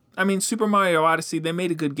anyway, I mean, Super Mario Odyssey, they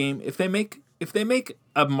made a good game. If they make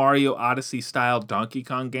a Mario Odyssey style Donkey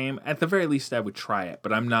Kong game, at the very least I would try it.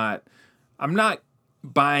 But I'm not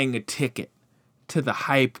buying a ticket to the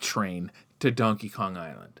hype train to Donkey Kong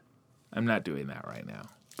Island. I'm not doing that right now.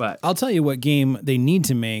 But I'll tell you what game they need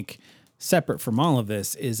to make separate from all of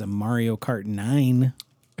this is a Mario Kart 9.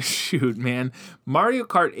 shoot, man, Mario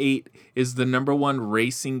Kart 8 is the #1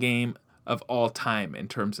 racing game of all time in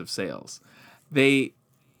terms of sales. And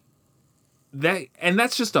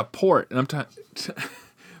that's just a port. And I'm talking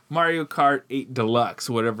Mario Kart 8 Deluxe,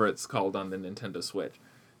 whatever it's called on the Nintendo Switch.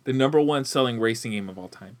 The #1 selling racing game of all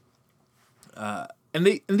time.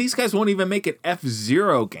 And these guys won't even make an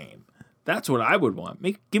F-Zero game. That's what I would want.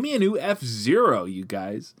 Give me a new F-Zero, you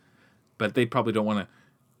guys. But they probably don't want to.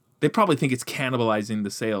 They probably think it's cannibalizing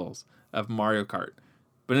the sales of Mario Kart.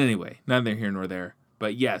 But anyway, neither here nor there.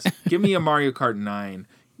 But yes, give me a Mario Kart 9.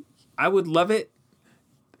 I would love it.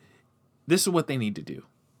 This is what they need to do.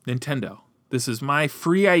 Nintendo, this is my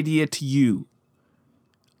free idea to you.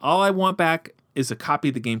 All I want back is a copy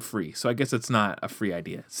of the game free. So I guess it's not a free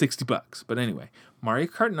idea. $60. But anyway, Mario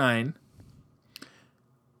Kart 9.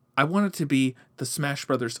 I want it to be the Smash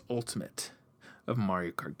Brothers Ultimate of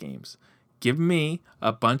Mario Kart games. Give me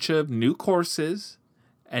a bunch of new courses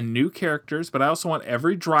and new characters, but I also want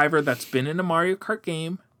every driver that's been in a Mario Kart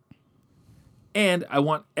game. And I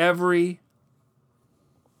want every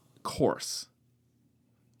course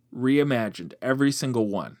reimagined, every single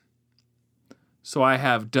one. So I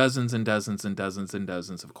have dozens and dozens and dozens and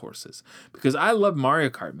dozens of courses. Because I love Mario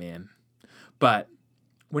Kart, man. But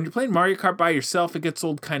when you're playing Mario Kart by yourself, it gets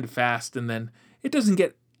old kind of fast. And then it doesn't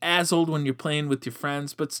get as old when you're playing with your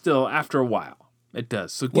friends. But still, after a while, it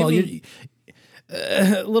does. So give me...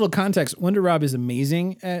 little context. Wonder Rob is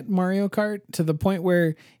amazing at Mario Kart to the point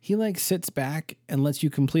where he like sits back and lets you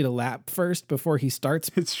complete a lap first before he starts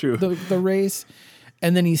It's true. the race.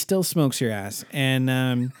 And then he still smokes your ass,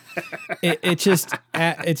 and it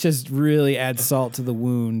just really adds salt to the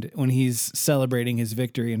wound when he's celebrating his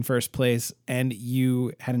victory in first place, and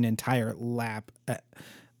you had an entire lap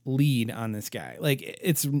lead on this guy. Like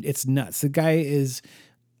it's nuts. The guy is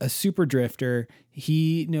a super drifter.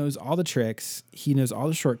 He knows all the tricks. He knows all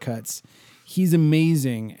the shortcuts. He's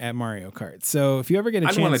amazing at Mario Kart. So if you ever get a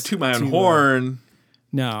chance, I don't want to toot my own horn.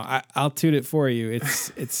 No, I'll toot it for you.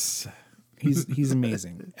 It's. He's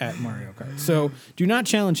amazing at Mario Kart. So do not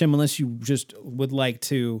challenge him unless you just would like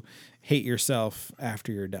to hate yourself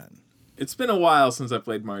after you're done. It's been a while since I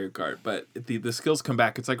played Mario Kart, but the skills come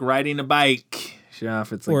back. It's like riding a bike.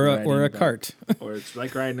 It's like or a cart. Or it's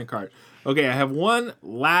like riding a cart. Okay, I have one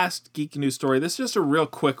last geek news story. This is just a real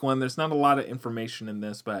quick one. There's not a lot of information in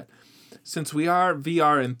this, but since we are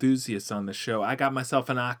VR enthusiasts on the show, I got myself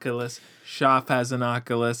an Oculus. Shaf has an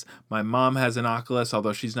Oculus. My mom has an Oculus,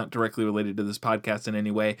 although she's not directly related to this podcast in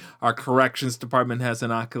any way. Our corrections department has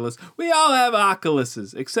an Oculus. We all have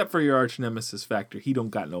Oculuses, except for your arch nemesis Factor. He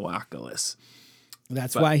don't got no Oculus.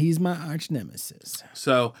 That's why he's my arch nemesis.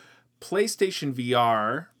 So, PlayStation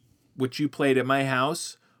VR, which you played at my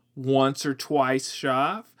house once or twice,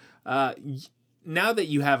 Shaf, now that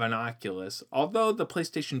you have an Oculus, although the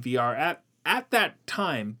PlayStation VR at that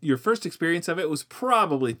time, your first experience of it was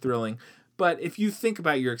probably thrilling, but if you think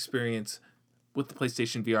about your experience with the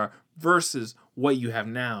PlayStation VR versus what you have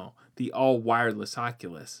now, the all-wireless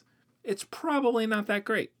Oculus, it's probably not that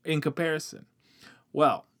great in comparison.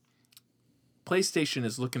 Well, PlayStation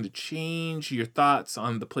is looking to change your thoughts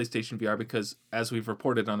on the PlayStation VR because, as we've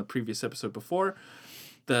reported on the previous episode before,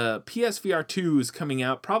 the PSVR 2 is coming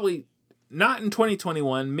out probably not in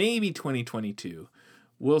 2021, maybe 2022.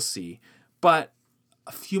 We'll see. But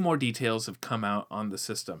a few more details have come out on the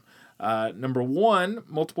system. Number one,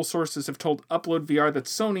 multiple sources have told Upload VR that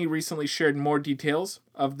Sony recently shared more details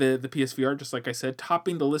of the PSVR. Just like I said,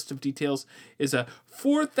 topping the list of details is a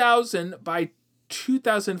 4,000 by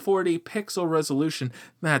 2040 pixel resolution.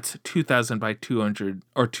 That's 2,000 by 200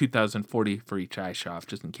 or 2040 for each eye shot,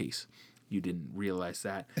 just in case you didn't realize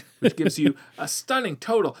that, which gives you a stunning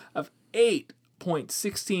total of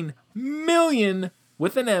 8.16 million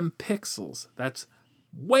with an M pixels. That's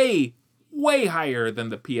way higher than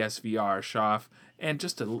the PSVR, Shaf, and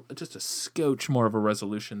just a scotch more of a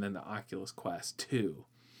resolution than the Oculus Quest 2.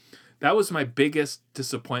 That was my biggest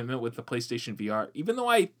disappointment with the PlayStation VR. Even though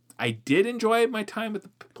I did enjoy my time with the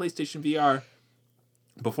PlayStation VR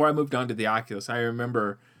before I moved on to the Oculus, I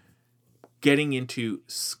remember getting into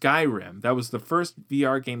Skyrim. That was the first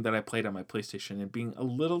VR game that I played on my PlayStation and being a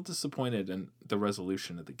little disappointed in the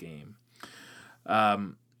resolution of the game.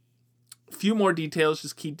 Few more details,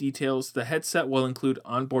 just key details. The headset will include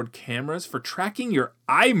onboard cameras for tracking your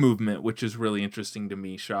eye movement, which is really interesting to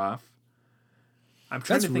me, Shaf. I'm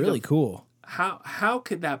trying That's to think really of cool. How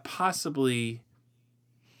could that possibly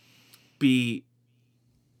be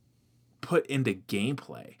put into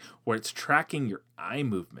gameplay where it's tracking your eye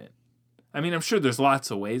movement. I mean, I'm sure there's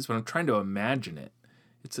lots of ways, but I'm trying to imagine it.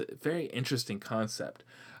 It's a very interesting concept.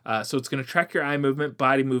 So it's going to track your eye movement,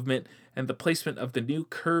 body movement, and the placement of the new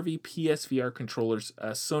curvy PSVR controllers.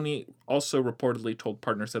 Sony also reportedly told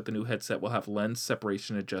partners that the new headset will have lens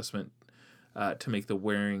separation adjustment to make the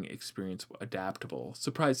wearing experience adaptable.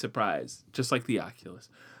 Surprise, surprise. Just like the Oculus.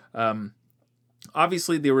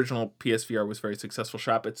 Obviously, the original PSVR was very successful.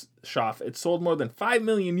 It sold more than 5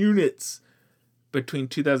 million units between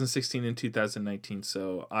 2016 and 2019.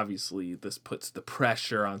 So obviously, this puts the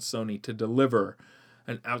pressure on Sony to deliver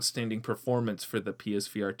an outstanding performance for the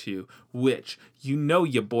PSVR 2, which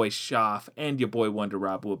your boy Schaff and your boy Wonder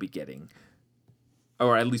Rob will be getting,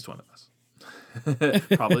 or at least one of us.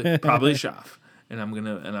 probably Schaff, and I'm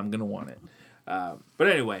gonna want it. But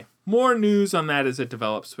anyway, more news on that as it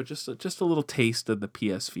develops, but just a little taste of the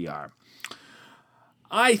PSVR.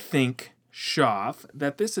 I think, Schaff,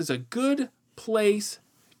 that this is a good place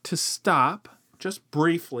to stop just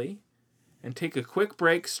briefly and take a quick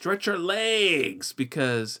break, stretch our legs,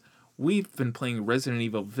 because we've been playing Resident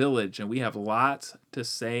Evil Village and we have lots to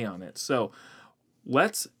say on it. So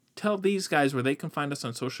let's tell these guys where they can find us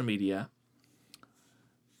on social media.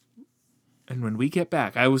 And when we get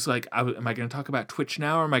back, I was like, am I going to talk about Twitch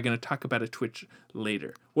now or am I going to talk about a Twitch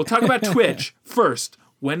later? We'll talk about Twitch first.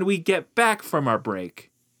 When we get back from our break,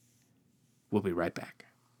 we'll be right back.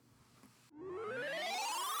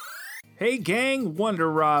 Hey gang,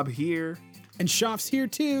 Wonder Rob here. And Schaff's here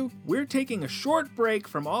too. We're taking a short break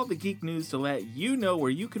from all the geek news to let you know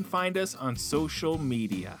where you can find us on social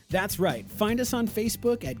media. That's right. Find us on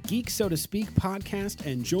Facebook at Geek So to Speak Podcast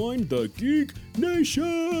and join the Geek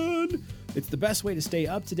Nation. It's the best way to stay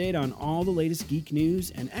up to date on all the latest geek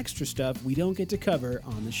news and extra stuff we don't get to cover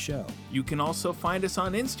on the show. You can also find us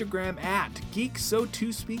on Instagram at Geek So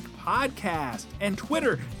To Speak Podcast and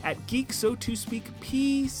Twitter at Geek So To Speak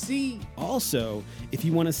PC. Also, if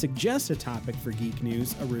you want to suggest a topic for geek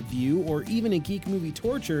news, a review, or even a geek movie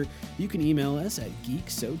torture, you can email us at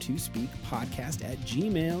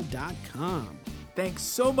geeksotospeakpodcast@gmail.com. Thanks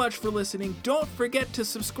so much for listening. Don't forget to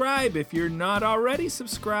subscribe if you're not already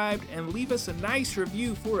subscribed, and leave us a nice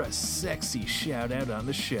review for a sexy shout out on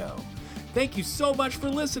the show. Thank you so much for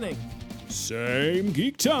listening. Same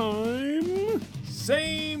geek time.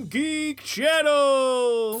 Same geek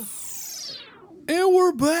channel. And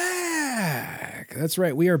we're back. That's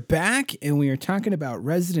right. We are back and we are talking about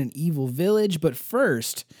Resident Evil Village. But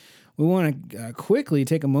first, we want to quickly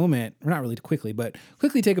take a moment, or not really quickly, but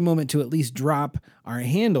quickly take a moment to at least drop our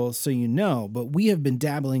handles so you know. But we have been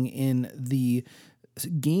dabbling in the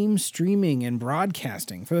game streaming and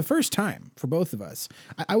broadcasting for the first time for both of us.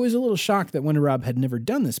 I was a little shocked that Wonder Rob had never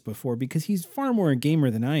done this before because he's far more a gamer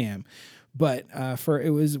than I am. But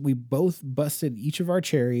we both busted each of our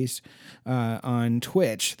cherries on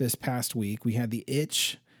Twitch this past week. We had the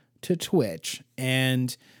itch to Twitch,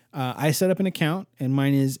 and I set up an account, and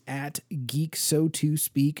mine is at Geek So To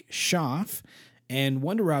Speak Schaff, and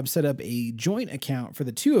Wonder Rob set up a joint account for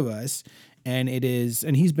the two of us, and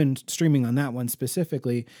he's been streaming on that one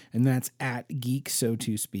specifically, and that's at Geek So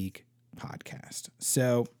To Speak Podcast.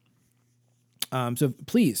 So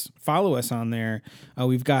please follow us on there.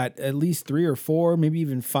 We've got at least 3 or 4, maybe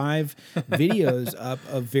even 5 videos up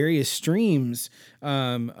of various streams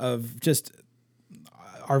of just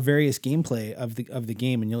our various gameplay of the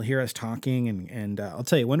game, and you'll hear us talking. And I'll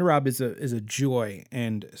tell you, Wonder Rob is a joy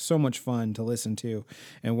and so much fun to listen to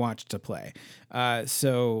and watch to play.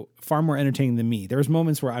 So far more entertaining than me. There's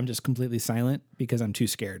moments where I'm just completely silent because I'm too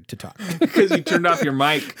scared to talk. Because you turned off your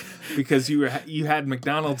mic because you had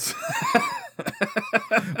McDonald's.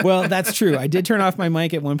 Well, that's true. I did turn off my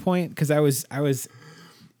mic at one point because I was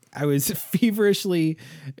feverishly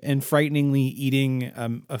and frighteningly eating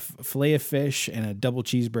a fillet of fish and a double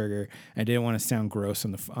cheeseburger. I didn't want to sound gross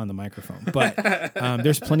on the microphone, but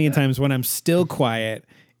there's plenty of times when I'm still quiet,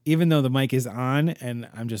 even though the mic is on, and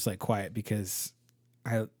I'm just like quiet because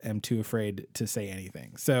I am too afraid to say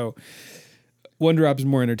anything. So Wonder Rob is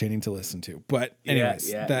more entertaining to listen to. But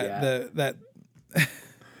anyways,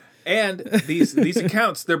 And these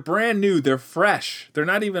accounts, they're brand new. They're fresh. They're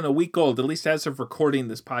not even a week old, at least as of recording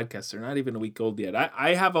this podcast. They're not even a week old yet.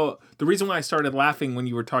 The reason why I started laughing when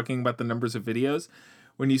you were talking about the numbers of videos,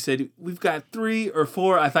 when you said, we've got 3 or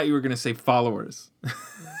 4, I thought you were going to say followers.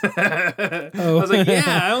 I was like,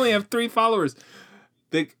 yeah, I only have 3 followers.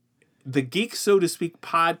 The Geek So To Speak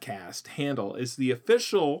podcast handle is the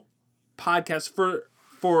official podcast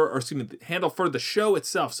the handle for the show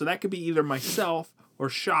itself. So that could be either myself or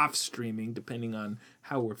Schaff streaming, depending on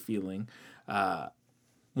how we're feeling.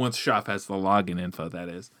 Once Schaff has the login info, that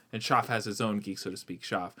is. And Schaff has his own Geek, so to speak,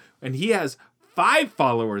 Schaff. And he has 5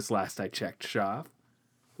 followers last I checked, Schaff.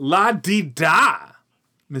 La-di-da,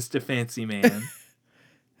 Mr. Fancy Man.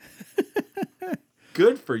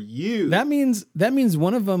 Good for you. That means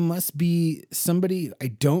one of them must be somebody I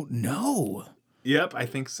don't know. Yep, I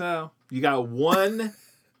think so. You got one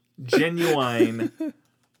genuine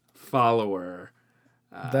follower.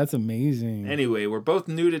 That's amazing. Anyway, we're both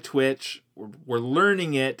new to Twitch. We're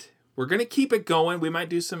learning it. We're going to keep it going. We might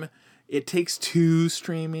do some It Takes Two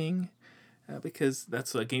streaming because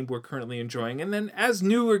that's a game we're currently enjoying. And then as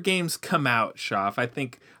newer games come out, Schaff, I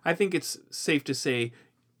think it's safe to say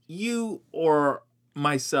you or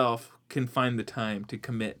myself can find the time to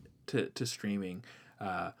commit to streaming.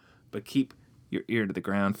 But keep your ear to the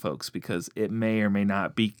ground, folks, because it may or may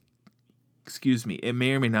not be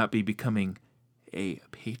becoming a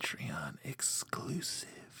Patreon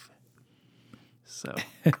exclusive. So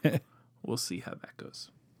we'll see how that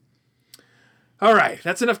goes. All right,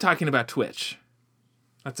 that's enough talking about Twitch.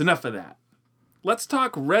 That's enough of that. Let's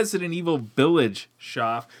talk Resident Evil Village,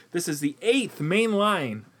 Schaff. This is the 8th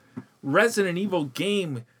mainline Resident Evil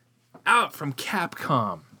game out from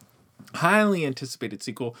Capcom. Highly anticipated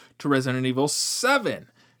sequel to Resident Evil 7,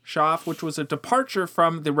 Schaff, which was a departure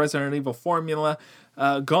from the Resident Evil formula.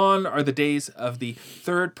 Gone are the days of the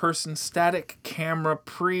third-person static camera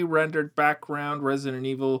pre-rendered background Resident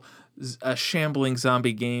Evil shambling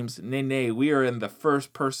zombie games. Nay, we are in the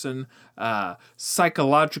first-person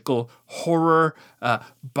psychological horror,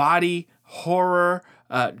 body horror,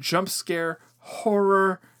 jump scare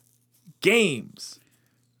horror games.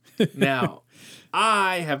 Now,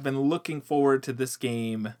 I have been looking forward to this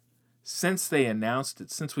game since they announced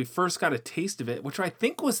it, since we first got a taste of it, which I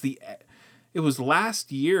think was it was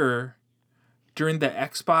last year during the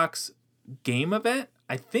Xbox game event,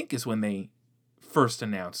 I think is when they first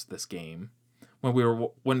announced this game.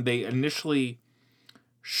 When they initially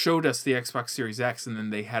showed us the Xbox Series X and then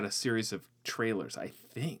they had a series of trailers. I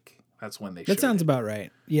think that's when they showed it. That sounds about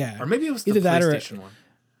right. Yeah. Or maybe it was the Either that PlayStation one.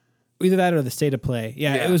 Either that or the State of Play.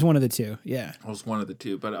 Yeah, it was one of the two. Yeah. It was one of the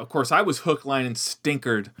two. But of course, I was hook, line, and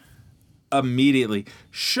stinkered immediately.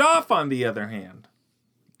 Schaff, on the other hand,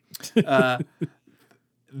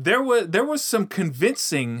 there was some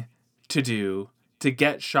convincing to do to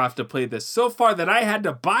get Schaff to play this so far that I had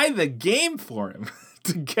to buy the game for him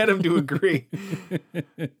to get him to agree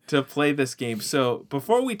to play this game. So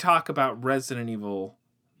before we talk about Resident Evil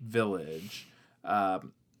Village,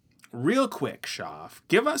 real quick, Schaff,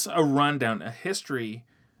 give us a rundown, a history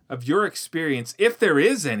of your experience, if there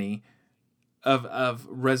is any, of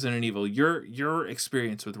Resident Evil, your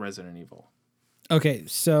experience with Resident Evil. Okay,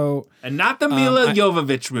 so... And not the Mila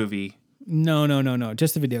Jovovich movie. No.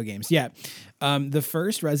 Just the video games. Yeah. The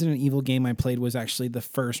first Resident Evil game I played was actually the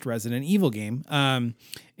first Resident Evil game.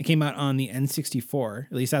 It came out on the N64.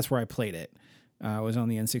 At least that's where I played it. It was on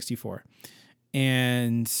the N64.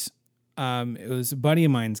 And it was a buddy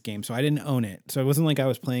of mine's game, so I didn't own it. So it wasn't like I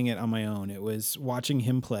was playing it on my own. It was watching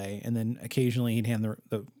him play, and then occasionally he'd hand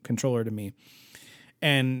the controller to me.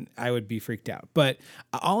 And I would be freaked out. But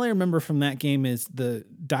all I remember from that game is the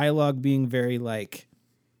dialogue being very like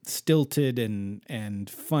stilted and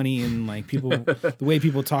funny, and like people, the way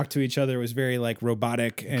people talk to each other was very like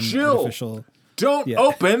robotic and artificial. Don't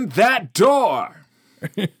open that door.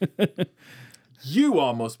 You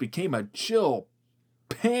almost became a Jill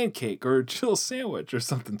pancake or a Jill sandwich or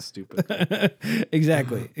something stupid.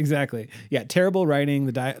 Exactly. Yeah, terrible writing.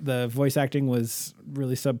 The voice acting was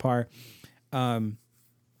really subpar.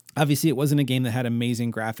 Obviously, it wasn't a game that had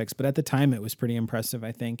amazing graphics, but at the time, it was pretty impressive,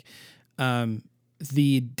 I think.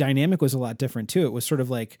 The dynamic was a lot different, too. It was sort of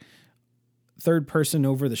like third person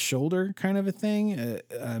over the shoulder kind of a thing.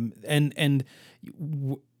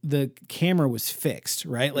 The camera was fixed,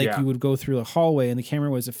 right? Like you would go through the hallway and the camera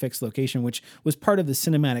was a fixed location, which was part of the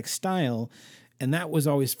cinematic style. And that was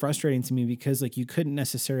always frustrating to me because like you couldn't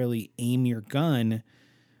necessarily aim your gun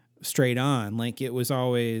straight on. Like it was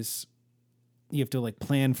always... you have to like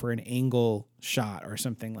plan for an angle shot or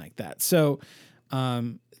something like that. So,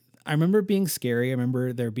 I remember it being scary. I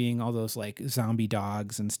remember there being all those like zombie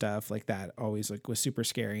dogs and stuff like that. Always like was super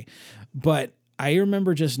scary, but I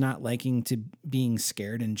remember just not liking to being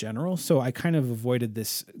scared in general. So I kind of avoided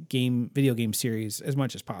this video game series as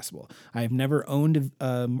much as possible. I've never owned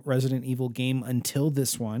a Resident Evil game until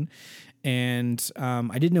this one. And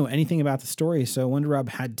I didn't know anything about the story, so Wonder Rob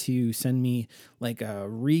had to send me like a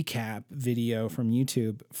recap video from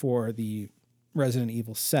YouTube for the Resident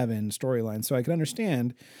Evil 7 storyline so I could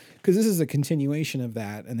understand, because this is a continuation of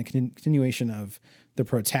that and the continuation of the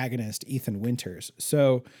protagonist, Ethan Winters.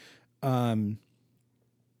 So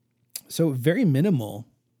So very minimal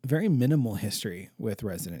history with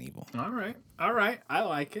Resident Evil. All right. I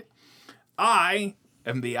like it. I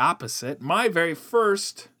am the opposite. My very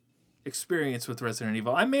first experience with Resident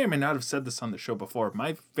Evil, I may or may not have said this on the show before.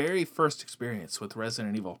 My very first experience with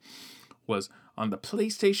Resident Evil was on the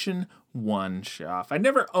PlayStation 1, Shoff. I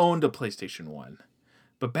never owned a PlayStation 1.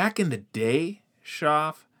 But back in the day,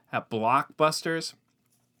 Shoff, at Blockbusters,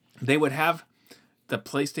 they would have the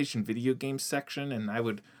PlayStation video games section, and I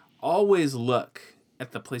would always look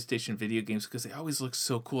at the PlayStation video games because they always look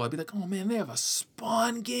so cool. I'd be like, oh man, they have a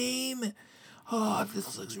Spawn game. Oh,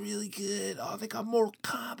 this looks really good. Oh, they got Mortal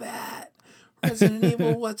Kombat. Resident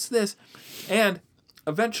Evil, what's this? And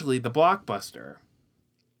eventually the Blockbuster,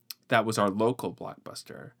 that was our local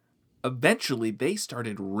Blockbuster, eventually they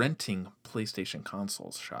started renting PlayStation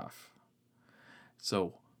consoles, Shoff.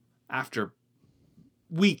 So after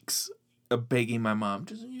weeks of begging my mom,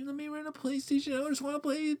 just let me rent a PlayStation. I just want to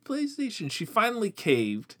play PlayStation. She finally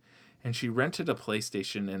caved, and she rented a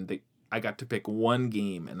PlayStation, and I got to pick one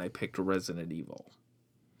game, and I picked Resident Evil.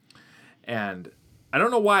 And I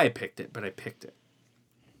don't know why I picked it, but I picked it.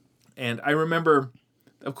 And I remember,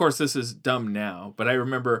 of course, this is dumb now, but I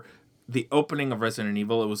remember the opening of Resident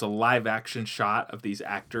Evil. It was a live action shot of these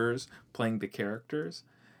actors playing the characters.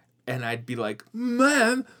 And I'd be like,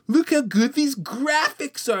 Mom, look how good these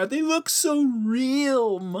graphics are. They look so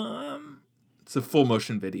real, Mom. It's a full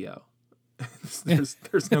motion video. there's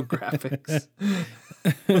no graphics.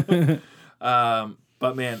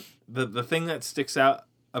 But man, the thing that sticks out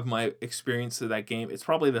of my experience of that game, it's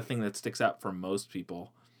probably the thing that sticks out for most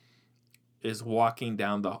people, is walking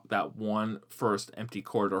down that one first empty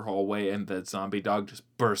corridor hallway and the zombie dog just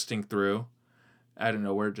bursting through out of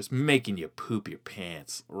nowhere, just making you poop your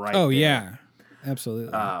pants right there. Yeah,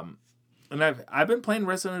 absolutely. And I've been playing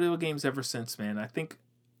Resident Evil games ever since, man. I think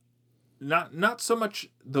not so much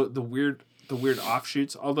the weird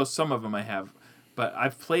offshoots, although some of them I have, but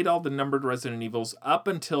I've played all the numbered Resident Evils up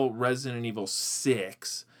until Resident Evil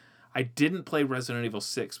 6. I didn't play Resident Evil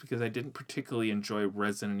 6 because I didn't particularly enjoy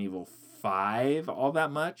Resident Evil 5 all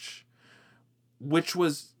that much, which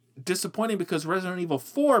was disappointing because Resident Evil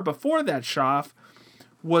 4, before that, Shoff,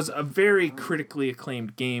 was a very critically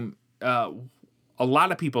acclaimed game. A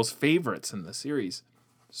lot of people's favorites in the series.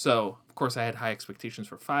 So, of course, I had high expectations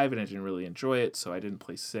for 5, and I didn't really enjoy it, so I didn't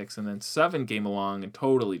play 6. And then 7 came along and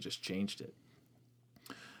totally just changed it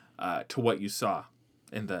to what you saw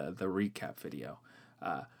in the recap video.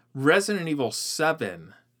 Resident Evil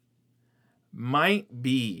 7 might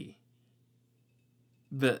be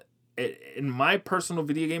in my personal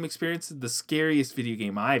video game experience, the scariest video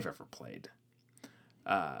game I've ever played.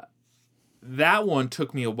 That one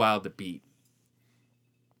took me a while to beat.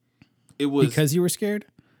 It was because you were scared?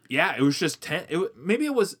 Yeah, it was just tense. Maybe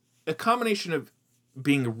it was a combination of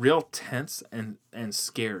being real tense and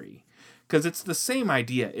scary. Because it's the same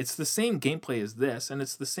idea. It's the same gameplay as this, and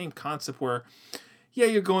it's the same concept where, yeah,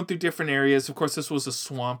 you're going through different areas. Of course, this was a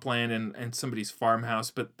swampland and somebody's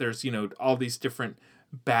farmhouse, but there's, all these different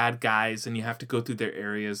bad guys, and you have to go through their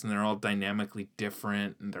areas, and they're all dynamically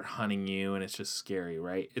different, and they're hunting you, and it's just scary,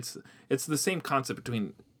 right? It's the same concept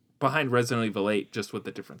behind Resident Evil 8, just with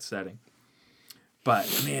a different setting.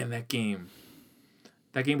 But man, that game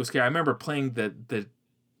was scary. I remember playing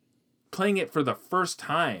playing it for the first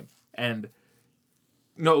time, and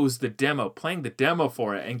no, it was the demo. Playing the demo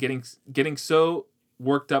for it and getting so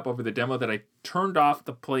worked up over the demo that I turned off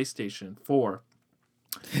the PlayStation 4.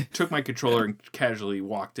 Took my controller and casually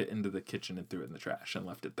walked it into the kitchen and threw it in the trash and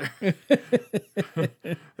left it there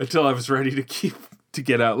until I was ready to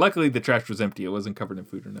get out. Luckily, the trash was empty; it wasn't covered in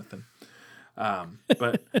food or nothing.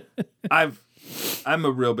 But I'm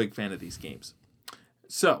a real big fan of these games.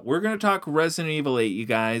 So we're gonna talk Resident Evil 8, you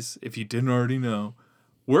guys. If you didn't already know,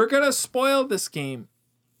 we're gonna spoil this game.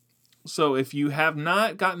 So if you have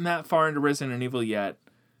not gotten that far into Resident Evil yet,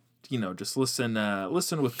 just listen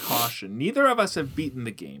with caution. Neither of us have beaten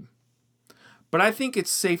the game, but I think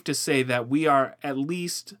it's safe to say that we are at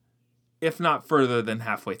least, if not further than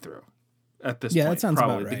halfway through at this point. Yeah, that sounds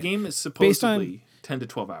probably. about right. The game is supposedly 10 to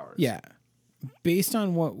 12 hours. Yeah. Based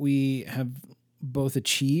on what we have both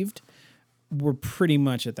achieved, we're pretty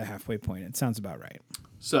much at the halfway point. It sounds about right.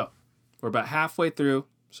 So we're about halfway through,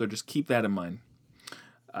 so just keep that in mind.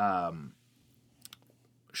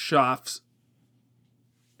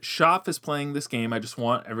 Shoff is playing this game. I just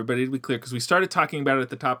want everybody to be clear because we started talking about it at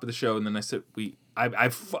the top of the show, and then I said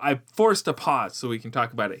I forced a pause so we can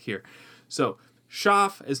talk about it here. So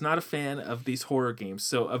Shoff is not a fan of these horror games.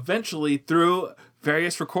 So eventually, through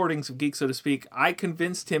various recordings of Geek, so to speak, I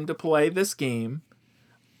convinced him to play this game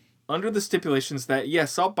under the stipulations that,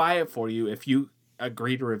 yes, I'll buy it for you if you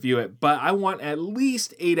agree to review it, but I want at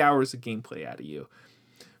least 8 hours of gameplay out of you.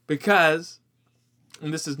 Because,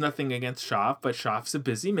 and this is nothing against Shoff, but Shoff's a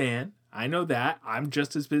busy man. I know that. I'm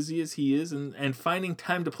just as busy as he is, and finding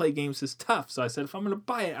time to play games is tough. So I said, if I'm going to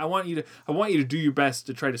buy it, I want you to do your best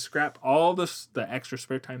to try to scrap all the extra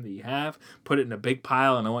spare time that you have, put it in a big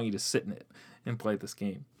pile, and I want you to sit in it and play this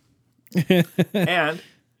game. And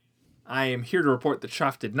I am here to report that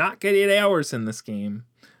Shoff did not get 8 hours in this game.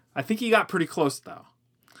 I think he got pretty close, though.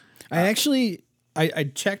 I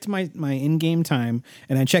checked my in-game time,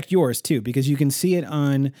 and I checked yours too, because you can see it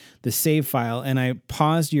on the save file, and I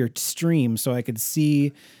paused your stream so I could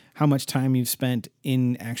see how much time you've spent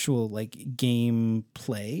in actual like game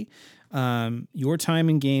play. Your time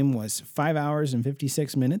in game was 5 hours and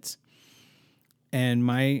 56 minutes. And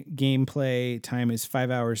my gameplay time is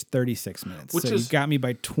 5 hours, 36 minutes. So you got me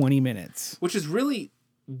by 20 minutes. Which is really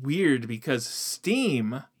weird because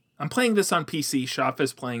Steam, I'm playing this on PC. Shoff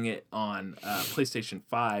is playing it on PlayStation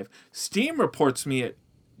 5. Steam reports me at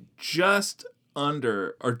just a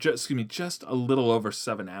little over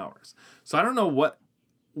 7 hours. So I don't know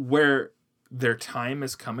where their time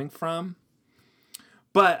is coming from.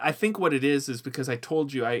 But I think what it is because I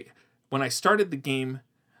told you when I started the game,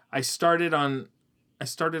 I started on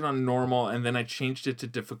normal, and then I changed it to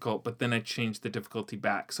difficult, but then I changed the difficulty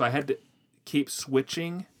back. So I had to keep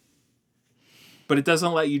switching, but it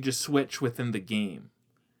doesn't let you just switch within the game.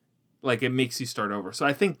 Like, it makes you start over. So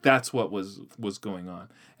I think that's what was going on.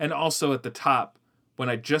 And also at the top, when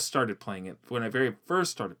I just started playing it, when I very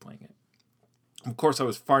first started playing it, of course I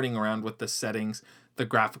was farting around with the settings, the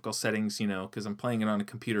graphical settings, because I'm playing it on a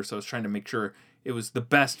computer, so I was trying to make sure it was the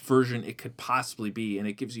best version it could possibly be, and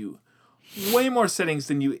it gives you way more settings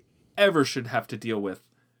than you ever should have to deal with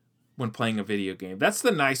when playing a video game. That's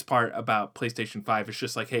the nice part about PlayStation 5. It's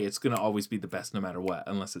just like, hey, it's going to always be the best no matter what,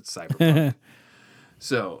 unless it's Cyberpunk.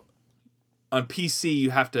 So on PC,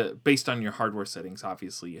 you have to, based on your hardware settings,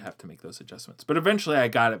 obviously, you have to make those adjustments. But eventually I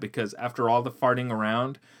got it because after all the farting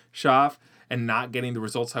around, Shoff, and not getting the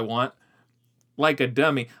results I want, like a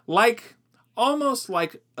dummy, almost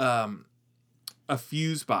like a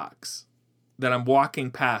fuse box that I'm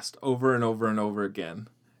walking past over and over and over again,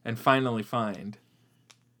 and finally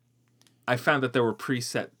I found that there were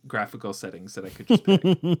preset graphical settings that I could just pick,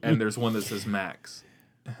 and there's one that says max,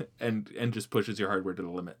 and just pushes your hardware to the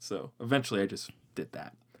limit. So eventually I just did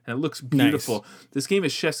that, and it looks beautiful. Nice. This game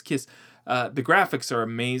is chef's kiss. The graphics are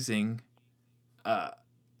amazing,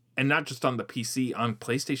 and not just on the PC. On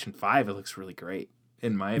PlayStation 5, it looks really great,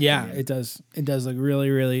 in my opinion. Yeah, it does. It does look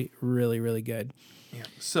really, really, really, really good. Yeah.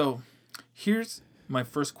 So here's my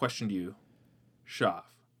first question to you, Shoff.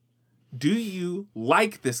 Do you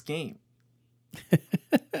like this game?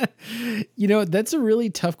 That's a really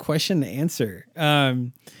tough question to answer.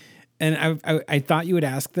 And I thought you would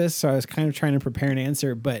ask this, so I was kind of trying to prepare an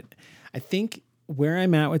answer. But I think where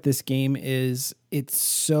I'm at with this game is it's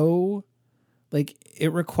so, like,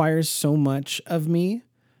 it requires so much of me.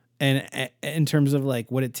 And in terms of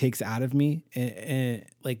like what it takes out of me, and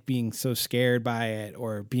like being so scared by it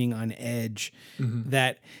or being on edge,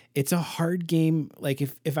 that it's a hard game. Like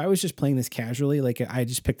if I was just playing this casually, like I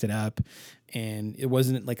just picked it up and it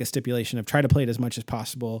wasn't like a stipulation of try to play it as much as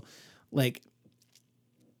possible, like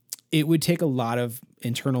it would take a lot of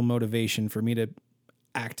internal motivation for me to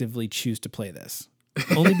actively choose to play this.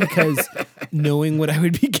 Only because knowing what I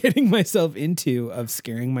would be getting myself into of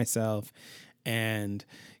scaring myself and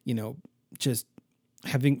just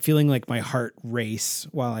feeling like my heart race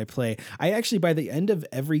while I play. I actually, by the end of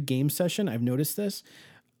every game session, I've noticed this,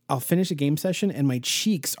 I'll finish a game session and my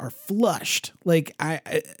cheeks are flushed. Like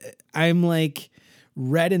I'm like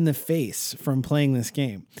red in the face from playing this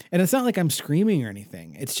game. And it's not like I'm screaming or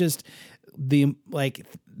anything. It's just the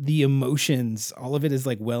emotions, all of it is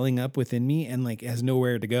like welling up within me and like has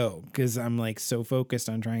nowhere to go because I'm like so focused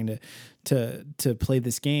on trying to play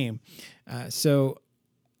this game. So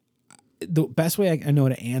the best way I know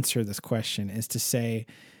to answer this question is to say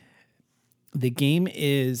the game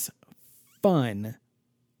is fun,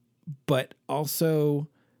 but also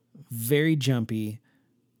very jumpy,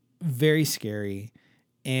 very scary.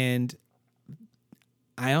 And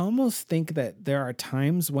I almost think that there are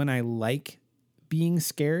times when I like being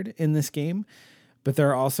scared in this game, but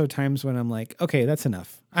there are also times when I'm like, okay, that's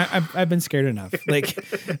enough. I've been scared enough. Like,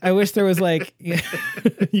 I wish there was like, you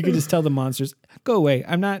could just tell the monsters, go away.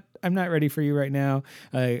 I'm not ready for you right now.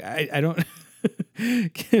 I don't,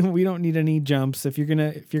 we don't need any jumps. If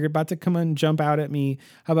you're about to come and jump out at me,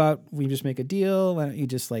 how about we just make a deal? Why don't you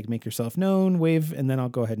just like make yourself known, wave, and then I'll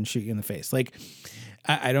go ahead and shoot you in the face. Like,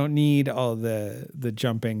 I don't need all the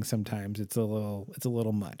jumping sometimes. It's a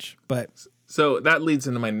little much, but So that leads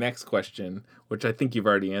into my next question, which I think you've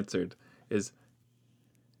already answered, is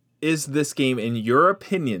this game, in your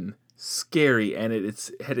opinion, scary, and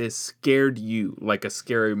it has scared you like a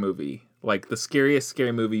scary movie, like the scariest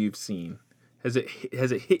scary movie you've seen? Has it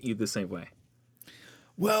hit you the same way?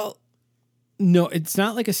 Well, no, it's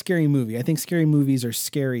not like a scary movie. I think scary movies are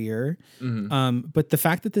scarier. But the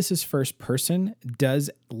fact that this is first person does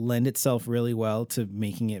lend itself really well to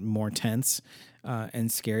making it more tense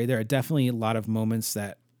and scary. There are definitely a lot of moments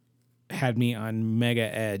that had me on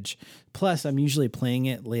mega edge. Plus, I'm usually playing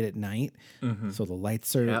it late at night, so the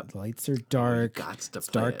lights are dark. Gots to It's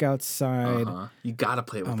play dark it. outside. You gotta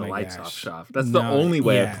play it with the my lights gosh. off, Shop. That's the only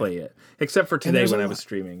way I play it, except for today there's when a I lot- was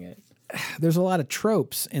streaming it. There's a lot of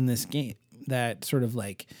tropes in this game that sort of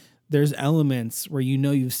like there's elements where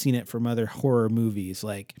you've seen it from other horror movies,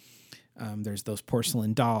 like there's those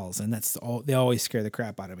porcelain dolls, and that's all. They always scare the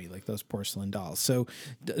crap out of me, like those porcelain dolls. So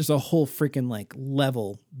there's a whole freaking like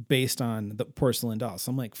level based on the porcelain dolls.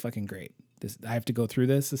 So I'm like, fucking great. I have to go through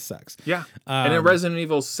this. This sucks. Yeah. And in Resident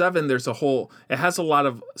Evil 7, it has a lot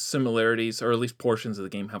of similarities, or at least portions of the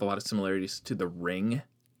game have a lot of similarities to The Ring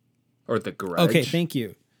or The Grudge. Okay, thank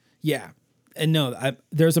you. Yeah, and no,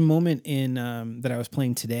 there's a moment in that I was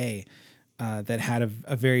playing today that had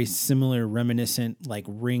a very similar, reminiscent like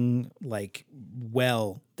ring, like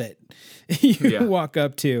well that you walk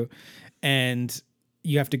up to, and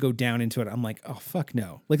you have to go down into it. I'm like, oh fuck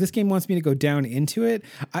no! Like this game wants me to go down into it.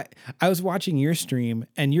 I was watching your stream,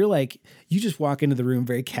 and you're like, you just walk into the room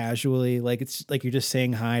very casually, like it's like you're just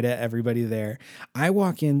saying hi to everybody there. I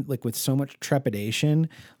walk in like with so much trepidation.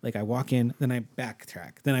 Like I walk in, then I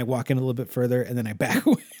backtrack, then I walk in a little bit further, and then I back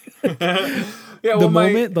away. Yeah, The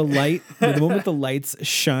moment the lights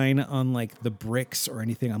shine on like the bricks or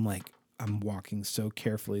anything, I'm like, I'm walking so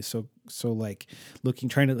carefully, so like looking,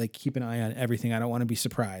 trying to like keep an eye on everything. I don't want to be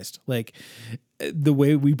surprised. Like the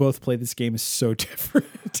way we both play this game is so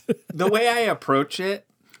different. The way I approach it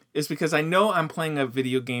is because I know I'm playing a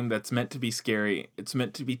video game that's meant to be scary. It's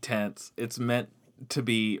meant to be tense. It's meant to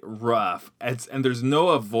be rough. And there's no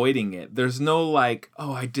avoiding it. There's no like,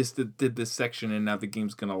 oh, I just did this section and now the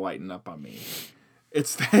game's gonna lighten up on me.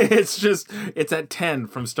 It's at 10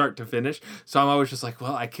 from start to finish. So I'm always just like,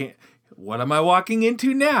 well, I can't. What am I walking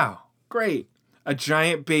into now? Great. A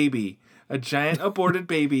giant baby. A giant aborted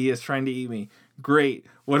baby is trying to eat me. Great.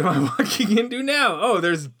 What am I walking into now? Oh,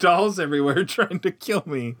 there's dolls everywhere trying to kill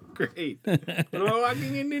me. Great. What am I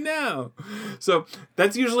walking into now? So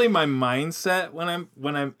that's usually my mindset when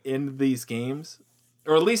I'm in these games,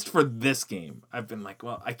 or at least for this game. I've been like,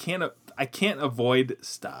 well, I can't avoid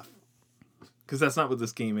stuff, because that's not what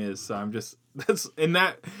this game is. So I'm just, that's in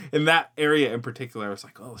that area in particular, I was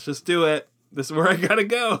like, oh, let's just do it. This is where I gotta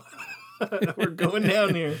go. We're going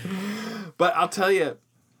down here. But I'll tell you,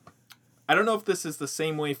 I don't know if this is the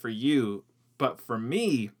same way for you, but for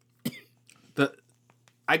me,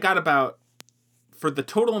 I got about, for the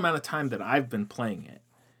total amount of time that I've been playing it,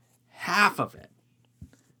 half of it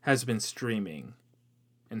has been streaming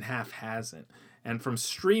and half hasn't. And from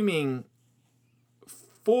streaming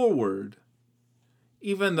forward,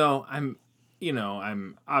 even though I'm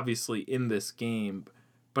obviously in this game,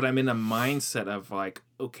 but I'm in a mindset of like,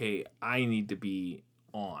 okay, I need to be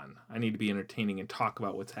on. I need to be entertaining and talk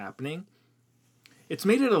about what's happening. It's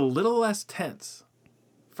made it a little less tense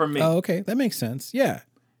for me. Oh, okay. That makes sense. Yeah.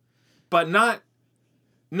 But not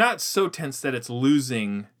so tense that it's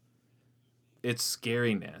losing its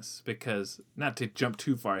scariness, because, not to jump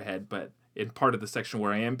too far ahead, but in part of the section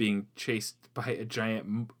where I am being chased by a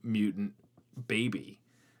giant mutant baby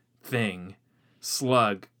thing,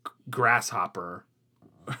 slug, grasshopper,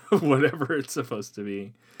 whatever it's supposed to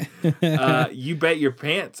be. You bet your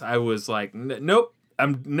pants I was like, nope,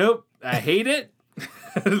 I hate it.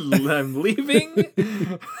 I'm leaving,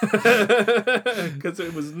 because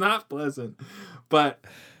it was not pleasant. But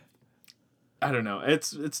I don't know.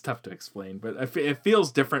 It's tough to explain, but it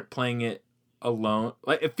feels different playing it alone.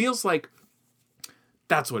 Like, it feels like,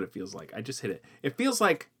 that's what it feels like. I just hit it. It feels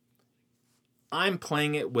like I'm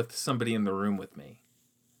playing it with somebody in the room with me,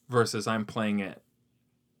 versus I'm playing it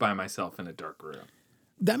by myself in a dark room.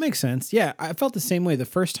 That makes sense. Yeah, I felt the same way. The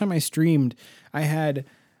first time I streamed, I had,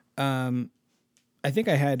 I think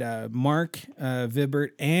I had Mark, Vibert,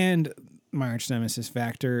 and my arch nemesis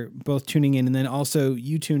Factor both tuning in, and then also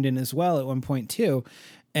you tuned in as well at one point too.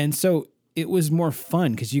 And so it was more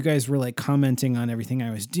fun because you guys were like commenting on everything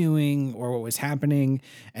I was doing or what was happening,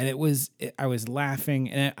 and I was laughing,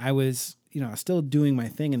 and I was, still doing my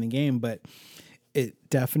thing in the game, but it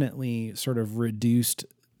definitely sort of reduced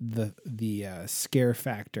scare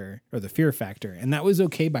factor or the fear factor, and that was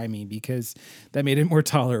okay by me because that made it more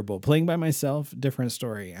tolerable. Playing by myself, different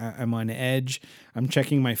story. I'm on edge. I'm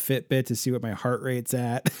checking my Fitbit to see what my heart rate's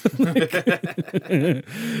at.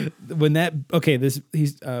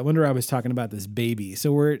 Wonder Rob was talking about this baby.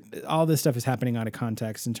 So all this stuff is happening out of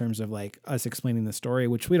context in terms of like us explaining the story,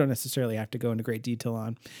 which we don't necessarily have to go into great detail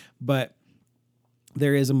on, but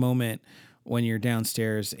there is a moment when you're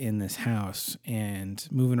downstairs in this house and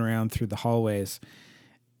moving around through the hallways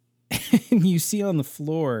and you see on the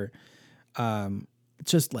floor,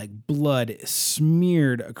 just like blood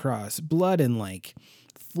smeared across, blood and like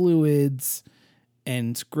fluids,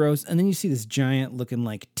 and it's gross. And then you see this giant looking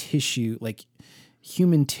like tissue, like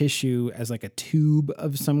human tissue as like a tube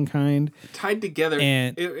of some kind. Tied together.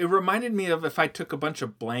 And it reminded me of if I took a bunch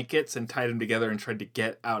of blankets and tied them together and tried to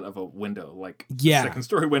get out of a window, like a second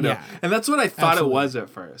story window. Yeah. And that's what I thought it was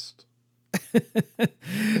at first.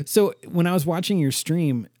 So when I was watching your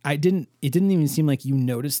stream, it didn't even seem like you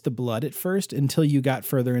noticed the blood at first until you got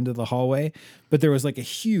further into the hallway, but there was like a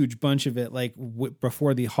huge bunch of it like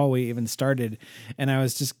before the hallway even started, and I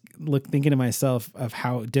was just thinking to myself of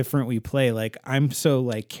how different we play. Like I'm so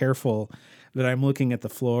like careful that I'm looking at the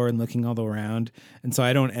floor and looking all around, and so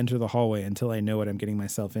I don't enter the hallway until I know what I'm getting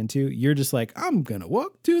myself into. You're just like, I'm gonna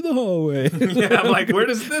walk to the hallway. Yeah, I'm like, where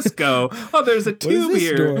does this go? Oh, there's a tube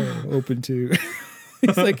here. Door open to.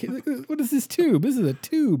 He's like, what is this tube? This is a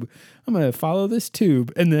tube. I'm gonna follow this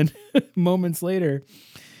tube, and then moments later,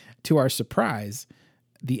 to our surprise,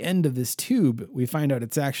 the end of this tube, we find out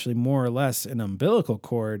it's actually more or less an umbilical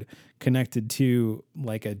cord connected to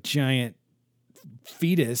like a giant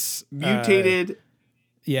fetus, mutated,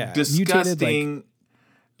 disgusting.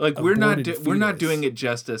 Like we're not doing it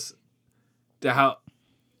justice to how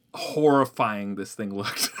horrifying this thing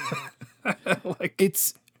looked. Like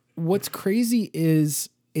it's what's crazy is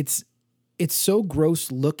it's so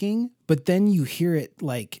gross looking, but then you hear it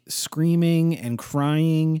like screaming and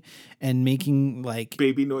crying and making like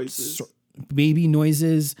baby noises.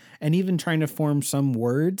 And even trying to form some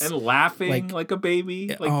words and laughing like a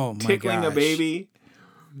baby, like tickling a baby.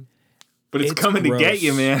 But it's coming gross. To get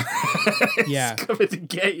you, man. Yeah. It's coming to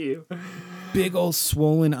get you. Big old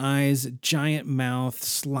swollen eyes, giant mouth,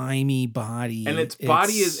 slimy body. And its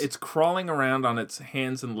body it's crawling around on its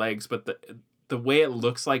hands and legs, but the way it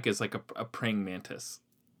looks like is like a praying mantis.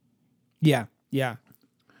 Yeah.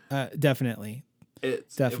 Definitely.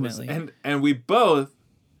 Definitely. And we both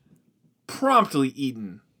promptly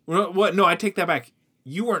eaten. What? No, I take that back.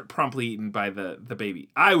 You weren't promptly eaten by the baby.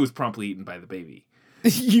 I was promptly eaten by the baby.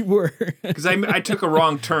 You were. Because I took a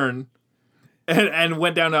wrong turn and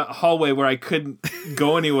went down a hallway where I couldn't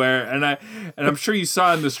go anywhere. And I'm sure you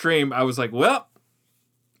saw in the stream, I was like, well,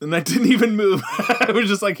 and I didn't even move. I was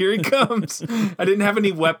just like, here he comes. I didn't have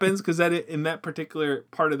any weapons because in that particular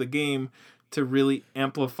part of the game, to really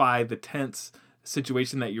amplify the tense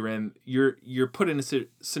situation that you're in, you're put in a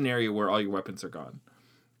scenario where all your weapons are gone.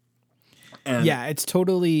 And yeah, it's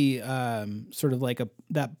totally sort of like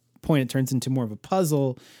that point. It turns into more of a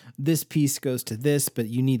puzzle. This piece goes to this, but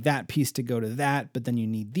you need that piece to go to that, but then you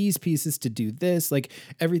need these pieces to do this. Like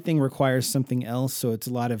everything requires something else, so it's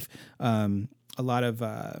a lot of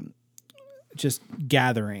just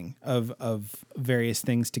gathering of various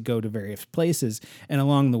things to go to various places, and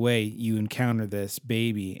along the way you encounter this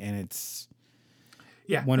baby, and it's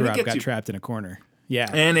Wonder Rob got trapped in a corner. Yeah,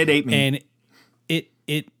 and it ate me, and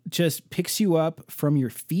it just picks you up from your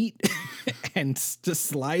feet and just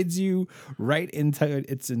slides you right into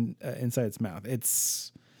inside its mouth.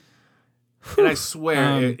 It's. And I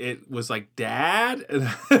swear it was like, Dad? And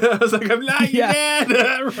I was like, I'm not your dad.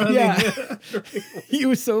 Running. Yeah. He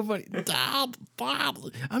was so funny. Dad,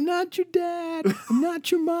 I'm not your dad. I'm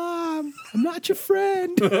not your mom. I'm not your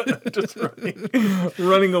friend. Just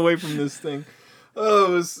running away from this thing.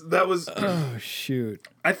 Oh, that was. Oh, shoot.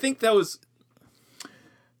 I think that was.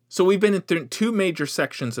 So we've been in two major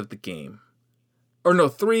sections of the game. Or no,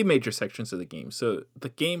 three major sections of the game. So the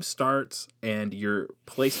game starts and you're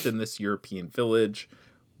placed in this European village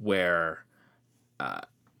where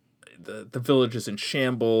the village is in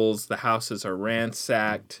shambles, the houses are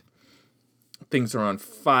ransacked, things are on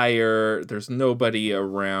fire, there's nobody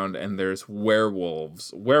around, and there's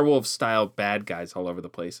werewolf-style bad guys all over the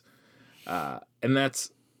place. And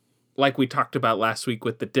that's like we talked about last week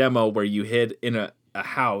with the demo where you hid in a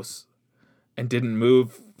house and didn't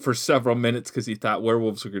move for several minutes because you thought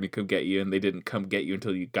werewolves were going to come get you, and they didn't come get you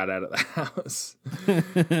until you got out of the house.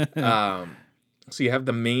 So you have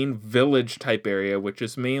the main village type area, which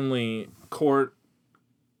is mainly corridors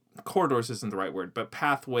isn't the right word, but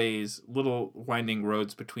pathways, little winding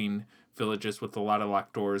roads between villages with a lot of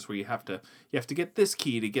locked doors where you have to get this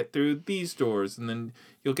key to get through these doors, and then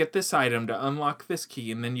you'll get this item to unlock this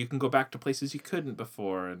key, and then you can go back to places you couldn't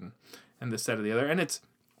before, and this, that, or the other. And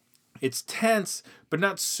it's tense, but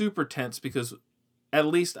not super tense, because at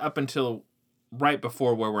least up until right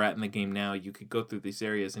before where we're at in the game now, you could go through these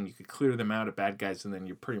areas and you could clear them out of bad guys, and then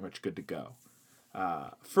you're pretty much good to go.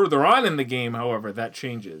 Further on in the game, however, that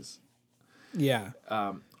changes. Yeah.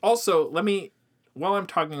 Also, while I'm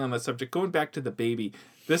talking on the subject, going back to the baby,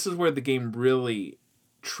 this is where the game really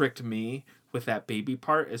tricked me with that baby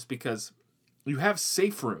part, is because you have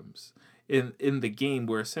safe rooms in the game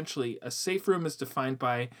where essentially a safe room is defined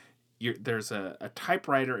by there's a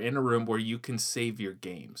typewriter in a room where you can save your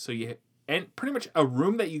game. So and pretty much a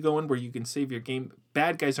room that you go in where you can save your game,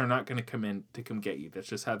 bad guys are not going to come in to come get you. That's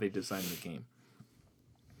just how they design the game.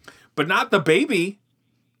 But not the baby.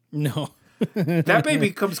 No. That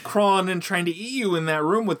baby comes crawling in trying to eat you in that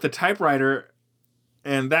room with the typewriter,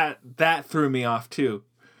 and that threw me off too.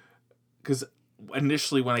 Because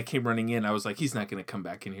initially when I came running in, I was like, he's not going to come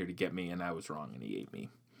back in here to get me, and I was wrong, and he ate me.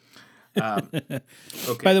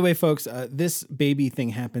 Okay. By the way, folks, this baby thing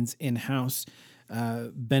happens in-house.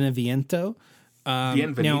 Beneviento.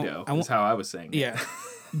 Bienvenido is how I was saying it. Yeah.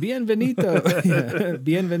 Bienvenido.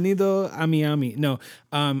 Bienvenido a Miami. No,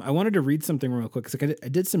 I wanted to read something real quick, because I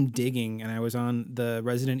did some digging, and I was on the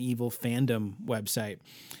Resident Evil fandom website.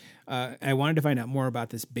 I wanted to find out more about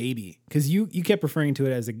this baby, because you kept referring to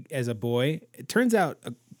it as a boy. It turns out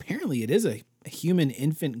apparently it is a human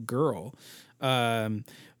infant girl.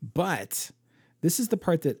 But this is the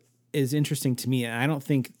part that is interesting to me, and I don't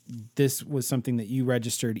think this was something that you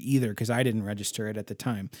registered either, because I didn't register it at the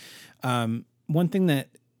time. One thing that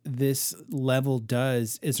this level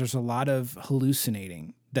does is there's a lot of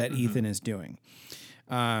hallucinating that Ethan is doing.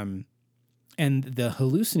 And the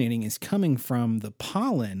hallucinating is coming from the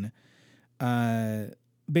pollen,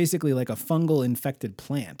 basically like a fungal infected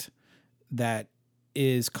plant that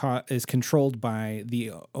is controlled by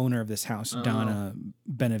the owner of this house, Donna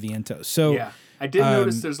Beneviento. So yeah, I did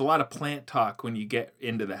notice there's a lot of plant talk when you get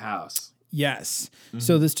into the house. Yes. Mm-hmm.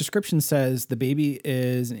 So this description says the baby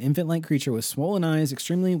is an infant-like creature with swollen eyes,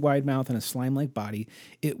 extremely wide mouth, and a slime-like body.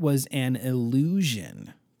 It was an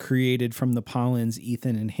illusion created from the pollens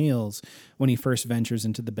Ethan inhales when he first ventures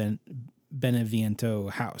into the Beneviento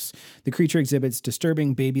house. The creature exhibits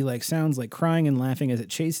disturbing baby-like sounds like crying and laughing as it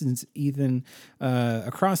chases Ethan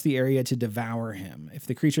across the area to devour him. If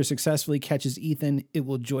the creature successfully catches Ethan, it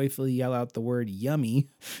will joyfully yell out the word yummy.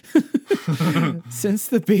 Since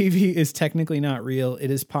the baby is technically not real,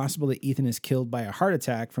 it is possible that Ethan is killed by a heart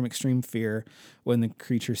attack from extreme fear when the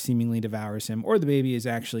creature seemingly devours him, or the baby is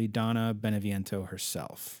actually Donna Beneviento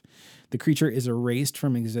herself. The creature is erased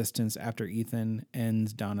from existence after Ethan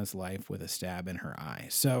ends Donna's life with a stab in her eye.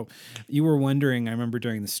 So you were wondering, I remember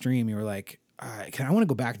during the stream, you were like, I want to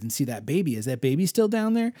go back and see that baby. Is that baby still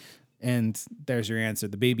down there? And there's your answer.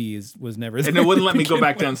 The baby was never there. And it wouldn't let me go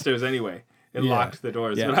back downstairs anyway. It locked the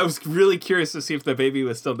doors. Yeah. But I was really curious to see if the baby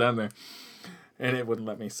was still down there. And it wouldn't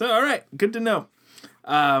let me. So, all right. Good to know.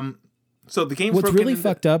 So the game's What's really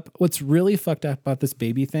fucked up about this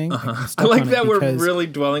baby thing. I like that we're really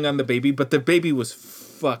dwelling on the baby, but the baby was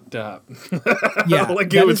fucked up. Yeah,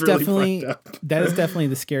 like it was really fucked up. That is definitely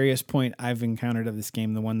the scariest point I've encountered of this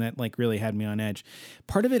game. The one that like really had me on edge.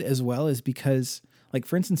 Part of it as well is because, like,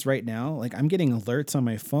 for instance, right now, like I'm getting alerts on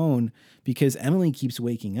my phone because Emily keeps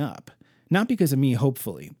waking up. Not because of me,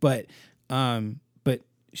 hopefully, but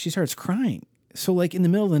she starts crying. So like in the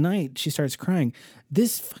middle of the night, she starts crying.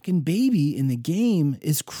 This fucking baby in the game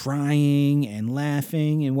is crying and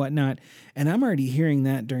laughing and whatnot. And I'm already hearing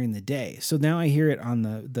that during the day. So now I hear it on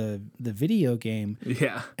the video game.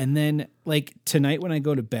 Yeah. And then like tonight when I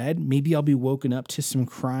go to bed, maybe I'll be woken up to some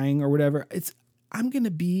crying or whatever. I'm going to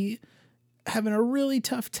be having a really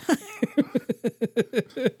tough time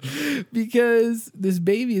because this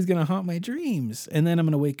baby is going to haunt my dreams. And then I'm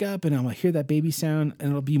going to wake up and I'm going to hear that baby sound and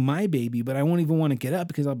it'll be my baby, but I won't even want to get up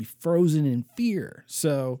because I'll be frozen in fear.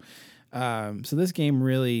 So this game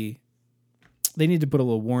really, they need to put a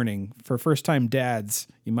little warning for first time dads.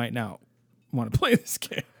 You might not want to play this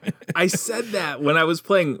game. I said that when I was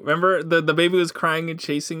playing. Remember the baby was crying and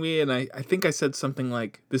chasing me, and I think I said something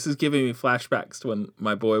like, this is giving me flashbacks to when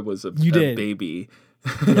my boy was a baby.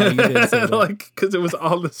 Yeah, you did say that. Like, because it was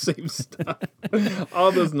all the same stuff.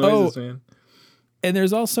 All those noises, man. And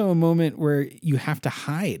there's also a moment where you have to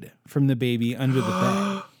hide from the baby under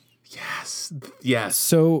the bed. Yes.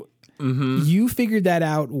 So you figured that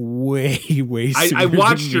out way sooner. I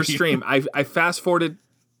watched your stream. I fast forwarded.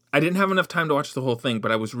 I didn't have enough time to watch the whole thing,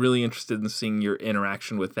 but I was really interested in seeing your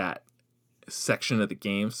interaction with that section of the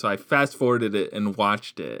game, so I fast forwarded it and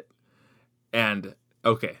watched it. And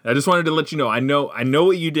okay, I just wanted to let you know. I know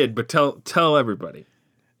what you did, but tell everybody.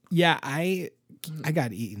 Yeah, I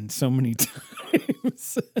got eaten so many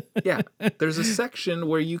times. Yeah, there's a section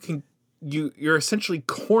where you're essentially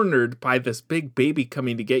cornered by this big baby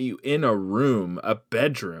coming to get you in a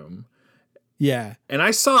bedroom. Yeah. And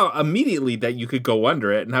I saw immediately that you could go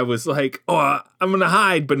under it, and I was like, "Oh, I'm going to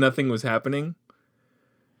hide," but nothing was happening.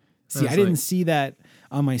 See, I didn't see that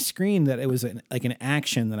on my screen, that it was like an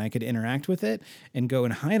action that I could interact with it and go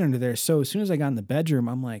and hide under there. So as soon as I got in the bedroom,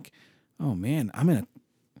 I'm like, "Oh man,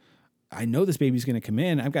 I know this baby's going to come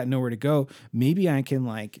in. I've got nowhere to go. Maybe I can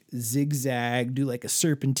like zigzag, do like a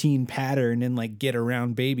serpentine pattern and like get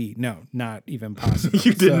around baby." No, not even possible.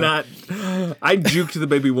 You did not. I juked the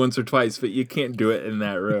baby once or twice, but you can't do it in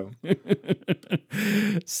that room.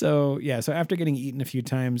 So after getting eaten a few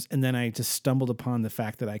times, and then I just stumbled upon the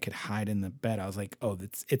fact that I could hide in the bed. I was like, "Oh,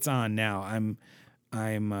 it's on now. I'm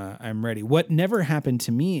ready." What never happened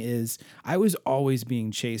to me is I was always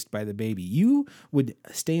being chased by the baby. You would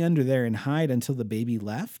stay under there and hide until the baby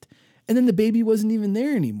left, and then the baby wasn't even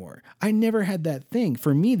there anymore. I never had that thing.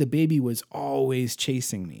 For me, the baby was always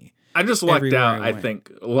chasing me. I just lucked out. I think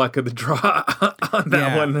luck of the draw on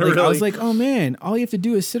that one. Like, really. I was like, "Oh man, all you have to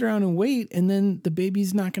do is sit around and wait, and then the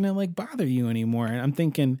baby's not gonna like bother you anymore." And I'm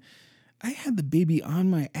thinking, I had the baby on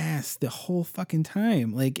my ass the whole fucking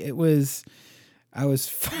time. Like I was I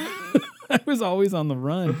was always on the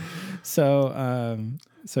run. So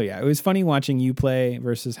yeah, it was funny watching you play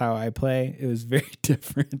versus how I play. It was very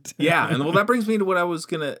different. Yeah, and well, that brings me to what I was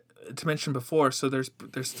gonna to mention before. So there's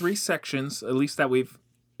 3 sections, at least that we've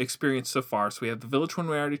experienced so far. So we have the village one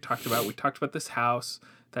we already talked about. We talked about this house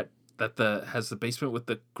that has the basement with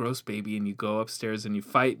the gross baby, and you go upstairs and you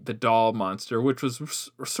fight the doll monster, which was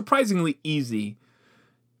surprisingly easy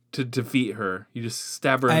to defeat her. You just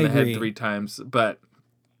stab her in the head 3 times, but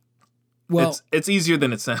it's easier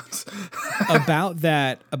than it sounds. about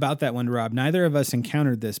that one, Rob, neither of us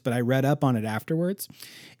encountered this, but I read up on it afterwards.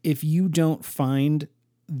 If you don't find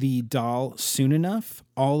the doll soon enough,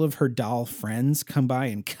 all of her doll friends come by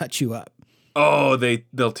and cut you up. Oh,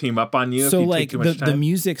 they'll team up on you. So if you like take too much time? the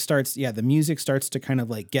music starts to kind of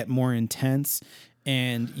like get more intense,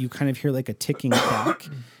 and you kind of hear like a ticking clock.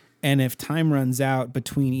 And if time runs out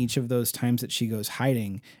between each of those times that she goes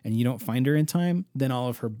hiding and you don't find her in time, then all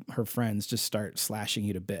of her friends just start slashing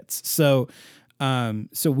you to bits. So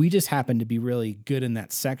we just happened to be really good in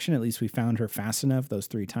that section. At least we found her fast enough those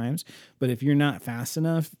 3 times. But if you're not fast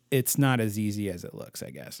enough, it's not as easy as it looks, I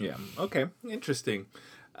guess. Yeah. Okay. Interesting.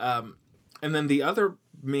 And then the other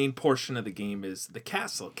main portion of the game is the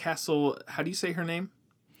castle. Castle, how do you say her name?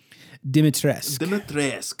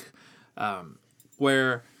 Dimitrescu.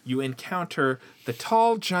 Where you encounter the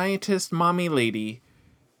tall giantess mommy lady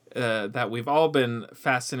that we've all been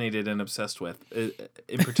fascinated and obsessed with,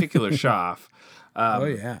 in particular Shaf. Oh,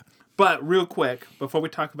 yeah. But real quick, before we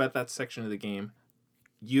talk about that section of the game,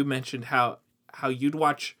 you mentioned how you'd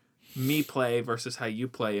watch me play versus how you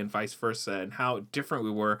play and vice versa, and how different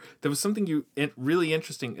we were. There was something really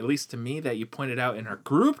interesting, at least to me, that you pointed out in our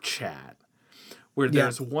group chat, where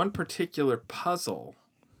there's one particular puzzle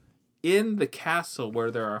in the castle where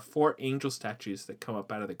there are 4 angel statues that come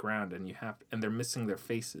up out of the ground, and they're missing their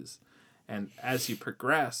faces. And as you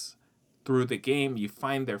progress through the game, you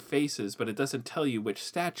find their faces, but it doesn't tell you which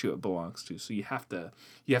statue it belongs to. So you have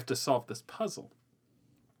to solve this puzzle.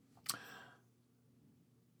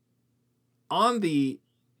 On the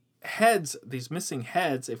heads, these missing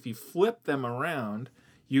heads, if you flip them around,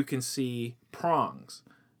 you can see prongs.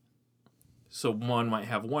 So one might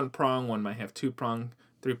have 1 prong, one might have 2 prong,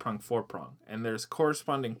 3 prong, 4 prong, and there's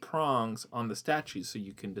corresponding prongs on the statues, so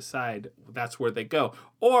you can decide that's where they go.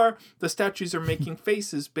 Or the statues are making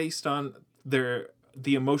faces based on the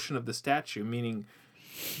emotion of the statue, meaning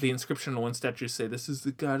the inscription on one statue say, "This is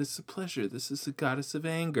the goddess of pleasure, this is the goddess of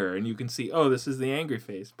anger," and you can see, oh, this is the angry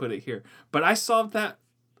face, put it here. But I solved that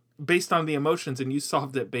based on the emotions, and you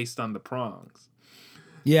solved it based on the prongs.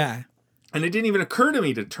 Yeah. And it didn't even occur to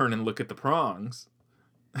me to turn and look at the prongs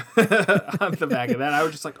on the back of that. I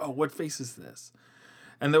was just like, oh, what face is this?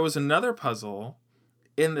 And there was another puzzle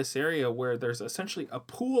in this area where there's essentially a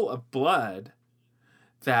pool of blood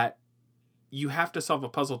that you have to solve a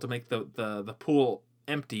puzzle to make the pool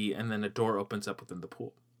empty, and then a door opens up within the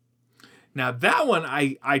pool. Now that one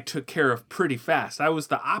I took care of pretty fast. I was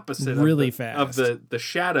the opposite of the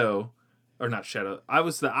shadow, or not shadow. I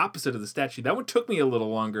was the opposite of the statue. That one took me a little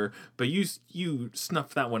longer, but you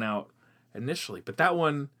snuffed that one out initially. But that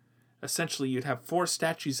one, essentially, you'd have 4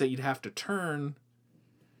 statues that you'd have to turn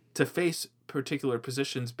to face particular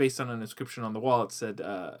positions based on an inscription on the wall. It said,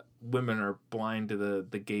 women are blind to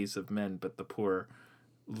the gaze of men, but the poor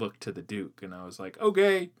look to the Duke. And I was like,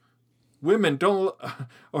 okay, women don't,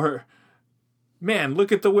 or man,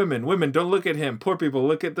 look at the women. Women, don't look at him. Poor people,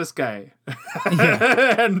 look at this guy.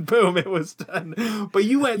 And boom, it was done. But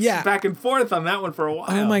you went back and forth on that one for a while.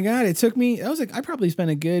 Oh my God. It took me, I probably spent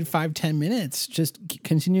a good 5-10 minutes just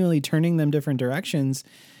continually turning them different directions.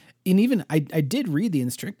 And even I did read the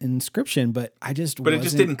inscription, but I just But it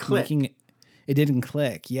just didn't click. It didn't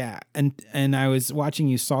click, yeah. And I was watching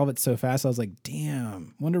you solve it so fast. I was like,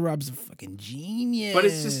 damn, Wonder Rob's a fucking genius. But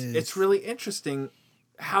it's really interesting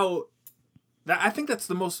how I think that's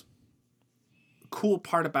the most cool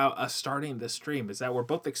part about us starting this stream is that we're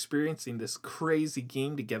both experiencing this crazy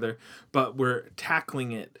game together, but we're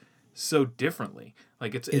tackling it so differently.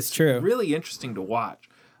 Like it's true. Really interesting to watch.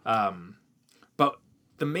 But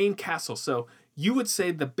the main castle. So you would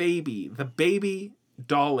say the baby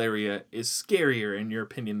doll area is scarier in your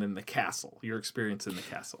opinion than the castle. Your experience in the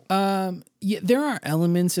castle. Yeah, there are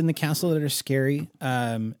elements in the castle that are scary.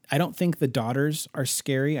 I don't think the daughters are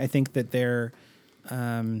scary. I think that they're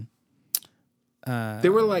they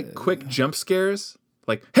were like quick jump scares.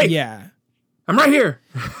 Like, hey, yeah. I'm right here.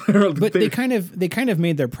 But they kind of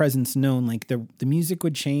made their presence known. Like the music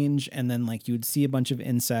would change, and then like you would see a bunch of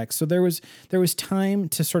insects. So there was time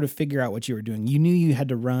to sort of figure out what you were doing. You knew you had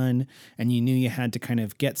to run, and you knew you had to kind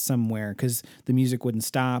of get somewhere because the music wouldn't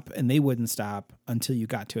stop, and they wouldn't stop until you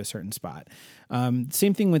got to a certain spot.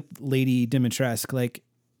 Same thing with Lady Dimitrescu. Like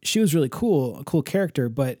she was really cool, a cool character,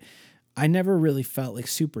 but I never really felt like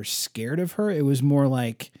super scared of her. It was more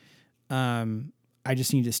like, I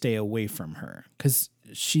just need to stay away from her because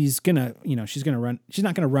she's gonna run. She's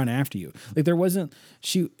not gonna run after you. Like there wasn't,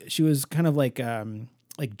 she was kind of like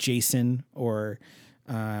Jason or,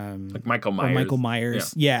 like Michael Myers. Or Michael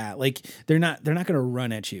Myers. Yeah. Like they're not gonna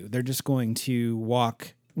run at you. They're just going to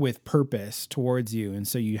walk with purpose towards you. And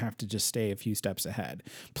so you have to just stay a few steps ahead.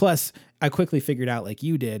 Plus I quickly figured out, like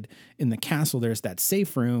you did, in the castle, there's that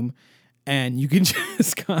safe room. And you can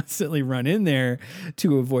just constantly run in there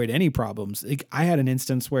to avoid any problems. Like I had an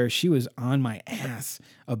instance where she was on my ass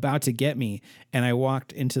about to get me. And I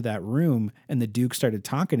walked into that room and the Duke started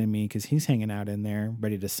talking to me because he's hanging out in there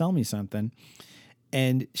ready to sell me something.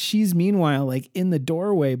 And she's meanwhile like in the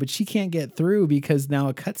doorway, but she can't get through because now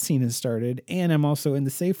a cutscene has started and I'm also in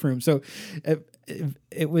the safe room. So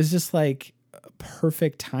it was just like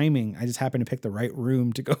perfect timing. I just happened to pick the right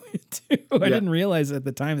room to go into. I didn't realize at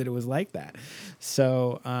the time that it was like that.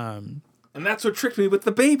 So, and that's what tricked me with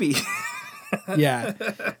the baby.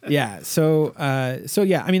 Yeah. So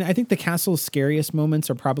yeah, I mean, I think the castle's scariest moments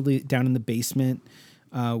are probably down in the basement,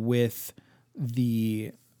 with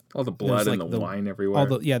all the blood and the wine everywhere.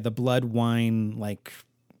 The blood, wine, like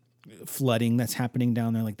flooding that's happening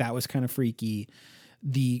down there. Like that was kind of freaky.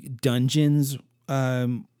 The dungeons,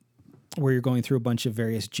 where you're going through a bunch of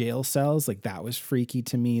various jail cells, like that was freaky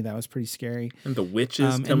to me. That was pretty scary. And the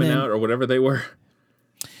witches coming out or whatever they were.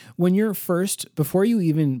 When you're before you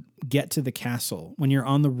even get to the castle, when you're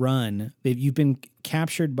on the run, you've been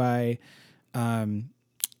captured by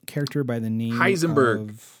character by the name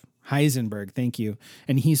Heisenberg. Thank you.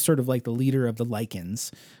 And he's sort of like the leader of the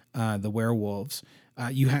Lycans, the werewolves.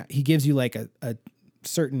 He gives you like a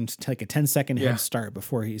certain, like a 10-second head start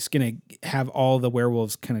before he's gonna have all the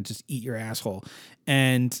werewolves kind of just eat your asshole,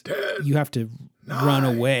 and you have to run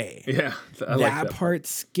away. Yeah, that part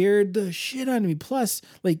scared the shit out of me. Plus,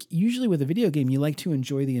 like usually with a video game, you like to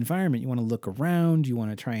enjoy the environment. You want to look around. You want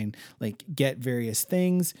to try and like get various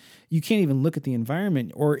things. You can't even look at the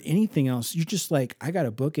environment or anything else. You're just like, I gotta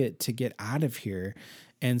book it to get out of here.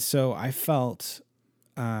 And so I felt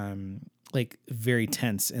like very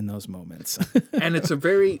tense in those moments. And it's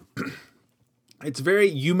very,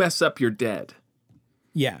 you mess up, you're dead.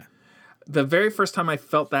 Yeah. The very first time I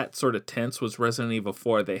felt that sort of tense was Resident Evil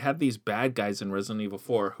 4. They had these bad guys in Resident Evil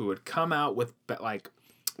 4 who would come out with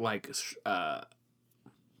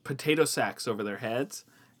potato sacks over their heads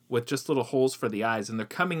with just little holes for the eyes. And they're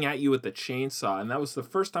coming at you with a chainsaw. And that was the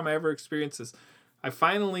first time I ever experienced this. I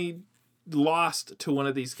finally lost to one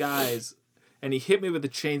of these guys. And he hit me with a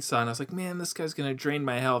chainsaw, and I was like, man, this guy's going to drain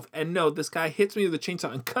my health. And no, this guy hits me with a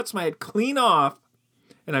chainsaw and cuts my head clean off,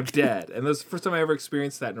 and I'm dead. And that's the first time I ever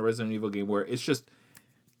experienced that in a Resident Evil game, where it's just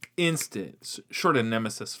instant, short of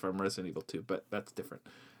Nemesis from Resident Evil 2, but that's different.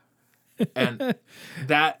 And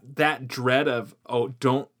that dread of,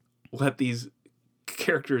 don't let these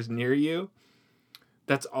characters near you,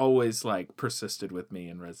 that's always, like, persisted with me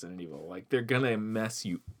in Resident Evil. Like, they're going to mess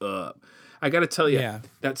you up. I got to tell you,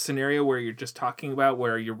 that scenario where you're just talking about,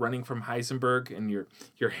 where you're running from Heisenberg and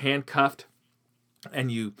you're handcuffed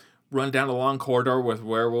and you run down a long corridor with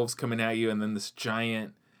werewolves coming at you, and then this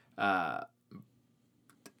giant, I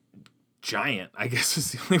guess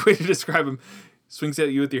is the only way to describe him, swings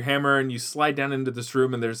at you with your hammer, and you slide down into this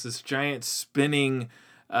room, and there's this giant spinning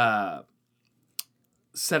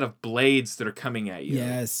set of blades that are coming at you.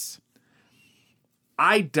 Yes.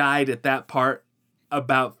 I died at that part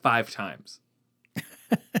about 5 times.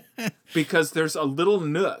 Because there's a little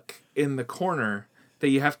nook in the corner that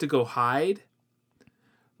you have to go hide,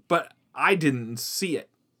 but I didn't see it.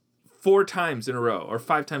 4 times in a row, or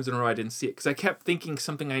 5 times in a row, I didn't see it, because I kept thinking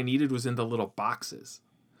something I needed was in the little boxes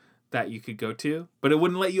that you could go to, but it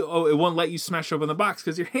wouldn't let you. Oh, it won't let you smash open the box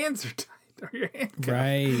because your hands are tied or your handcuffed.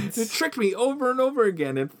 Right. It tricked me over and over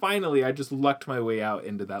again, and finally, I just lucked my way out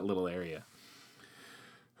into that little area.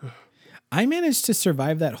 I managed to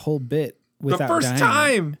survive that whole bit without The first dying.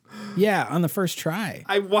 time. Yeah, on the first try.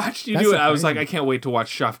 I watched you That's do it. I was surprising. like, I can't wait to watch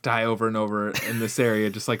Shuff die over and over in this area,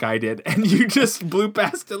 just like I did. And you just blew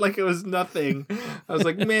past it like it was nothing. I was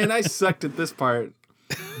like, man, I sucked at this part.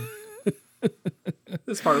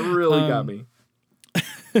 This part really got me.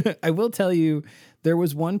 I will tell you, there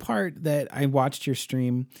was one part that I watched your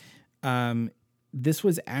stream. This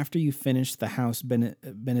was after you finished the house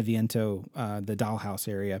Beneviento, the dollhouse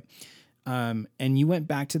area. And you went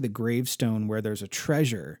back to the gravestone where there's a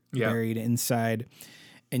treasure buried inside.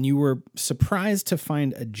 And you were surprised to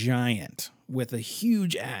find a giant with a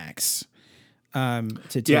huge axe to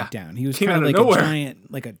take down. He was Came kind of out of like nowhere. a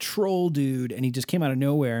giant, like a troll dude, and he just came out of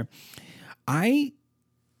nowhere. I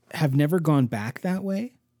have never gone back that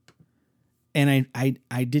way. And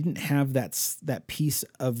I didn't have that piece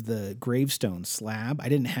of the gravestone slab. I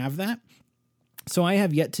didn't have that. So I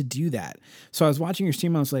have yet to do that. So I was watching your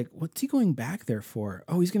stream. I was like, what's he going back there for?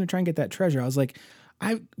 Oh, he's going to try and get that treasure. I was like,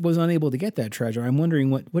 I was unable to get that treasure. I'm wondering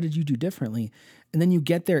what did you do differently? And then you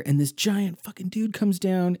get there and this giant fucking dude comes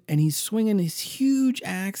down and he's swinging his huge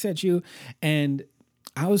axe at you. And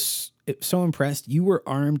I was so impressed. You were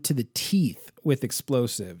armed to the teeth with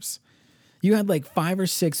explosives. You had like 5 or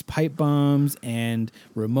 6 pipe bombs and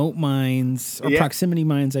remote mines, or proximity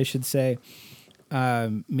mines, I should say.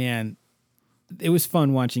 Man, it was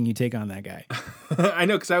fun watching you take on that guy. I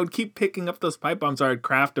know, because I would keep picking up those pipe bombs, or I'd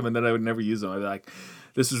craft them, and then I would never use them. I'd be like,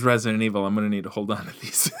 this is Resident Evil. I'm going to need to hold on to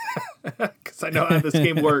these. Because I know how this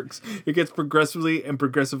game works. It gets progressively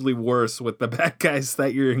worse with the bad guys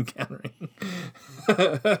that you're encountering.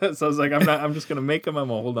 So I was like, I'm just going to make them. I'm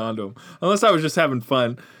going to hold on to them. Unless I was just having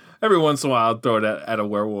fun. Every once in a while, I'd throw it at a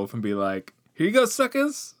werewolf and be like, here you go,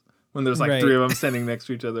 suckers. When there's like 3 of them standing next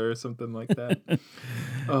to each other or something like that.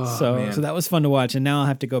 So that was fun to watch. And now I'll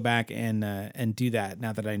have to go back and do that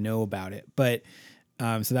now that I know about it. But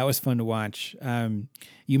so that was fun to watch.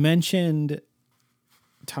 You mentioned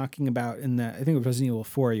talking about I think it was Resident Evil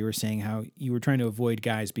 4, you were saying how you were trying to avoid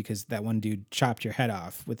guys because that one dude chopped your head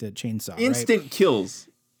off with a chainsaw. Instant kills.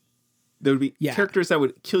 There would be Yeah. characters that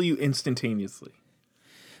would kill you instantaneously.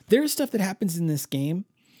 There's stuff that happens in this game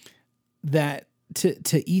that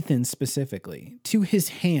to Ethan specifically, to his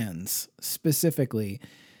hands specifically,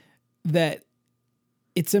 that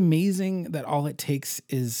it's amazing that all it takes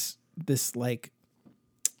is this, like,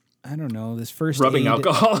 I don't know, this first Rubbing aid,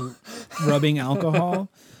 alcohol. rubbing alcohol,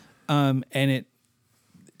 and it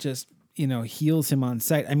just, heals him on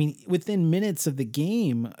sight. I mean, within minutes of the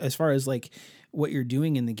game, as far as like what you're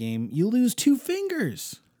doing in the game, you lose 2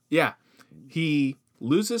 fingers. Yeah. He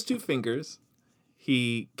loses 2 fingers.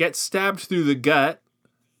 He gets stabbed through the gut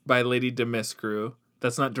by Lady Demiscrew.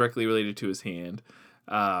 That's not directly related to his hand.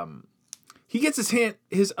 He gets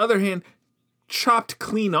his other hand chopped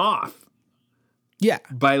clean off Yeah.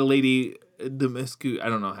 by Lady Demiscrew. I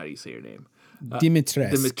don't know how you say her name.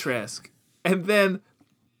 Dimitrescu. And then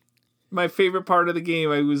my favorite part of the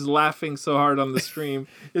game, I was laughing so hard on the stream,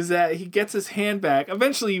 is that he gets his hand back.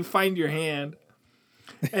 Eventually you find your hand.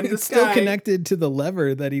 And It's this still guy, connected to the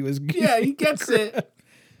lever that he was. yeah, he gets it.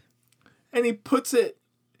 And he pours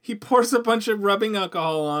a bunch of rubbing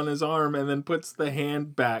alcohol on his arm and then puts the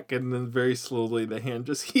hand back. And then very slowly the hand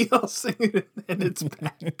just heals and it's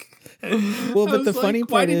back. Well, but the funny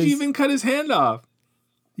why part did is, you even cut his hand off?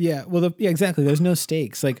 yeah, well, exactly. There's no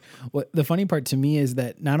stakes. Like, what the funny part to me is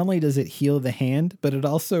that not only does it heal the hand, but it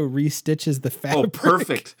also restitches the fabric. Oh,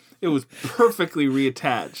 perfect. It was perfectly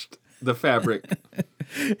reattached, the fabric.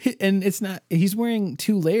 And it's not. He's wearing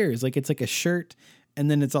 2 layers. Like, it's like a shirt, and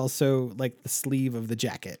then it's also like the sleeve of the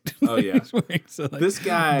jacket. Oh, yeah. He's wearing, so, like, This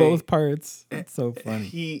guy, both parts. It's so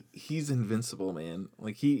funny. He's invincible, man.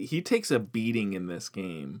 Like he takes a beating in this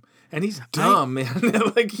game, and he's dumb, man.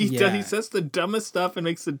 Like he Yeah. he says the dumbest stuff and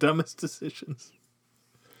makes the dumbest decisions.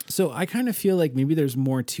 So I kind of feel like maybe there's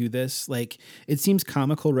more to this. Like, it seems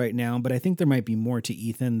comical right now, but I think there might be more to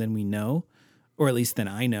Ethan than we know, or at least than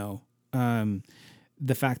I know.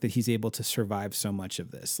 The fact that he's able to survive so much of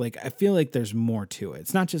this. Like, I feel like there's more to it.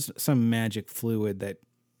 It's not just some magic fluid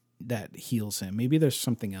that heals him. Maybe there's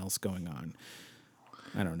something else going on.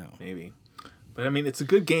 I don't know. Maybe. But I mean, it's a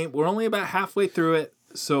good game. We're only about halfway through it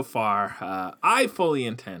so far. I fully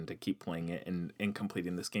intend to keep playing it and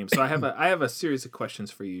completing this game. So I have a series of questions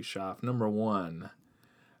for you, Shaf. Number one,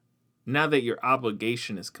 now that your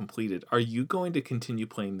obligation is completed, are you going to continue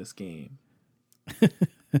playing this game?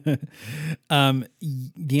 The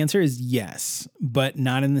answer is yes, but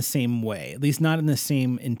not in the same way. At least not in the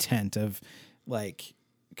same intent of like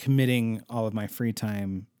committing all of my free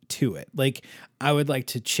time to it. Like, I would like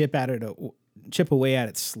to chip away at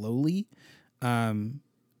it slowly. And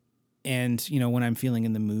when I'm feeling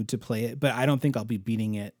in the mood to play it, but I don't think I'll be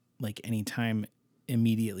beating it like anytime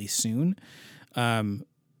immediately soon. But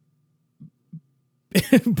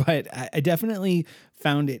I definitely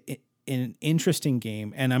found it an interesting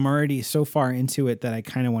game, and I'm already so far into it that I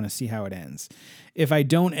kind of want to see how it ends. If I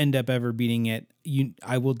don't end up ever beating it,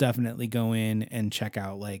 I will definitely go in and check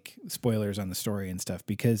out like spoilers on the story and stuff,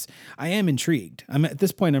 because I am intrigued. At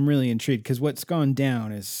this point, I'm really intrigued because what's gone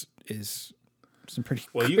down is some pretty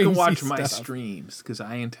you can watch stuff. my streams because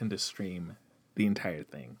I intend to stream the entire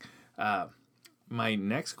thing. My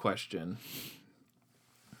next question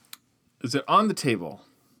is: it on the table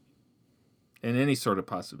in any sort of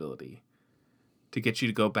possibility to get you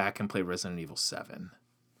to go back and play Resident Evil 7?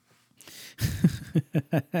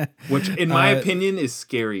 Which, in my opinion, is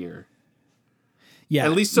scarier. Yeah,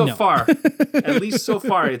 at least so far. At least so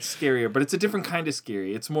far, it's scarier, but it's a different kind of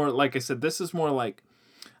scary. It's more, like I said, this is more like,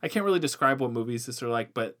 I can't really describe what movies this are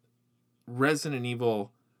like, but Resident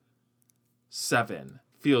Evil 7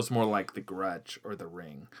 feels more like The Grudge or The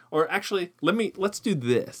Ring. Or actually, let's do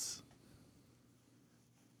this.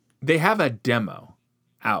 They have a demo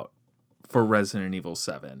out for Resident Evil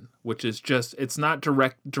 7, which is just, it's not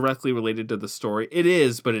directly related to the story. It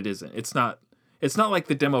is, but it isn't. It's not like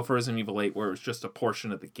the demo for Resident Evil 8 where it's just a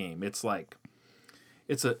portion of the game. It's like,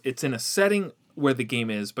 it's in a setting where the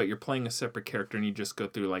game is, but you're playing a separate character and you just go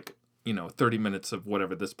through 30 minutes of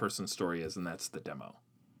whatever this person's story is, and that's the demo.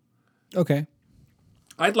 Okay.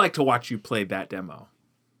 I'd like to watch you play that demo.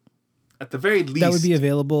 At the very least. That would be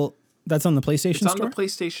available. That's on the PlayStation Store? It's on the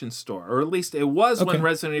PlayStation Store, or at least it was when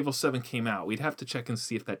Resident Evil 7 came out. We'd have to check and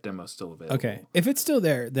see if that demo's still available. Okay. If it's still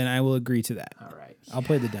there, then I will agree to that. All right. I'll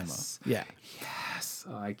play the demo. Yeah. Yes.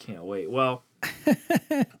 Oh, I can't wait. Well,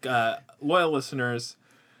 loyal listeners,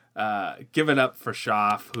 give it up for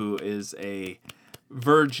Shaf, who is a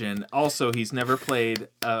virgin. Also, he's never played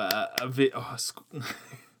I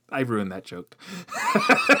ruined that joke.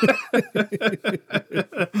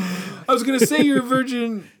 I was going to say you're a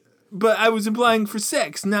virgin, but I was implying for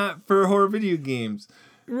sex, not for horror video games.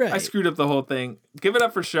 Right. I screwed up the whole thing. Give it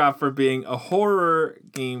up for Shaf for being a horror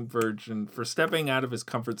game virgin, for stepping out of his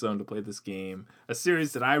comfort zone to play this game, a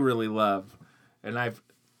series that I really love, and I've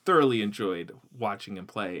thoroughly enjoyed watching him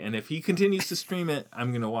play. And if he continues to stream it,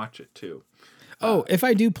 I'm going to watch it too. If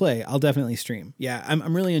I do play, I'll definitely stream. Yeah,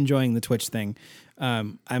 I'm really enjoying the Twitch thing.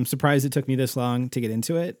 I'm surprised it took me this long to get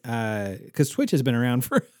into it, because Twitch has been around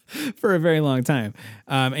for a very long time.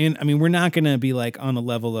 And I mean, we're not going to be like on the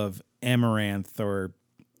level of Amaranth or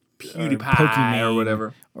PewDiePie or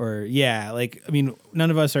whatever. Or none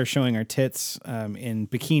of us are showing our tits in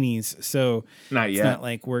bikinis, so not yet. It's not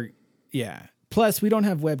like Plus, we don't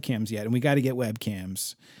have webcams yet, and we got to get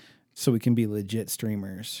webcams so we can be legit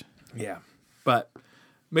streamers. Yeah. But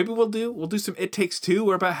maybe we'll do some It Takes Two.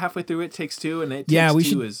 We're about halfway through It Takes Two, and It Takes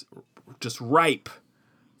Two is just ripe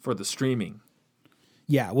for the streaming.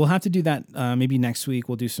 Yeah, we'll have to do that maybe next week.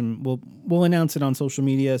 We'll do some. We'll announce it on social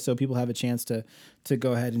media so people have a chance to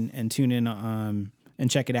go ahead and tune in and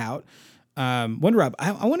check it out. Wonder Rob,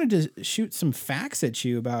 I wanted to shoot some facts at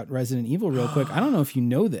you about Resident Evil real quick. I don't know if you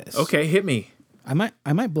know this. Okay, hit me. I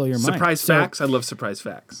might blow your mind. Surprise facts. I love surprise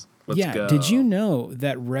facts. Let's go. Did you know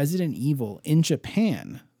that Resident Evil in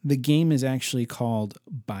Japan, the game is actually called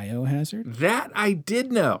Biohazard? That I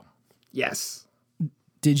did know. Yes.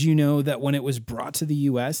 Did you know that when it was brought to the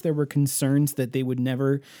US, there were concerns that they would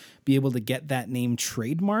never be able to get that name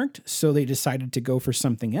trademarked? So they decided to go for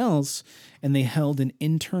something else, and they held an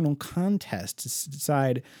internal contest to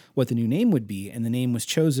decide what the new name would be, and the name was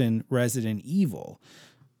chosen Resident Evil.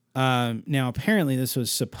 Now, apparently, this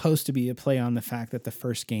was supposed to be a play on the fact that the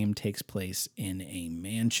first game takes place in a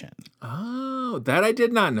mansion. Oh, that I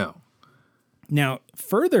did not know. Now,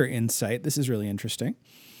 further insight, this is really interesting.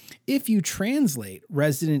 If you translate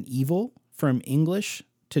Resident Evil from English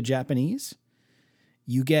to Japanese,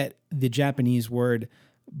 you get the Japanese word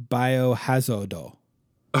biohazardo.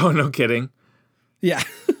 Oh, no kidding. Yeah.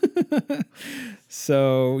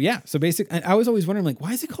 So basically, I was always wondering, like,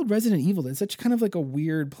 why is it called Resident Evil? It's such kind of like a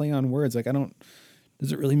weird play on words. Like,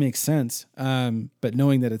 does it really make sense? But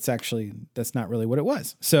knowing that that's not really what it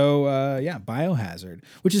was. So, Biohazard,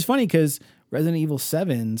 which is funny because Resident Evil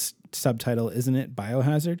 7's subtitle, isn't it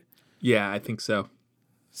Biohazard? Yeah, I think so.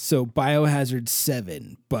 So Biohazard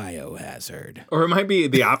 7, Biohazard. Or it might be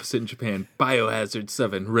the opposite in Japan. Biohazard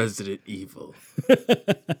 7, Resident Evil.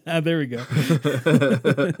 There we go.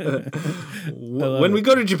 When we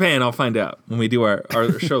go to Japan, I'll find out. When we do our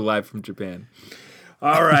show live from Japan.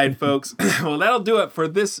 All right, folks. Well, that'll do it for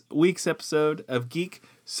this week's episode of Geek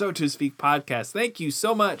So to Speak podcast. Thank you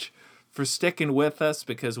so much for sticking with us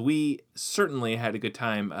because we certainly had a good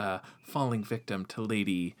time falling victim to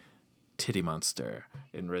Lady Titty Monster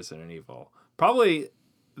in Resident Evil. Probably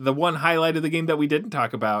the one highlight of the game that we didn't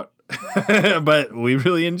talk about, but we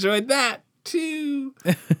really enjoyed that too.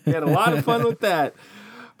 We had a lot of fun with that.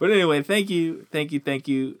 But anyway, thank you.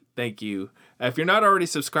 If you're not already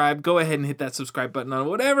subscribed, go ahead and hit that subscribe button on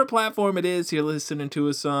whatever platform it is you're listening to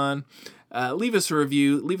us on. Leave us a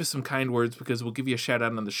review, leave us some kind words because we'll give you a shout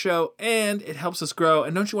out on the show and it helps us grow.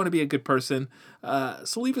 And don't you want to be a good person?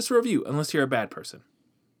 So leave us a review unless you're a bad person.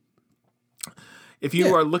 If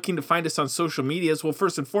you are looking to find us on social medias, well,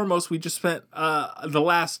 first and foremost, we just spent the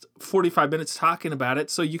last 45 minutes talking about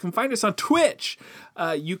it. So you can find us on Twitch.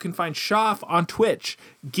 You can find Shoff on Twitch.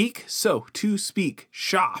 Geek So To Speak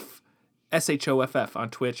Shoff. SHOFF on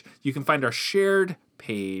Twitch. You can find our shared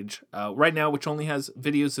page right now, which only has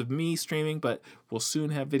videos of me streaming, but we'll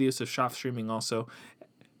soon have videos of Shoff streaming also.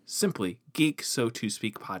 Simply Geek So To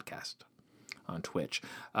Speak Podcast on Twitch.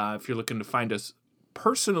 If you're looking to find us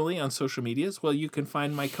personally on social medias, well, you can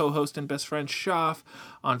find my co-host and best friend Shoff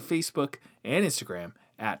on Facebook and Instagram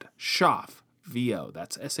at ShoffVO.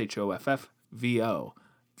 That's SHOFFVO.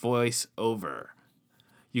 Voice over.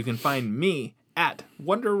 You can find me at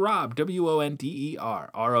WonderRob,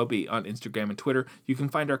 WonderRob on Instagram and Twitter. You can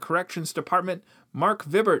find our corrections department, Mark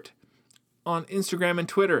Vibbert, on Instagram and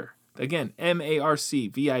Twitter. Again,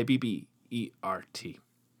 MarcVibbert.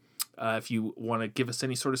 If you want to give us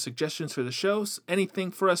any sort of suggestions for the shows, anything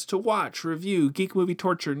for us to watch, review, Geek Movie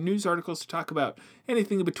Torture, news articles to talk about,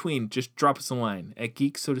 anything in between, just drop us a line at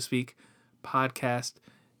Geek So To Speak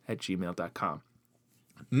podcast@gmail.com.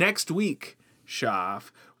 Next week, Shoff,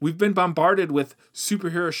 we've been bombarded with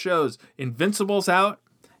superhero shows. Invincible's out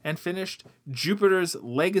and finished. Jupiter's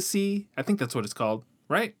Legacy, I think that's what it's called,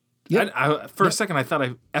 right? Yep. For a second, I thought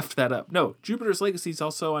I effed that up. No, Jupiter's Legacy is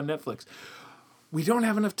also on Netflix. We don't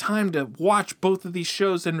have enough time to watch both of these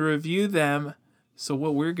shows and review them. So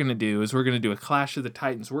what we're going to do is we're going to do a Clash of the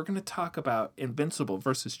Titans. We're going to talk about Invincible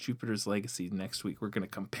versus Jupiter's Legacy next week. We're going to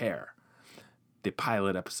compare the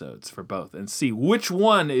pilot episodes for both and see which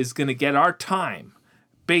one is going to get our time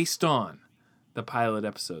based on the pilot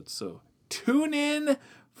episodes. So tune in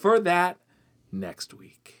for that next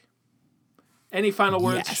week. Any final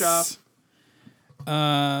words, Shoff?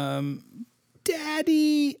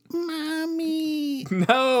 Daddy, mommy,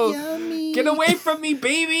 No, yummy. Get away from me,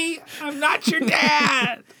 baby. I'm not your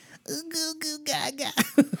dad. Goo goo gaga.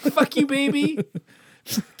 Fuck you, baby.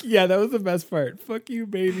 Yeah, that was the best part. Fuck you,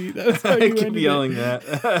 baby. That's how I you keep ended yelling it.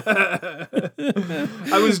 that.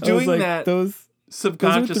 I was doing that Those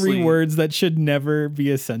subconsciously. are three words that should never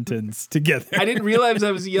be a sentence together. I didn't realize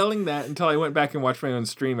I was yelling that until I went back and watched my own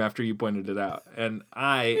stream after you pointed it out. And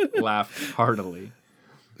I laughed heartily.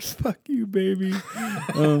 Fuck you, baby.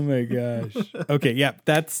 Oh my gosh. Okay, yeah,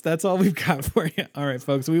 that's all we've got for you. All right,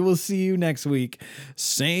 folks, we will see you next week.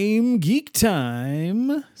 Same geek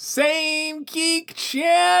time. Same geek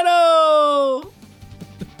channel.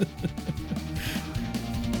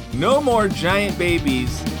 No more giant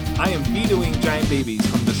babies. I am vetoing giant babies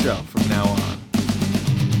from the show from now on.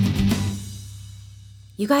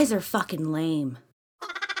 You guys are fucking lame. My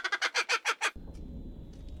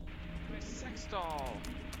sex doll. What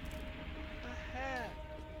the heck?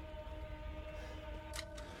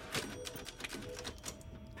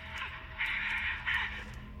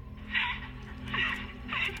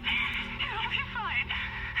 It'll be fine.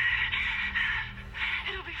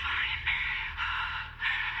 It'll be fine.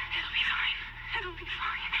 It'll be fine. It'll be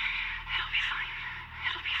fine. It'll be fine.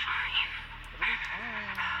 It'll be fine.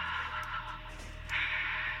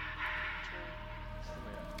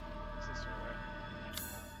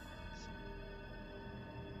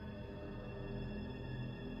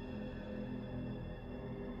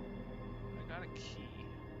 I got a key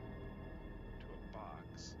to a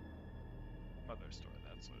box. Mother store,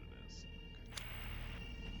 that's what it is.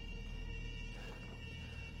 Okay.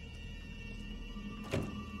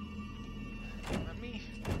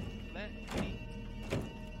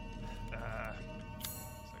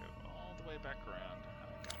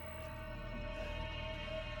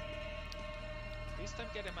 least I'm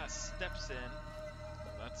getting my steps in.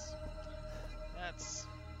 That's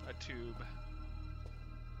a tube.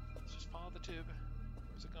 Let's just follow the tube.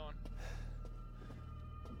 Where's it going?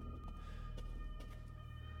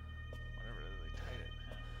 Whatever it is, they tied it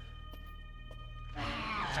in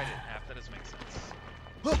half. Tied it in half, that doesn't make sense.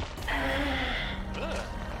 Ugh.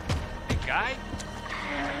 Hey, guy?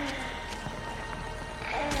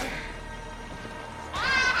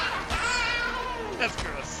 That's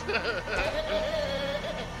gross.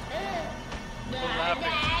 We're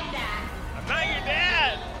laughing. I'm not your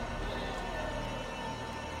dad!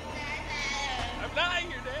 I'm not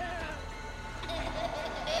your dad!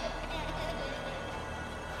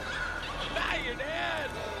 I'm not your dad!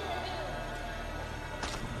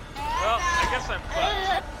 Well, I guess I'm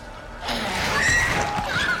fucked.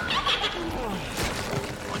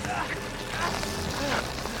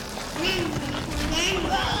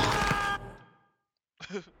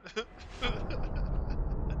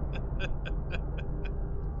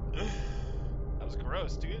 That was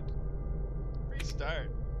gross, dude. Restart.